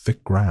covered with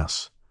thick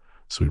grass,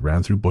 so we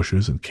ran through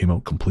bushes and came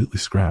out completely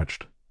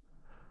scratched.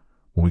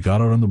 When we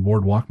got out on the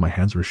boardwalk, my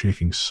hands were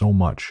shaking so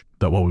much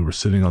that while we were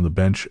sitting on the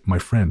bench, my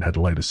friend had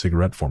to light a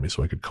cigarette for me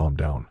so I could calm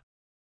down.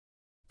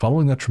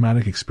 Following that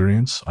traumatic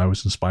experience, I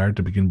was inspired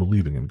to begin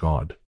believing in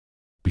God.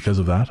 Because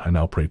of that, I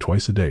now pray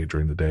twice a day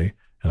during the day,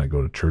 and I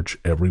go to church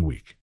every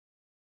week.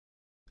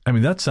 I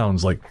mean, that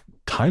sounds like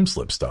time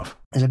slip stuff.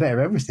 There's a bit of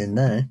everything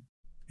there.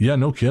 Yeah,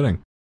 no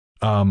kidding.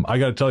 I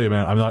got to tell you,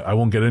 man, I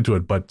won't get into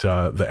it, but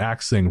the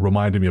axe thing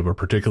reminded me of a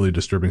particularly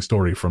disturbing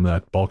story from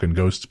that Balkan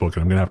Ghosts book,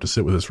 and I'm going to have to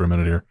sit with this for a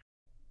minute here.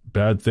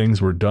 Bad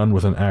things were done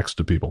with an axe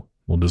to people.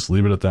 We'll just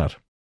leave it at that.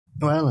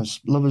 Well, as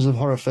lovers of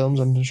horror films,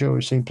 I'm sure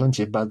we've seen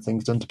plenty of bad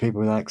things done to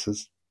people with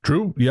axes.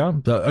 True, yeah.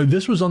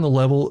 This was on the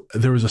level.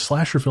 There was a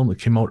slasher film that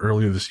came out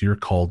earlier this year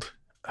called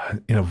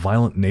In a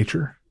Violent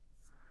Nature.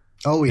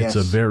 Oh, yes.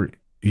 It's a very...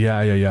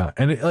 Yeah.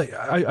 And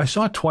I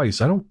saw it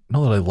twice. I don't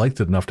know that I liked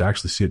it enough to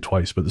actually see it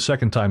twice, but the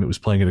second time it was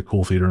playing at a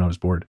cool theater and I was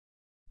bored.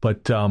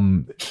 But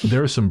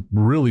there are some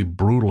really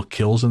brutal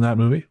kills in that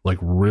movie, like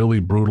really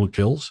brutal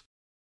kills.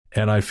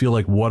 And I feel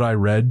like what I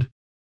read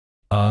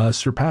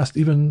surpassed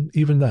even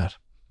that.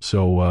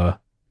 So,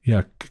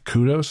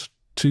 kudos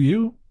to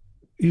you,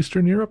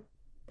 Eastern Europe.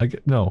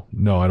 No,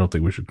 I don't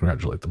think we should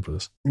congratulate them for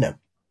this. No.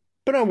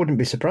 But I wouldn't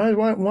be surprised.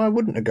 Why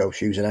wouldn't a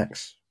ghost use an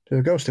axe?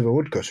 The ghost of a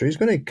woodcutter, he's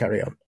going to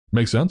carry on.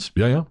 Makes sense.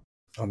 Yeah.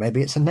 Or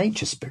maybe it's a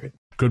nature spirit.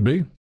 Could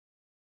be.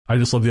 I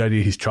just love the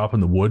idea he's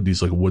chopping the wood.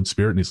 He's like a wood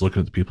spirit, and he's looking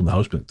at the people in the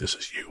house, being, this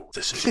is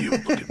you.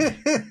 Look at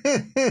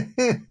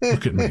me.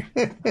 Look at me.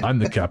 I'm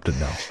the captain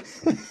now.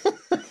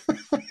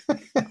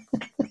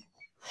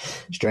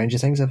 He's stranger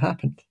things have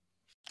happened.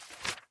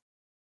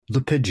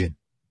 The Pigeon,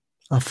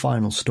 our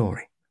final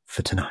story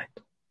for tonight.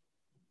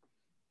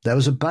 There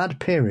was a bad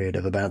period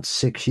of about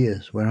 6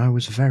 years where I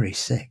was very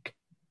sick.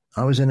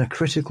 I was in a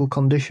critical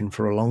condition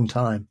for a long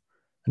time,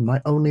 and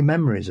my only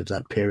memories of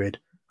that period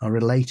are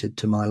related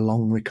to my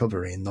long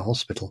recovery in the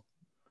hospital.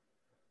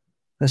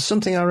 There's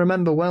something I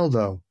remember well,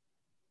 though.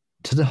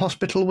 To the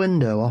hospital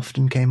window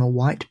often came a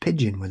white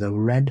pigeon with a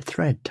red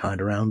thread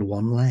tied around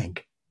one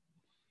leg.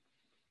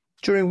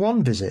 During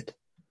one visit,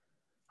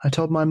 I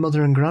told my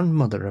mother and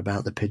grandmother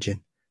about the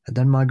pigeon, and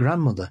then my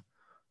grandmother,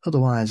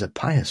 otherwise a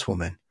pious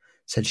woman,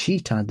 said she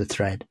tied the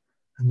thread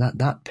and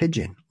that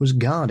pigeon was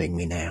guarding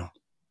me now.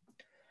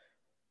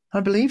 I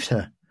believed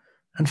her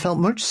and felt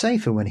much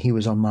safer when he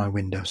was on my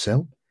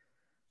windowsill.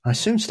 I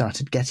soon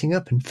started getting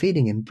up and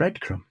feeding him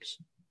breadcrumbs.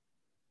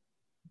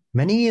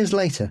 Many years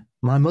later,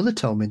 my mother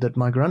told me that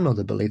my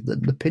grandmother believed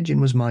that the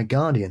pigeon was my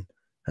guardian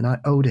and I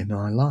owed him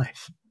my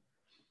life.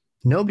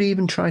 Nobody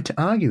even tried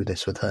to argue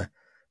this with her,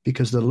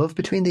 because the love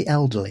between the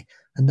elderly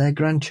and their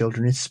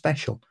grandchildren is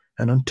special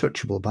and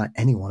untouchable by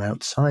anyone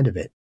outside of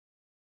it.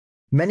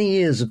 Many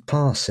years have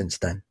passed since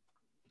then.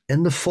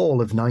 In the fall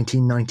of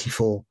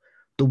 1994,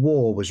 the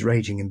war was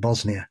raging in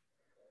Bosnia.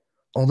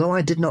 Although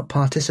I did not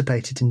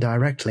participate in it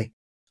indirectly,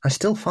 I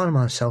still found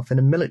myself in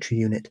a military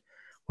unit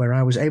where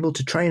I was able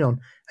to train on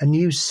and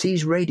use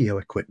seized radio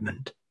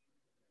equipment.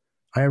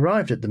 I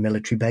arrived at the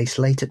military base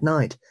late at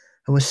night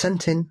and was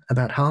sent in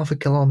about half a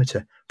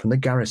kilometre from the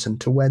garrison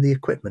to where the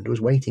equipment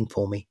was waiting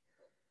for me.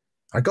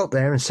 I got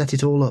there and set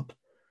it all up.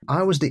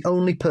 I was the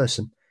only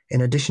person, in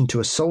addition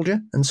to a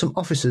soldier and some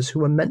officers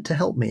who were meant to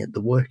help me at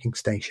the working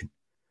station.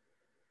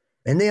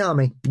 In the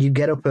army, you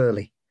get up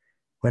early.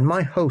 When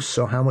my hosts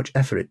saw how much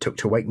effort it took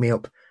to wake me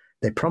up,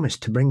 they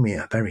promised to bring me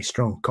a very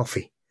strong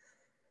coffee.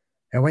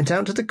 I went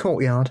out to the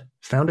courtyard,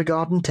 found a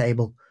garden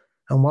table,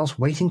 and whilst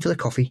waiting for the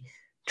coffee,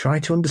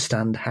 tried to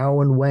understand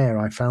how and where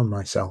I found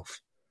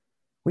myself.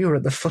 We were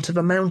at the foot of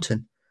a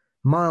mountain,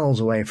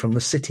 miles away from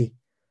the city.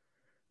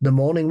 The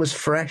morning was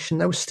fresh and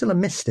there was still a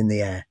mist in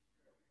the air.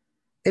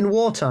 In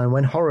wartime,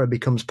 when horror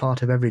becomes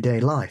part of everyday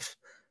life,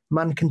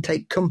 man can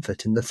take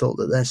comfort in the thought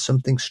that there's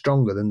something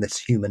stronger than this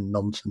human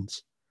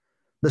nonsense.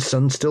 The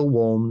sun still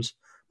warms,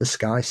 the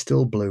sky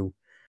still blue,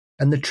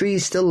 and the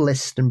trees still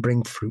list and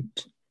bring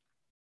fruit.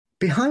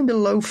 Behind a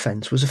low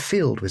fence was a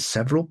field with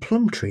several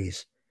plum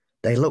trees.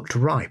 They looked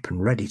ripe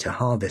and ready to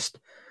harvest,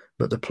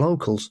 but the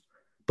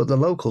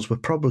locals were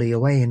probably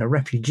away in a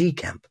refugee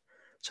camp,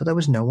 so there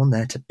was no one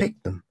there to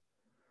pick them.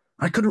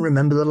 I couldn't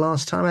remember the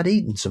last time I'd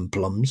eaten some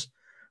plums,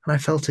 and I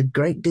felt a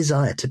great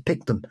desire to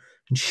pick them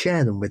and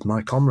share them with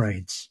my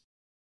comrades.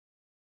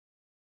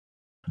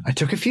 I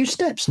took a few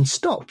steps and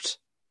stopped,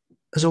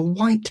 as a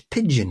white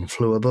pigeon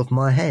flew above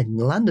my head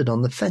and landed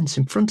on the fence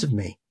in front of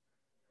me.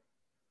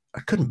 I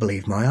couldn't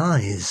believe my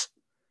eyes.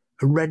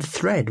 A red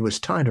thread was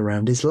tied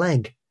around his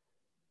leg.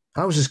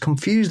 I was as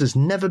confused as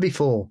never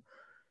before.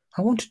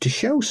 I wanted to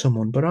show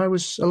someone, but I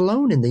was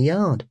alone in the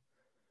yard.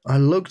 I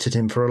looked at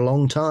him for a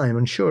long time,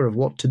 unsure of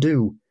what to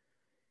do.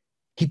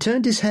 He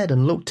turned his head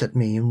and looked at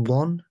me in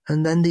one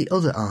and then the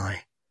other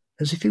eye,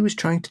 as if he was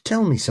trying to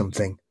tell me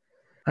something.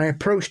 I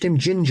approached him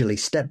gingerly,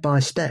 step by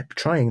step,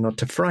 trying not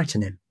to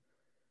frighten him.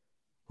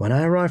 When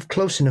I arrived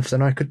close enough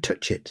that I could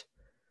touch it,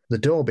 the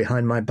door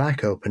behind my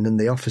back opened and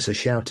the officer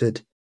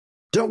shouted,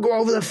 "Don't go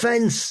over the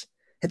fence!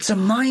 It's a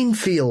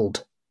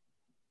minefield!"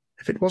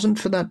 If it wasn't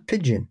for that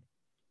pigeon,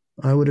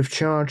 I would have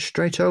charged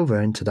straight over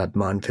into that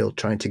minefield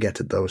trying to get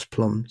at those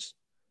plums.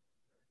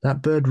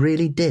 That bird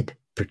really did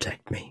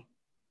protect me.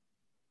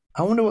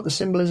 I wonder what the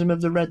symbolism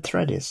of the red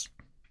thread is.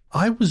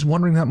 I was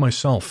wondering that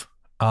myself.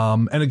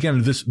 And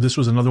again, this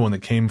was another one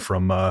that came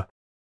from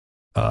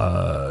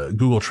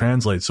Google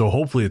Translate, so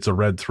hopefully it's a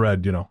red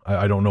thread. You know,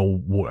 I don't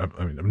know. I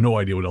have no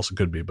idea what else it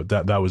could be, but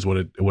that was what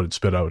it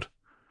spit out.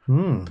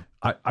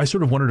 I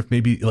sort of wondered if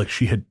maybe like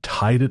she had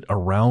tied it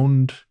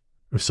around.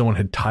 If someone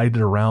had tied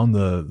it around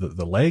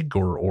the leg,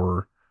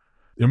 or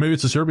you know, maybe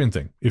it's a Serbian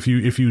thing. If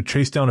you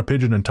chase down a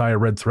pigeon and tie a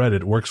red thread,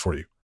 it works for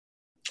you.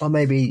 Or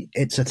maybe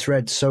it's a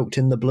thread soaked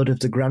in the blood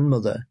of the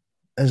grandmother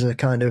as a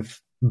kind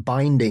of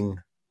binding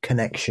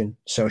connection,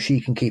 so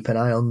she can keep an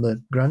eye on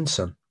the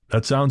grandson.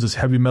 That sounds as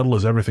heavy metal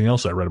as everything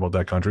else I read about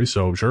that country.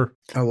 So sure,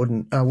 I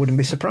wouldn't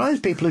be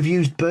surprised. People have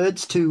used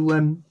birds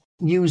to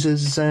use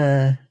as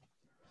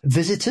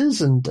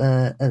visitors and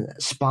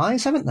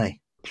spies, haven't they?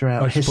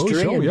 Throughout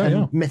history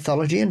and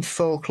mythology and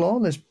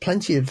folklore, there's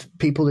plenty of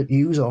people that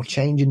use or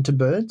change into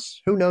birds.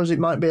 Who knows? It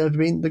might be have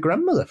been the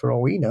grandmother for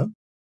all we know.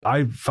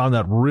 I found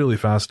that really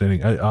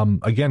fascinating.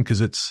 Again,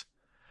 because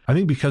I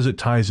think because it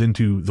ties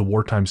into the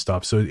wartime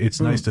stuff, so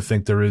it's nice to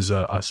think there is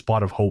a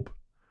spot of hope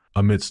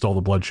amidst all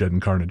the bloodshed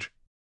and carnage.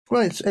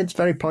 Well, it's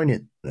very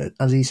poignant,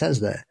 as he says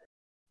there.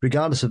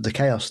 Regardless of the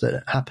chaos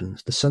that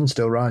happens, the sun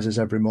still rises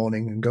every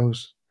morning and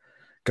goes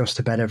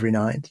to bed every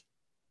night.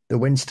 The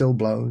wind still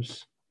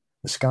blows.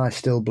 The sky's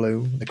still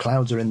blue. The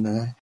clouds are in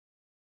there.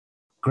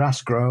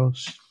 Grass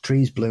grows.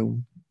 Trees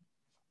bloom.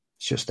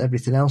 It's just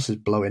everything else is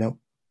blowing up.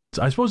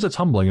 I suppose it's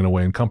humbling in a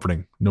way and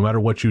comforting. No matter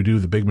what you do,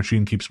 the big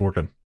machine keeps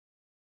working.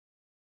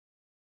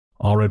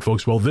 All right,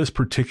 folks. Well, this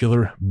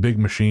particular big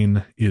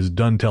machine is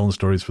done telling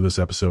stories for this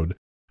episode.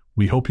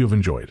 We hope you've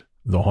enjoyed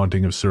The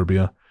Haunting of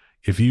Serbia.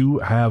 If you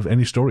have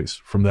any stories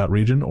from that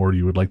region, or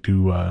you would like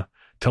to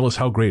tell us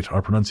how great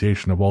our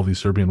pronunciation of all these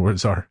Serbian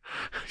words are,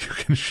 you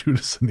can shoot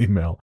us an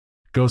email,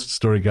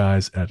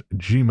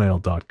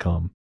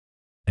 ghoststoryguys@gmail.com.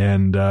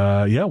 And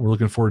yeah, we're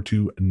looking forward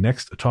to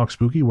next Talk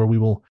Spooky, where we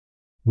will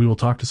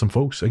talk to some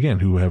folks, again,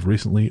 who have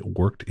recently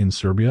worked in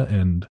Serbia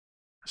and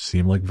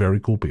seem like very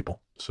cool people.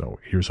 So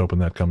here's hoping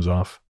that comes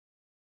off.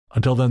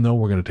 Until then, though,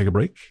 we're going to take a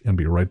break and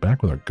be right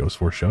back with our Ghost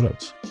Force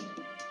shoutouts.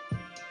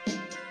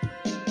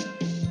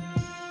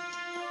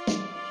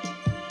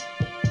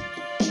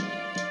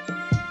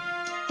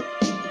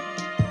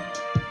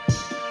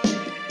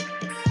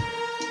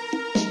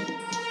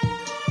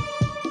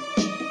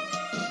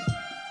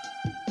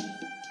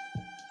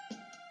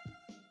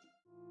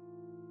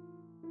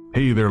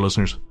 Hey there,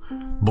 listeners.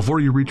 Before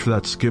you reach for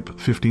that skip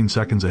 15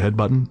 seconds ahead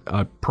button,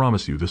 I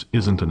promise you this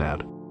isn't an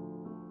ad.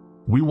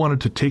 We wanted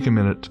to take a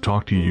minute to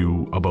talk to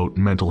you about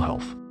mental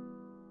health.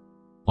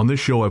 On this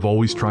show, I've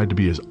always tried to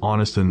be as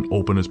honest and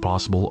open as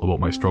possible about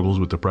my struggles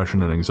with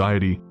depression and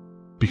anxiety,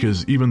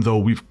 because even though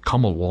we've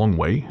come a long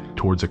way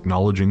towards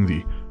acknowledging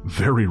the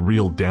very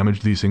real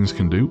damage these things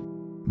can do,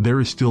 there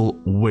is still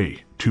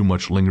way too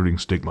much lingering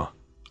stigma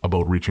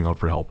about reaching out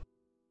for help.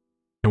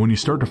 And when you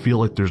start to feel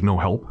like there's no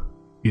help,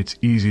 it's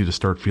easy to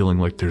start feeling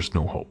like there's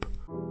no hope.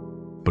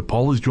 But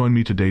Paul has joined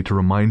me today to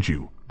remind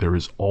you there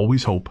is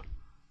always hope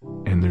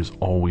and there's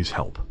always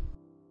help.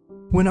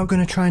 We're not going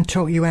to try and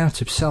talk you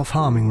out of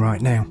self-harming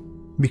right now,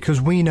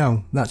 because we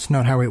know that's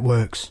not how it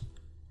works.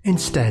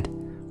 Instead,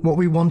 what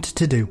we wanted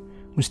to do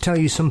was tell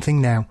you something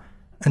now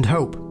and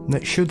hope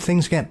that should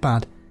things get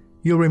bad,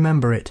 you'll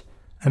remember it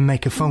and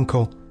make a phone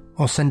call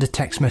or send a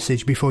text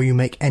message before you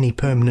make any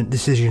permanent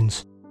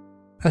decisions.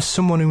 As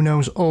someone who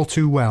knows all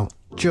too well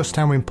just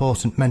how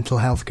important mental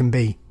health can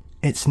be,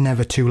 it's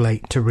never too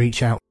late to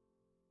reach out.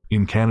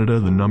 In Canada,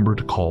 the number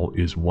to call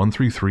is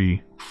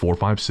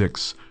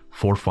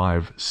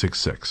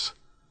 133-456-4566.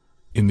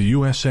 In the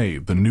USA,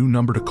 the new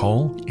number to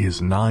call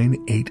is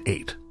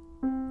 988.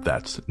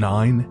 That's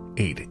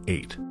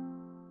 988.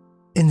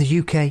 In the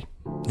UK,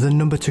 the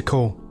number to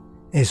call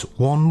is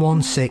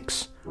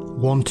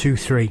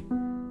 116123,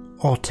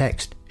 or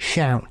text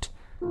SHOUT,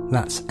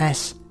 that's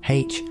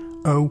SHOUT,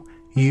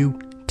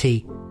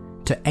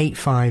 to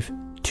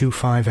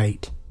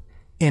 85258.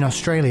 In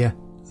Australia,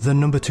 the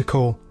number to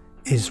call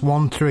is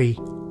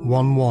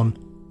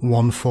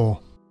 131114.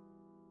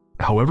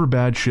 However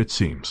bad shit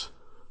seems,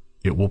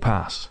 it will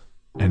pass.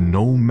 And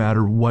no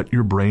matter what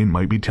your brain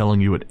might be telling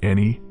you at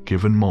any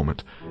given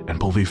moment, and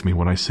believe me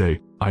when I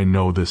say I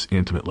know this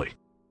intimately,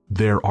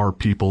 there are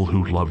people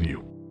who love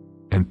you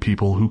and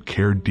people who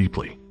care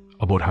deeply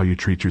about how you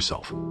treat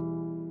yourself.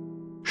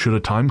 Should a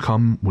time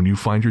come when you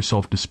find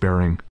yourself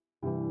despairing,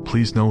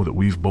 please know that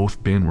we've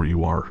both been where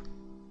you are,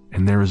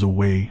 and there is a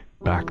way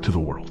back to the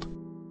world.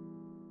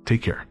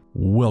 Take care.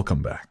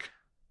 Welcome back.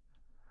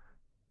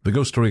 The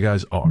Ghost Story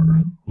Guys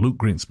are Luke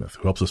Greensmith,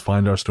 who helps us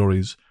find our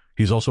stories.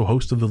 He's also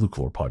host of the Luke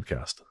Lore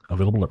podcast,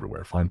 available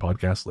everywhere fine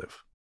podcasts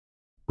live.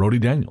 Brody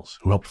Daniels,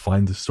 who helped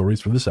find the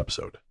stories for this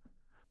episode.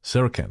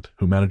 Sarah Kent,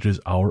 who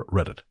manages our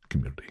Reddit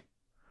community.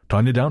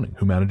 Tanya Downing,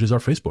 who manages our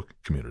Facebook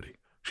community.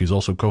 She's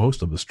also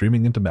co-host of the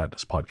Streaming Into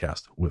Madness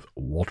podcast with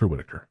Walter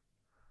Whitaker.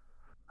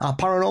 Our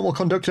paranormal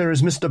conductor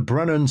is Mr.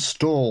 Brennan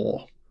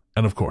Storr.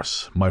 And of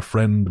course, my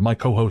friend, my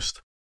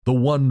co-host, the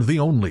one, the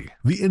only,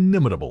 the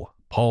inimitable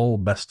Paul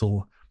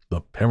Bestel,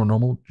 the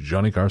paranormal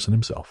Johnny Carson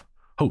himself,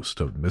 host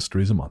of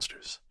Mysteries and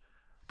Monsters.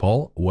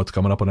 Paul, what's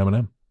coming up on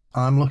M&M?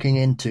 I'm looking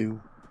into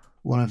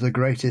one of the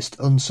greatest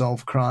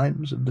unsolved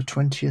crimes of the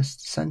 20th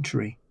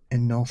century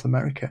in North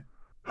America.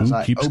 Who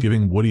keeps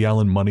giving Woody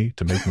Allen money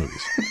to make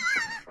movies?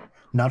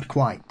 Not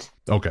quite.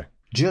 Okay.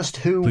 Just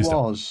who Please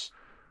was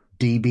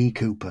D.B.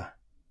 Cooper?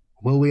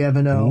 Will we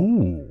ever know?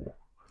 Ooh.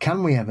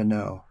 Can we ever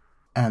know?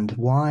 And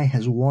why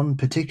has one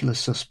particular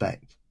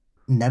suspect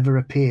never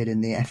appeared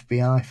in the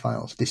FBI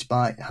files,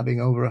 despite having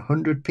over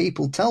 100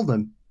 people tell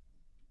them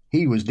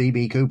he was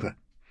D.B. Cooper?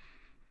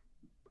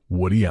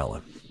 Woody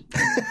Allen.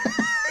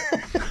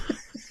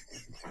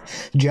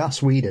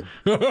 Joss Whedon.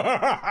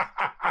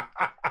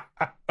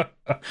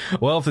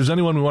 Well, if there's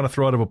anyone we want to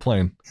throw out of a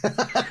plane.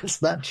 It's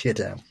that shit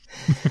out.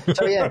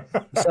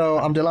 So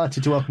I'm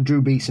delighted to welcome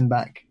Drew Beeson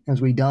back as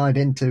we dive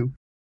into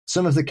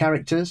some of the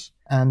characters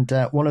and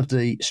one of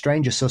the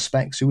stranger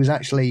suspects who was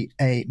actually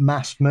a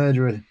mass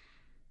murderer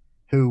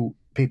who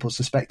people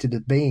suspected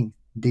of being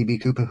D.B.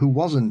 Cooper, who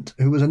wasn't,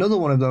 who was another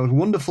one of those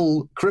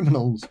wonderful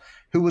criminals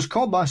who was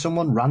caught by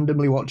someone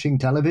randomly watching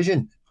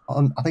television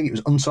on, I think it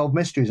was Unsolved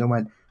Mysteries, and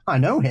went, I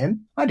know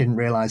him. I didn't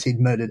realise he'd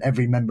murdered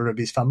every member of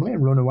his family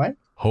and run away.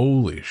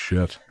 Holy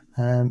shit.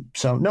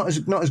 So not as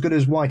good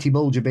as Whitey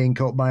Bulger being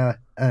caught by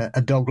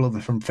a dog lover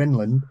from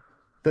Finland,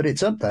 but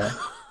it's up there.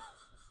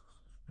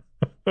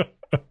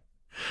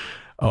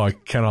 Oh, I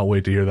cannot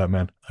wait to hear that,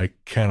 man. I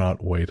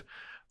cannot wait.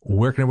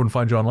 where can everyone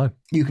find you online?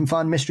 You can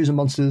find Mysteries and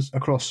Monsters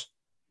across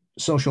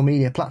social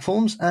media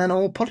platforms and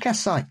all podcast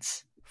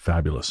sites.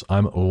 Fabulous.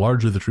 I'm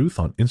Largely the Truth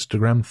on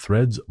Instagram,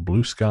 Threads,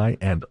 Blue Sky,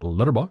 and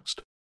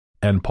Letterboxd.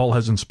 And Paul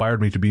has inspired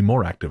me to be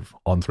more active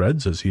on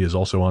Threads, as he is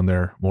also on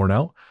there more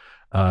now.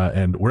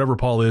 And wherever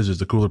Paul is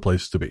the cooler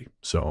place to be.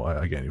 So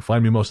again, you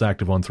find me most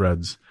active on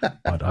Threads,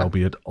 but I'll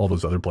be at all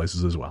those other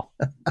places as well.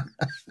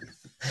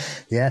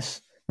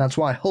 Yes, that's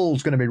why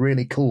Hull's going to be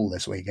really cool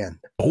this weekend.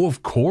 Oh,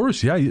 of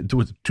course. Yeah,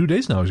 2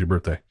 days now is your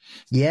birthday.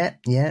 Yeah.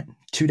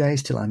 2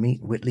 days till I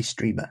meet Whitley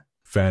Strieber.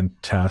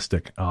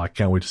 Fantastic. Oh, I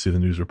can't wait to see the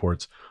news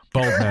reports.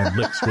 Bald man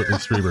licks Whitley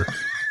Strieber.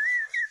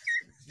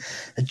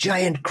 A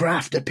giant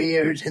craft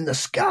appeared in the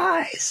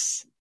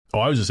skies. Oh,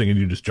 I was just thinking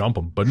you just jump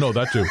him, but no,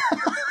 that too.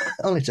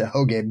 Only to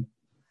hug him.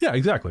 Yeah,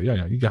 exactly.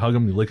 Yeah. You can hug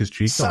him, you lick his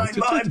cheek. Sign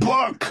my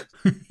book!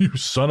 You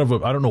son of a...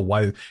 I don't know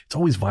why. It's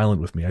always violent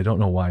with me. I don't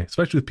know why.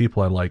 Especially with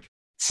people I like.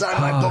 Sign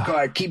my book or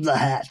I keep the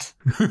hat.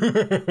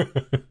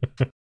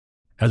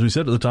 As we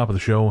said at the top of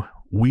the show,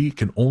 we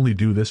can only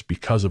do this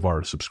because of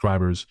our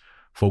subscribers,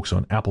 folks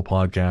on Apple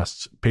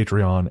Podcasts,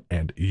 Patreon,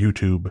 and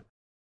YouTube.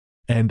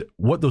 And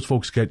what those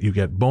folks get, you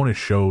get bonus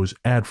shows,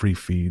 ad-free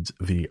feeds,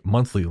 the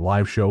monthly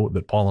live show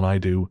that Paul and I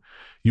do.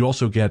 You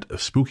also get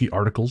spooky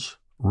articles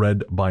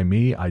read by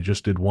me. I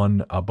just did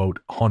one about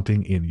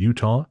haunting in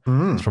Utah.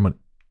 It's from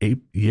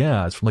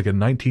it's from like a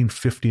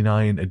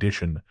 1959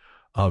 edition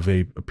of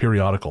a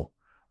periodical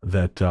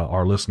that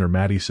our listener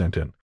Maddie sent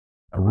in.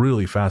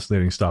 Really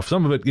fascinating stuff.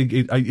 Some of it,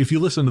 if you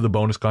listen to the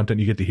bonus content,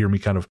 you get to hear me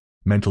kind of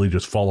mentally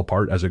just fall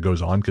apart as it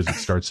goes on because it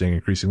starts saying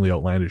increasingly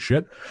outlandish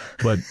shit.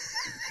 But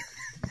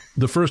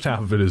the first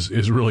half of it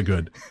is really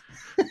good.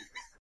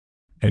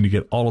 And you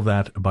get all of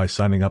that by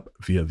signing up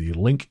via the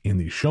link in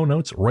the show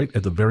notes. Right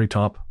at the very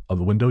top of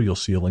the window, you'll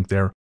see a link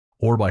there.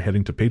 Or by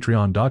heading to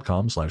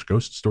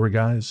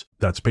patreon.com/ghoststoryguys.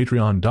 That's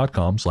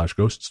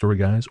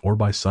patreon.com/ghoststoryguys. Or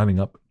by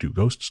signing up to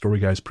Ghost Story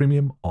Guys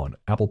Premium on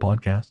Apple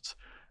Podcasts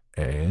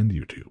and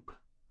YouTube.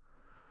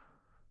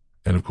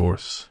 And of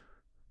course,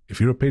 if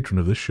you're a patron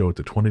of this show at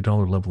the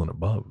 $20 level and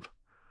above,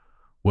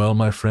 well,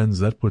 my friends,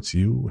 that puts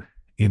you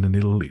in an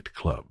elite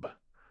club.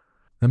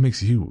 That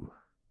makes you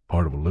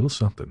part of a little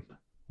something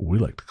we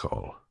like to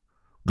call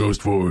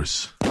Ghost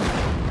Force.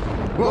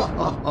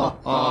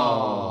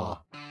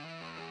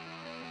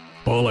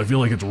 Paul, I feel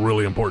like it's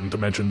really important to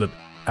mention that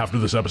after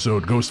this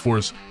episode, Ghost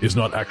Force is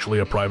not actually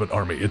a private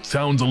army. It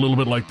sounds a little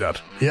bit like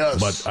that. Yes.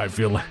 But I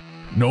feel like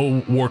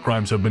no war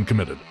crimes have been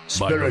committed.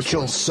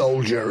 Spiritual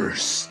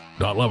soldiers.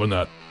 Not loving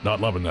that. Not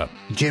loving that.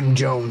 Jim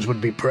Jones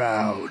would be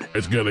proud.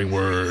 It's getting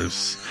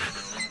worse.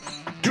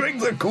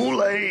 Drink the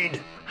Kool-Aid.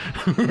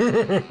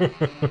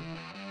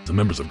 The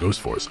members of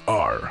Ghost Force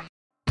are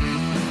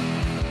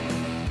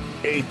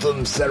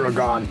Ethan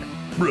Saragon,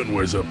 Bryn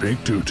wears a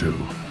pink tutu,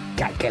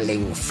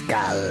 Cackling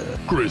Skull,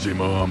 Crazy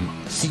Mom,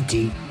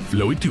 City,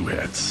 Flowy Two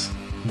Hats,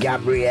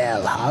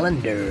 Gabrielle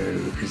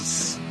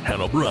Hollanders,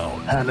 Hannah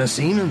Brown, Hannah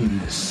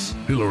Siemens,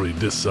 Hilary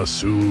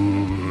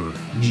Dissassour,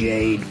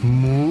 Jade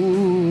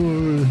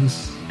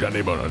Moores,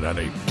 Johnny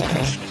Bonanani,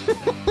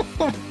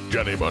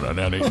 Johnny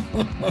Bonanani,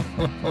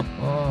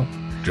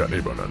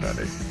 Johnny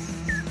Bonanani,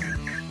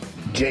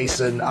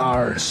 Jason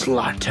R.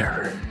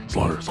 Slaughter,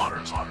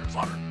 Slaughter,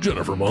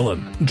 Jennifer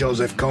Mullen,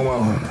 Joseph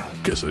Como,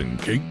 Kissing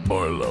Kate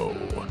Barlow.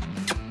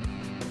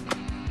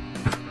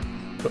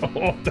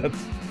 Oh,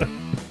 that's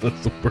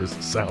the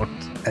worst sound.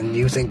 And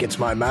you think it's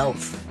my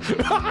mouth?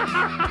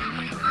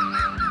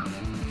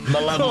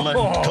 Malevolent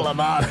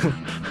Clamato.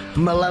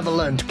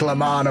 Malevolent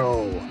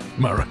Clamato.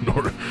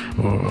 Maranor.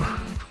 Oh.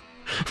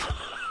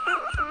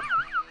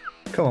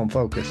 Come on,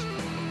 focus.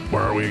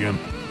 Where are we again?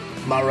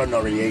 Mara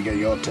Noriega,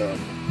 your turn.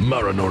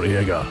 Mara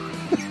Noriega.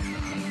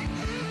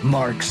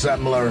 Mark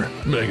Semler.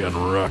 Megan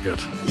Rocket.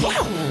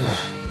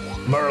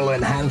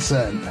 Merlin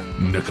Hansen.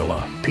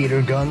 Nicola.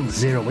 Peter Gunn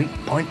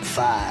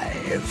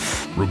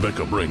 08.5.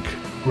 Rebecca Brink.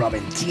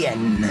 Robin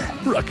Tien.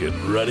 Rockin'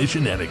 Roddy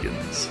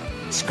Shenanigans.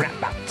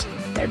 Scrapbot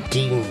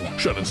 13.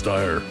 Shannon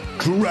Steyer.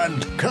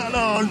 Trent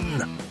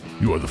Cannon.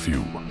 You are the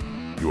few.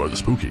 You are the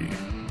spooky.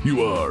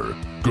 You are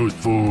Ghost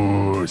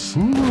Force.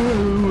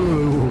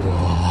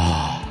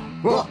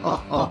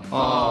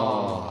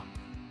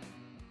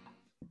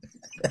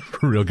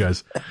 For real,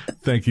 guys.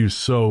 Thank you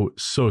so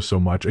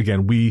much.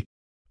 Again, we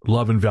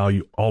love and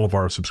value all of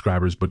our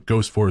subscribers, but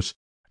Ghost Force,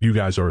 you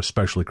guys are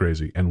especially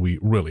crazy, and we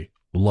really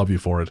love you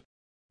for it.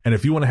 And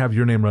if you want to have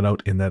your name read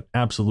out in that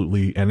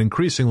absolutely and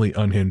increasingly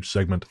unhinged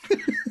segment,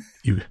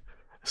 you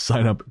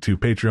sign up to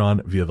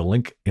Patreon via the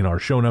link in our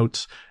show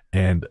notes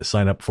and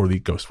sign up for the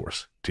Ghost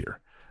Force tier.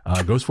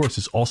 Ghost Force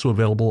is also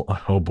available.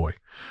 Oh boy.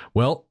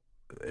 Well,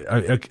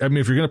 I mean,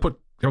 if you're going to put,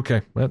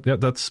 okay, yeah,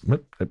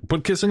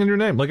 put kissing in your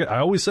name. Like I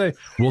always say,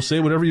 we'll say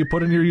whatever you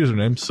put in your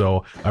username.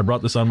 So I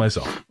brought this on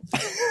myself.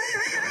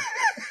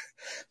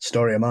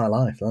 Story of my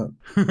life, that.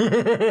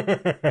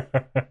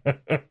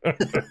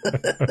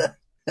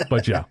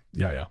 But yeah.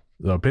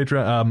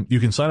 Patreon, you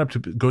can sign up to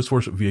Ghost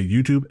Force via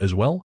YouTube as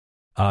well.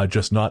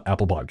 Just not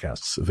Apple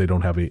Podcasts. They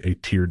don't have a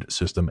tiered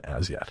system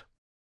as yet.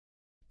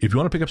 If you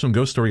want to pick up some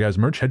Ghost Story Guys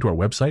merch, head to our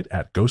website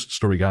at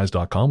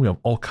ghoststoryguys.com. We have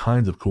all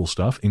kinds of cool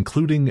stuff,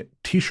 including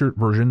t-shirt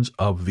versions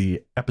of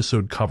the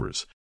episode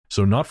covers.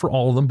 So not for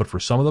all of them, but for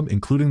some of them,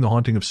 including The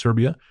Haunting of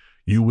Serbia,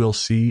 you will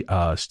see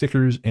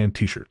stickers and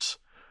t-shirts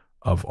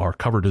of our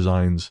cover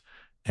designs.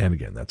 And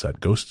again, that's at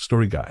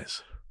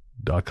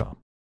ghoststoryguys.com.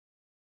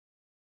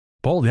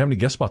 Paul, do you have any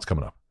guest spots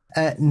coming up?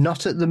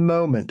 Not at the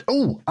moment.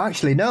 Oh,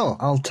 actually, no.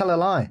 I'll tell a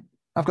lie.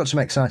 I've got some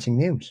exciting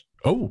news.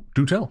 Oh,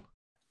 do tell.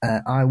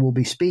 I will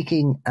be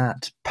speaking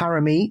at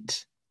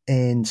Parameet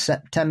in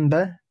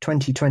September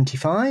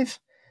 2025,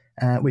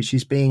 which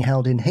is being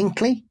held in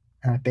Hinckley.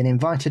 I've been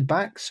invited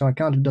back, so I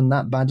can't have done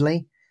that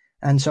badly.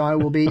 And so I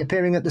will be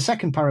appearing at the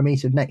second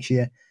Parameet of next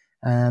year.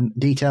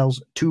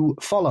 Details to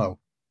follow.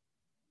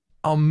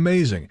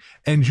 Amazing.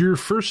 And your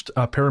first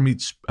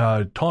Parameet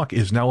talk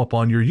is now up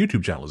on your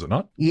YouTube channel, is it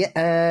not?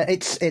 Yeah,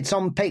 it's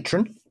on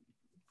Patreon.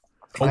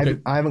 Okay.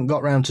 I haven't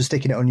got round to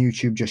sticking it on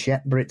YouTube just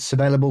yet, but it's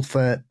available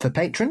for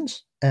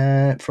patrons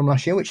from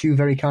last year, which you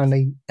very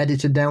kindly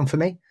edited down for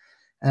me.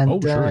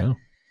 And, yeah.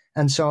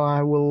 And so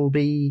I will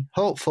be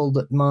hopeful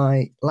that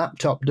my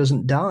laptop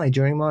doesn't die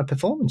during my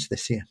performance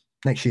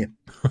next year.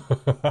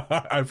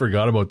 I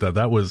forgot about that.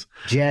 That was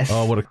Jeff,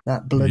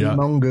 that bloody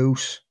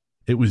mongoose.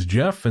 It was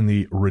Jeff and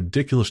the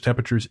ridiculous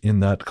temperatures in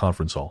that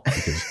conference hall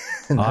because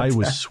I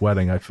was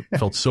sweating. I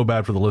felt so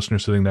bad for the listener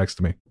sitting next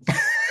to me.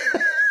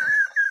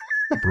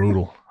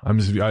 Brutal.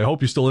 I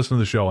hope you still listen to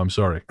the show. I'm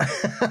sorry.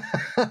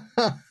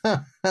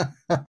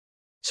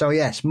 So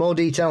yes, more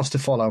details to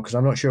follow because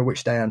I'm not sure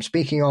which day I'm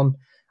speaking on.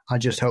 I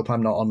just hope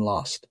I'm not on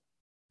last.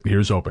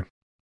 Here's hoping.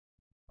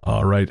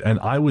 All right. And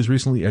I was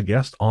recently a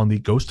guest on the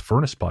Ghost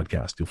Furnace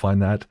podcast. You'll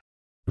find that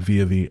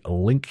via the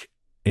link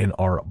in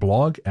our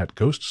blog at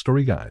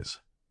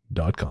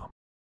ghoststoryguys.com.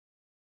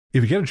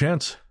 If you get a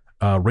chance,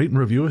 rate and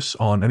review us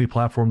on any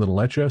platform that'll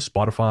let you.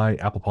 Spotify,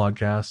 Apple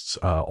Podcasts,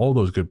 all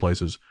those good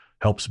places.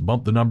 Helps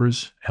bump the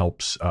numbers,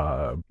 helps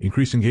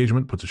increase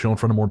engagement, puts the show in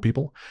front of more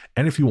people.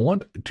 And if you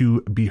want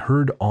to be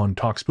heard on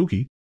Talk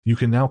Spooky, you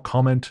can now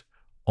comment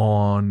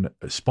on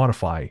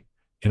Spotify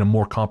in a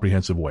more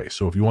comprehensive way.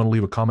 So if you want to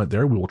leave a comment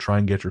there, we will try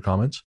and get your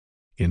comments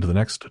into the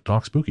next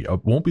Talk Spooky.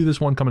 It won't be this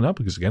one coming up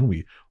because, again,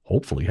 we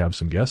hopefully have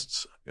some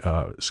guests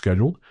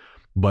scheduled.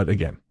 But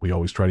again, we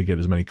always try to get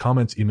as many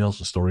comments, emails,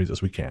 and stories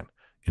as we can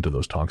into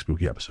those Talk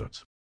Spooky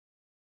episodes.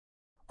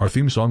 Our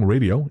theme song,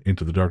 Radio,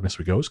 Into the Darkness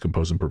We Go, is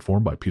composed and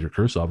performed by Peter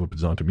Kursov of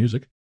Pizzanta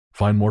Music.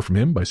 Find more from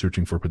him by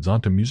searching for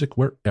Pizzanta Music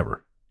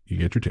wherever you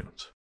get your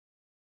tunes.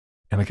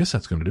 And I guess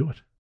that's going to do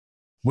it.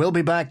 We'll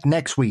be back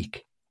next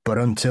week, but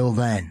until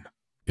then,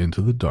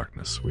 into the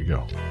darkness we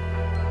go.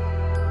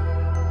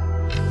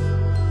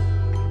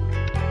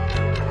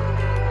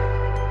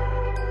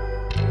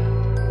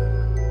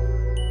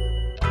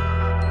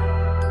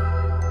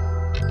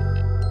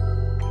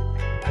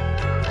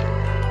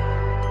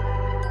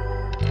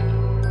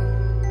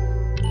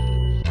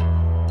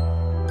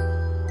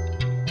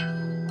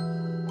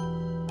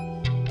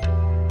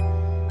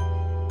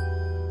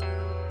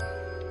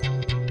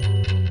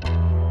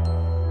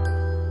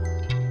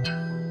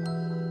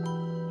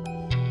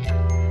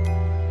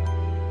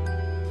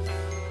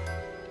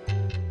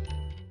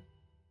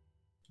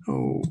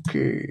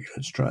 Okay,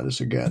 let's try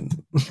this again.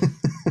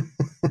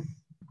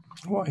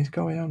 What is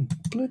going on?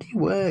 Bloody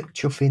work,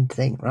 chuffing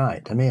thing.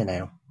 Right, I'm here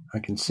now. I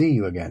can see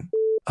you again.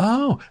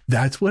 Oh,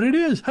 that's what it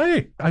is.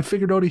 Hey, I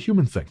figured out a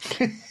human thing.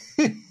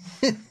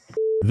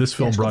 This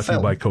film brought to you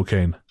by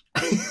cocaine.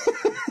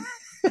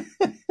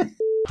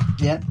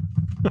 Yeah.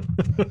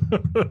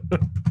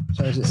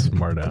 So is it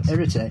smart ass.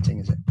 Irritating,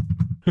 is it?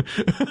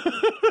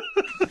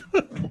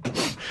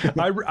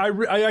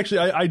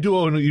 I do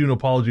owe you an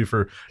apology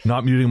for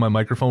not muting my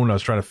microphone when I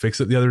was trying to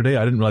fix it the other day.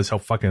 I didn't realize how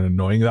fucking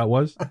annoying that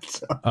was.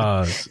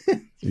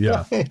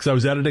 Yeah, because I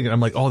was editing and I'm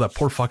like, oh, that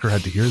poor fucker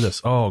had to hear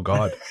this. Oh,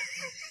 God.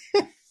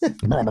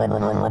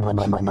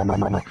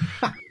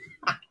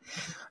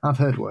 I've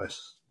heard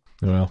worse.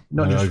 Well,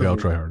 I'll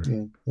try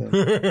harder.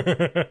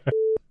 Yeah.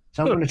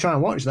 So I'm going to try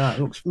and watch that.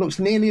 Looks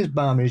nearly as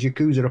balmy as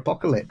Yakuza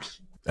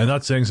Apocalypse. And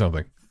that's saying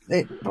something.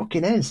 It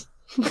fucking is.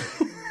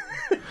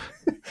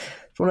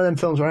 It's one of them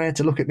films where I had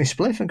to look at my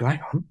spliff and go,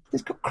 hang on,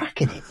 it's got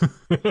crack in it.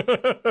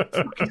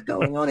 What is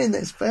going on in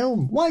this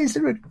film? Why is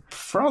there a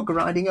frog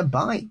riding a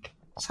bike?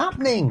 What's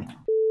happening?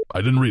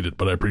 I didn't read it,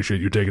 but I appreciate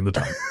you taking the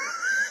time.